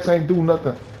Simtex ain't do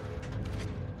nothing?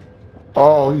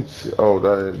 Oh,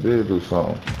 that did do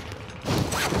something.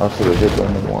 I should have hit that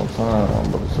nigga one time. I'm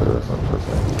about to say that Simtex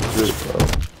ain't do shit,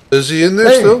 bro. Is he in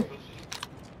there still?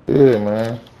 Yeah,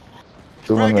 man.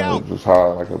 The one that was just high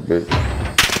like a bitch.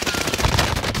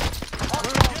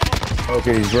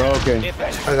 Okay, he's broken.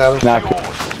 I got him. Knock.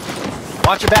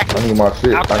 Watch your back. I need my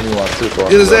shit. I need my shit.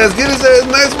 Get his ass, get his ass.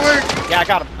 Nice work. Yeah, I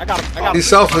got him. I got him. I got him. He's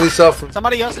suffering, he's suffering.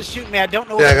 Somebody else is shooting me. I don't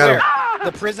know Yeah, I got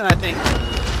where. The prison, I think.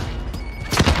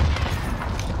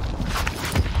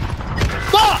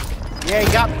 Fuck! Yeah,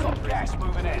 he got me. Gas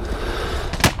moving in.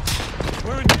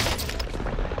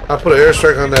 I put an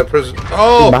airstrike on that prison.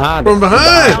 Oh, from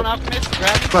behind.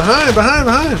 Behind.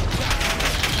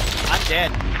 I'm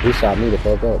dead. He shot me the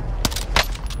fuck up.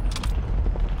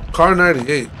 Car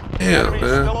 98. Damn,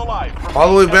 man. All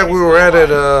the way back we were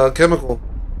at Chemical.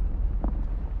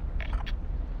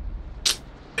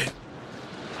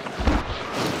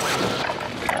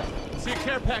 See a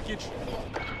care package.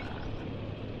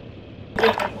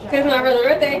 It's my brother's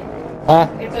birthday. Huh?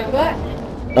 It's our what?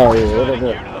 Oh yeah, what is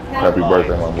it? Happy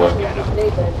birthday, my boy.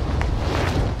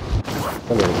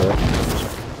 Come here, bro.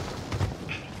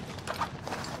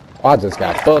 Oh, I just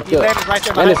got fucked up. Right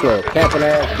there And this little camping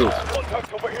ass bitch.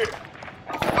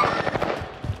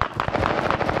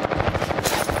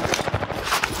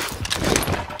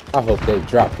 I hope they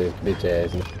drop this bitch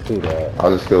ass too, dog. I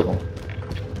just killed him.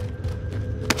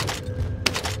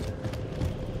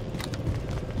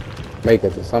 Make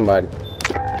it to somebody.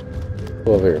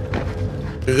 Go over here.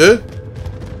 You good?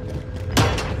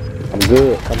 I'm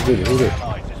good. I'm good. Who's it?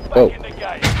 Go.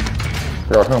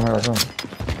 Here I come, here I come.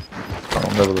 I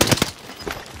don't never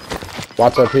lose.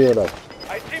 Watch up here though.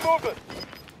 I see movement.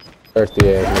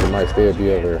 Thirsty ass nigga might still be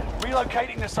over here.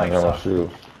 Relocating the I safe got my zone.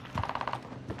 shields.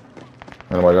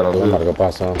 Anybody got no I'm about to shields? go buy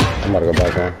some. I'm about to go buy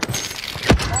some.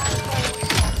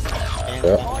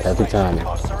 Yep, perfect timing.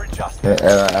 And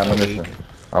ammunition.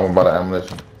 I'm about the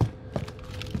ammunition.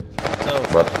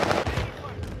 But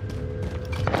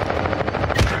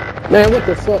Man, what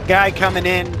the fuck? Guy coming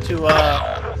in to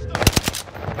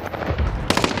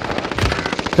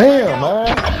damn,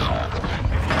 man.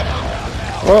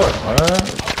 Fuck, man.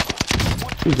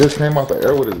 He just came out the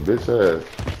air with his bitch ass.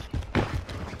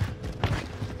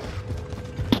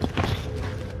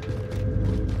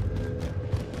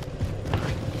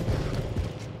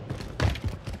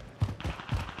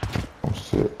 Oh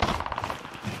shit.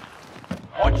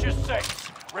 Watch your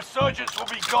six. Resurgence will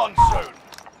be gone soon.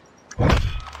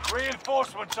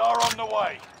 Reinforcements are on the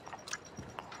way.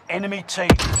 Enemy team.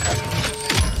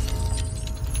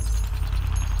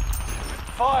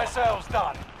 Fire sales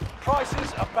done.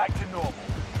 Prices are back to normal.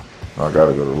 I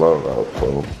gotta go to loadout,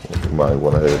 so you might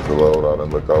want to head to loadout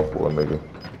and look out for a nigga.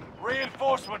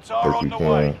 Reinforcements are If on you the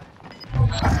way. can.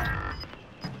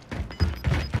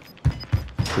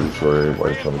 Pretty sure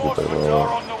everybody's trying to get that Reinforcements are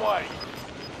on the way.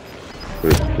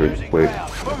 quick.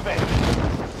 Move it.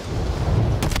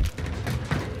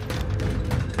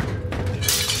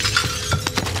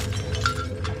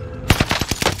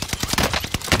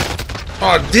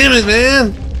 Oh, damn it,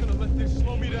 man.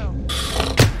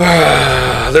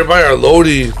 They're by our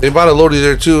Lodi. They bought a Lodi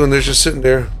there too, and they're just sitting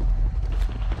there.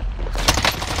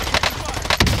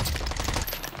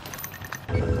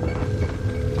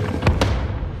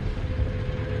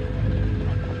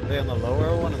 they on the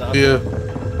lower one or the upper? Yeah.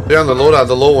 They're on the loadout,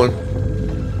 the low one.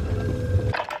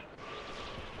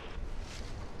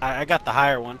 I got the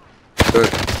higher one. Good.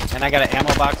 And I got an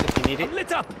ammo box if you need it.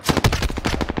 Lit up.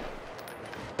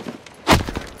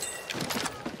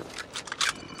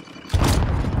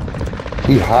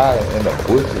 He hiding in the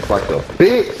bushes like a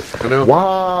bitch. I know.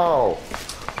 Wow.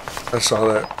 I saw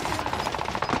that.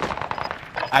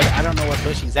 I don't know what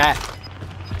bush he's at.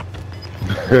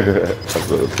 That's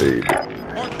what I'm saying.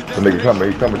 The nigga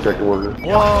coming, he coming check your order.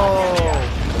 Whoa!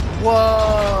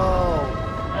 Whoa!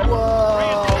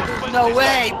 Whoa! There's no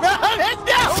way, bro! There's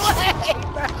no way,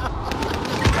 bro!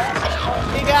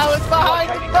 The guy was behind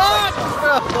the box,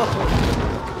 bro!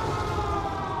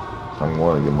 I'm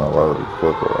going to get my wallet the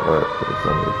fuck all that. There's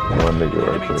only one nigga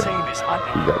right there.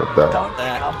 He got a die. Don't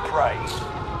become prey.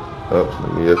 Up,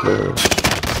 nigga, yes sir.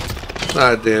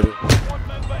 Ah, damn it.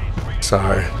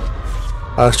 Sorry.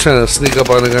 I was trying to sneak up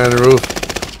on the guy on the roof.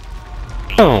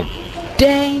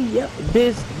 Dang, yep,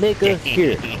 this nigga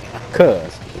here.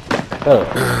 Cuz.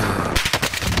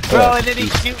 Bro, and then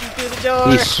he's shooting through the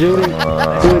door. He's shooting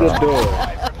through the door.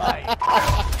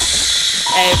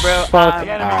 Hey, bro, Fuck. I'm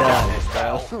done,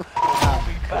 bro.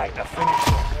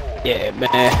 Yeah,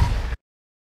 man.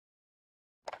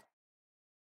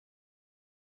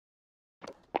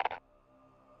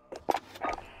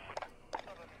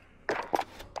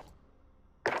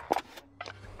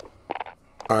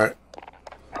 Alright.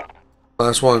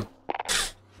 Last one.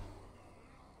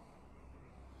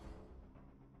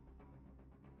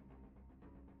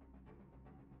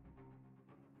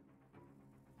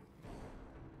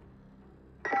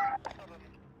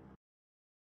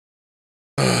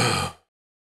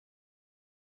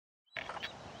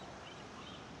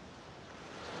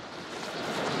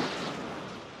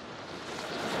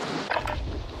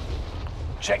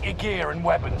 Check your gear and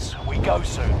weapons. We go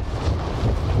soon.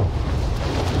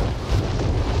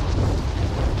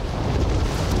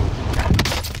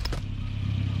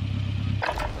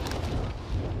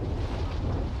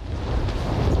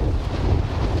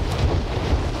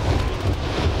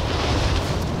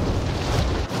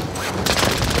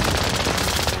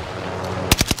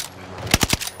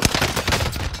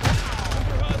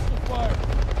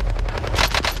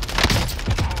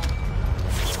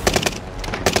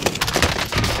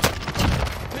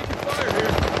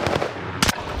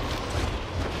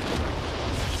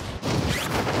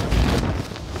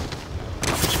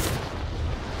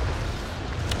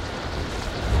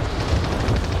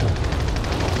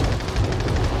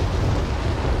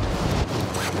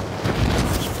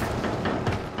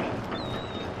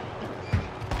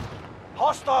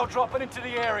 Hostile dropping into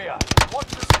the area. Watch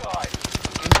the sky.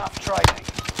 Enough training.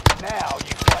 Now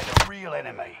you fight a real enemy.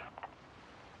 enemy.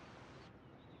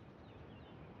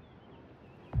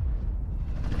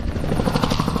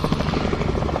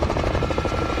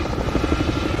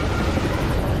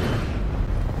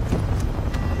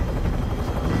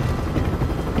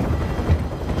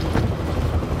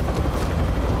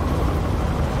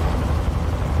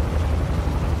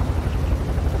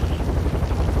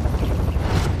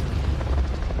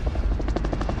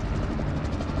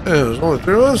 Hey, there's only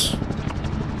 3 of us?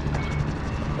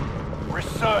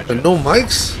 Resurgence. And no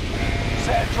mics?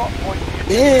 Set a drop point for your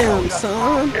Damn, team.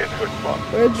 son.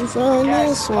 Where'd you find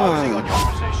this Closing on one? your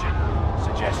position.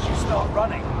 Suggest you start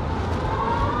running.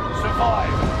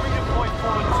 Survive. Redeploy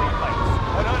fallen teammates.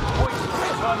 And earn points to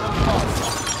return them faster.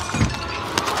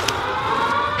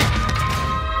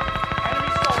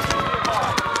 Enemy soldiers nearby.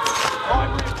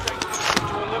 Primary objective is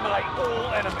to eliminate all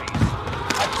enemies.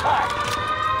 Attack.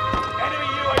 Enemy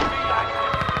UAV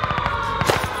active.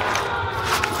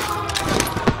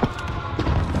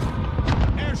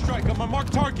 Airstrike on my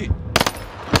marked target.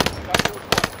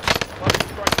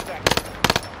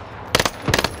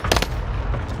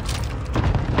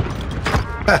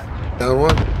 Down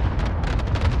one.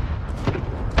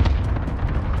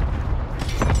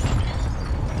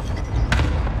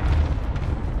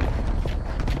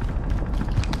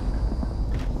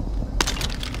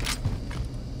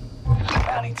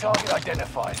 Bounty target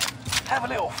identified. Have a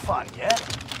little fun, yeah?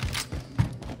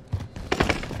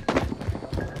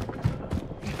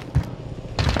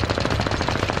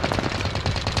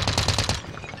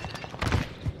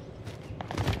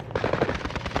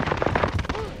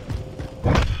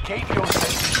 Keep your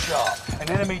senses sharp. An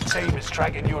enemy team is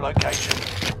tracking your location.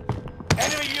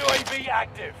 Enemy UAV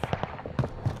active.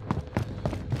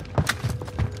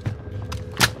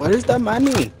 What is the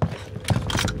money?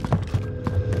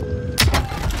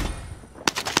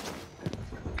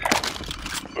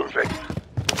 Moving.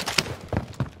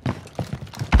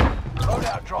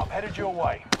 Loadout drop headed your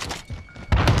way.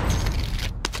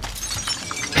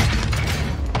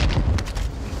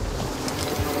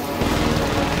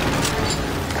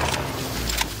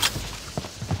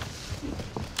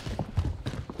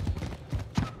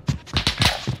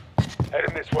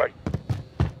 Heading this way.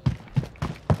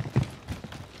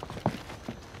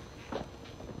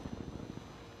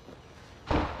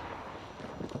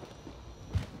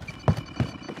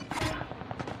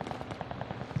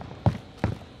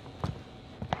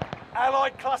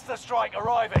 Allied cluster strike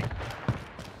arriving.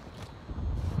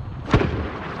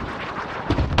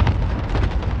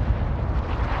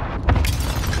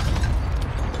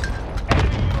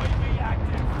 Enemy UAV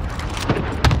active.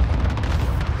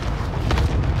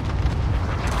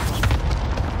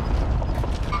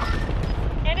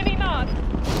 Enemy marked.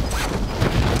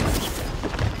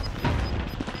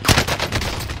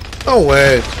 No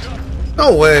way.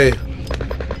 No way.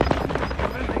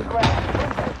 Moving ground.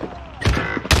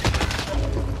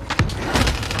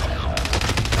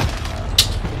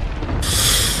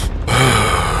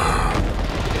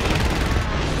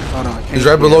 Hold on. He's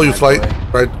right below you, flight.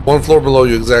 Right, 1 floor below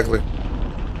you, exactly.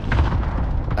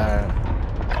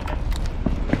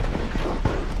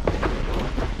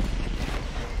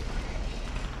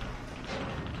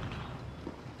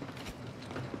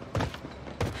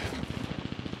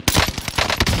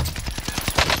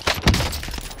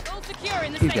 All secure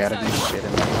in the You safe gotta zone. be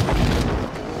shitting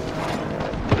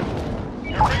me.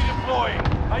 You're redeploying.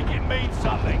 Make it mean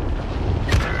something.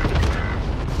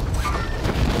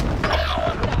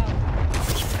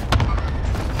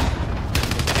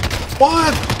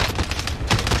 What?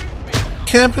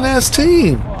 Camping ass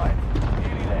team. Right.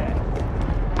 Nearly there.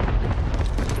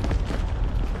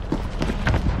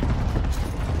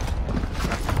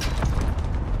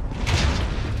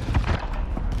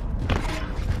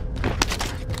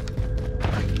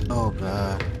 Oh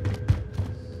god.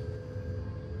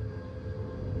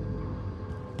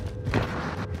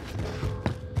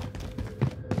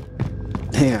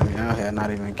 Damn, y'all had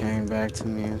not even came back to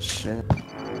me and shit.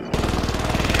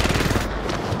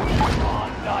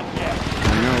 Not yet.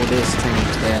 I know this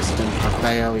team's destined for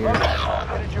failure.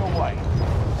 Headed your way.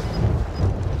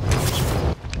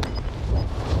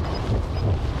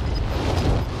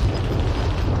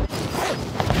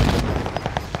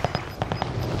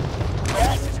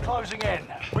 Gas is closing in.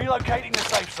 Relocating the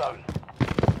safe zone.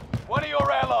 One of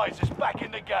your allies is back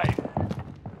in the game.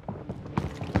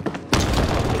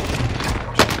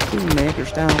 You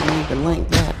niggers don't even link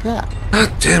back up.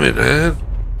 God damn it, man.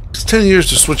 It's 10 years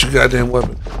to switch a goddamn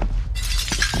weapon.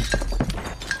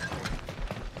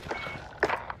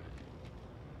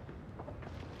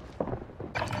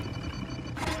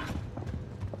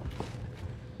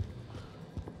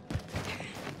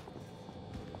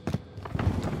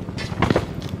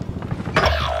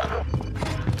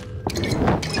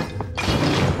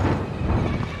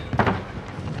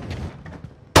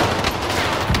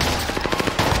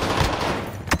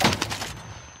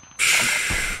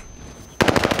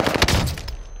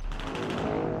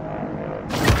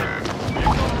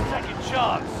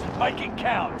 Make it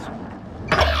count.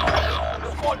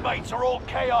 Squad mates are all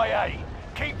KIA.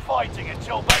 Keep fighting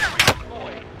until they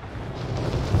redeploy.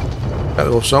 Gotta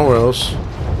go somewhere else.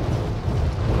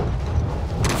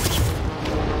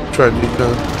 Try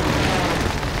decon.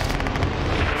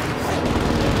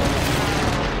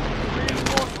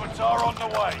 Reinforcements are on the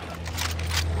way.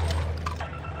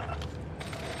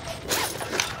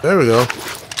 There we go.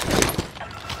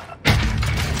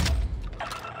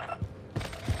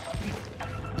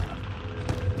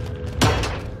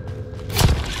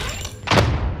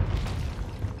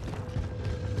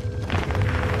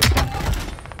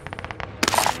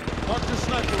 Mark the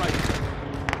sniper rifle.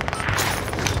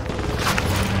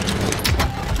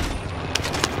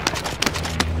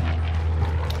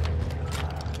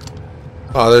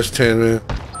 Oh, there's 10, man.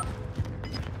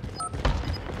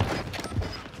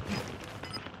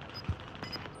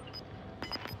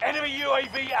 Enemy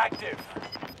UAV active.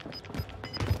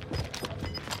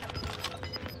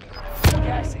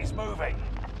 Gas is moving.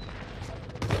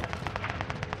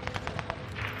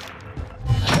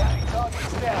 Bounty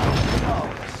targets down.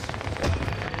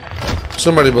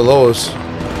 Somebody below us.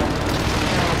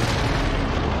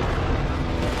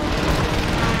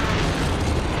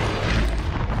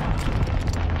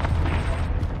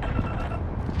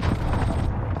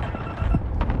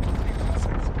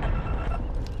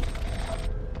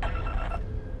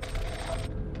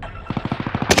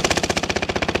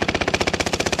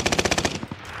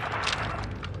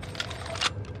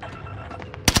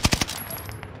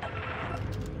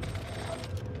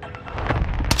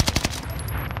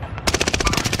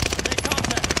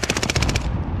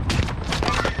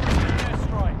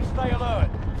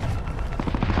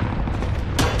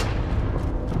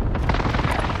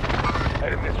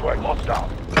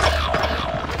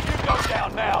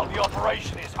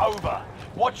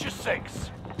 Watch your six.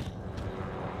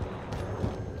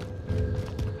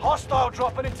 Hostile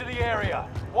dropping into the area.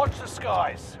 Watch the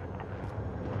skies.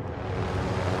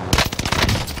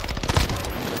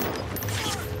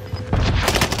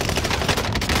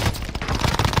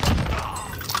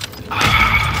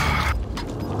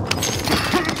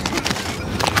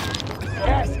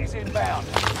 Gas is inbound.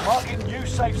 Marking new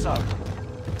safe zone.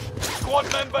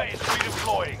 Squad member is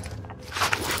redeploying.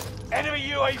 Enemy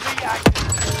UAV active.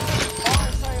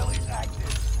 Fire sale is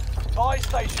active. Buy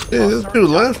station. Yeah, there's two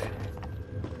left.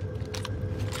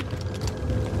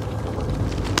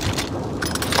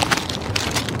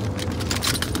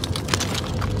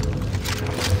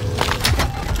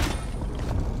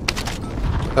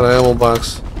 Got an ammo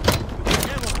box.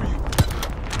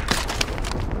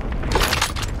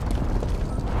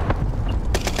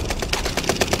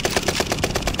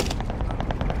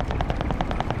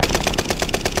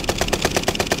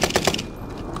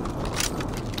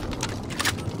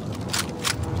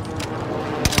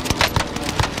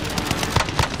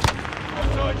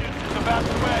 Resurgence is about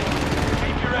to end.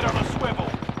 Keep your head on a swivel.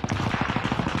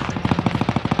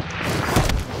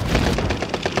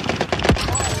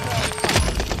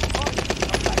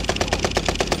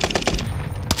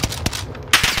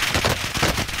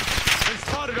 They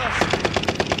spotted us.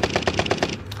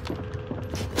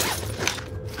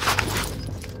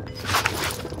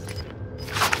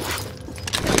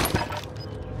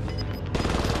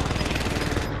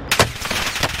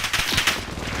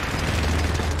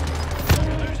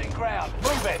 You're losing ground.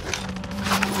 Move it.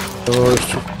 Oh, there's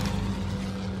two.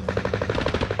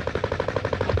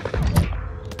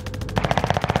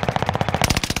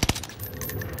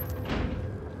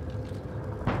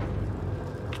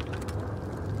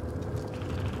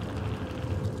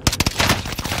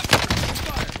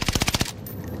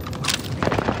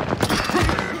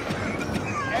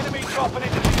 Enemy dropping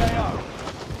into the AO.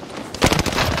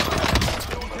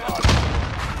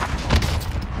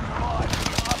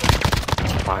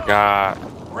 My God.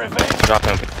 Revenge. Drop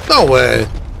him. No way.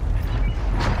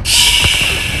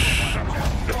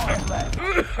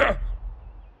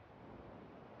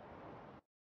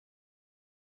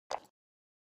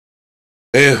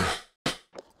 Damn.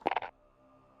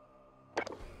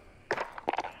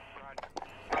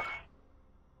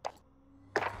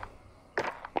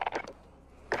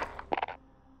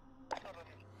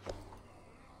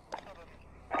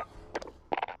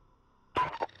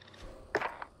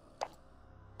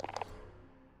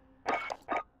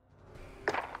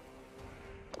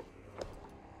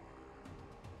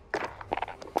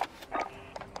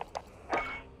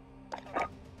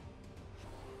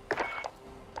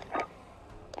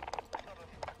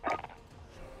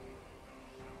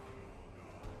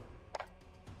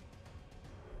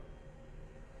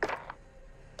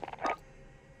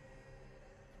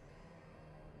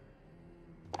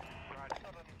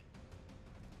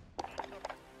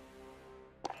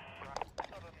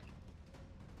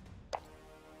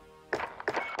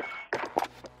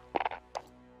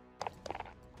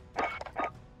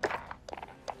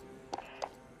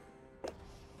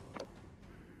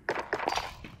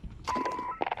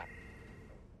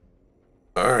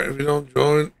 Alright, if you don't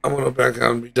join, I'm gonna back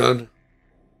out and be done.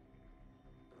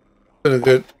 Been a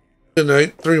good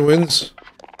night. 3 wins.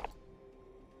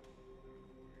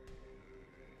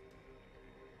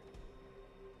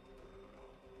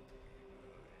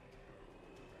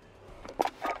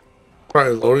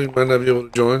 Probably loading, might not be able to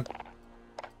join.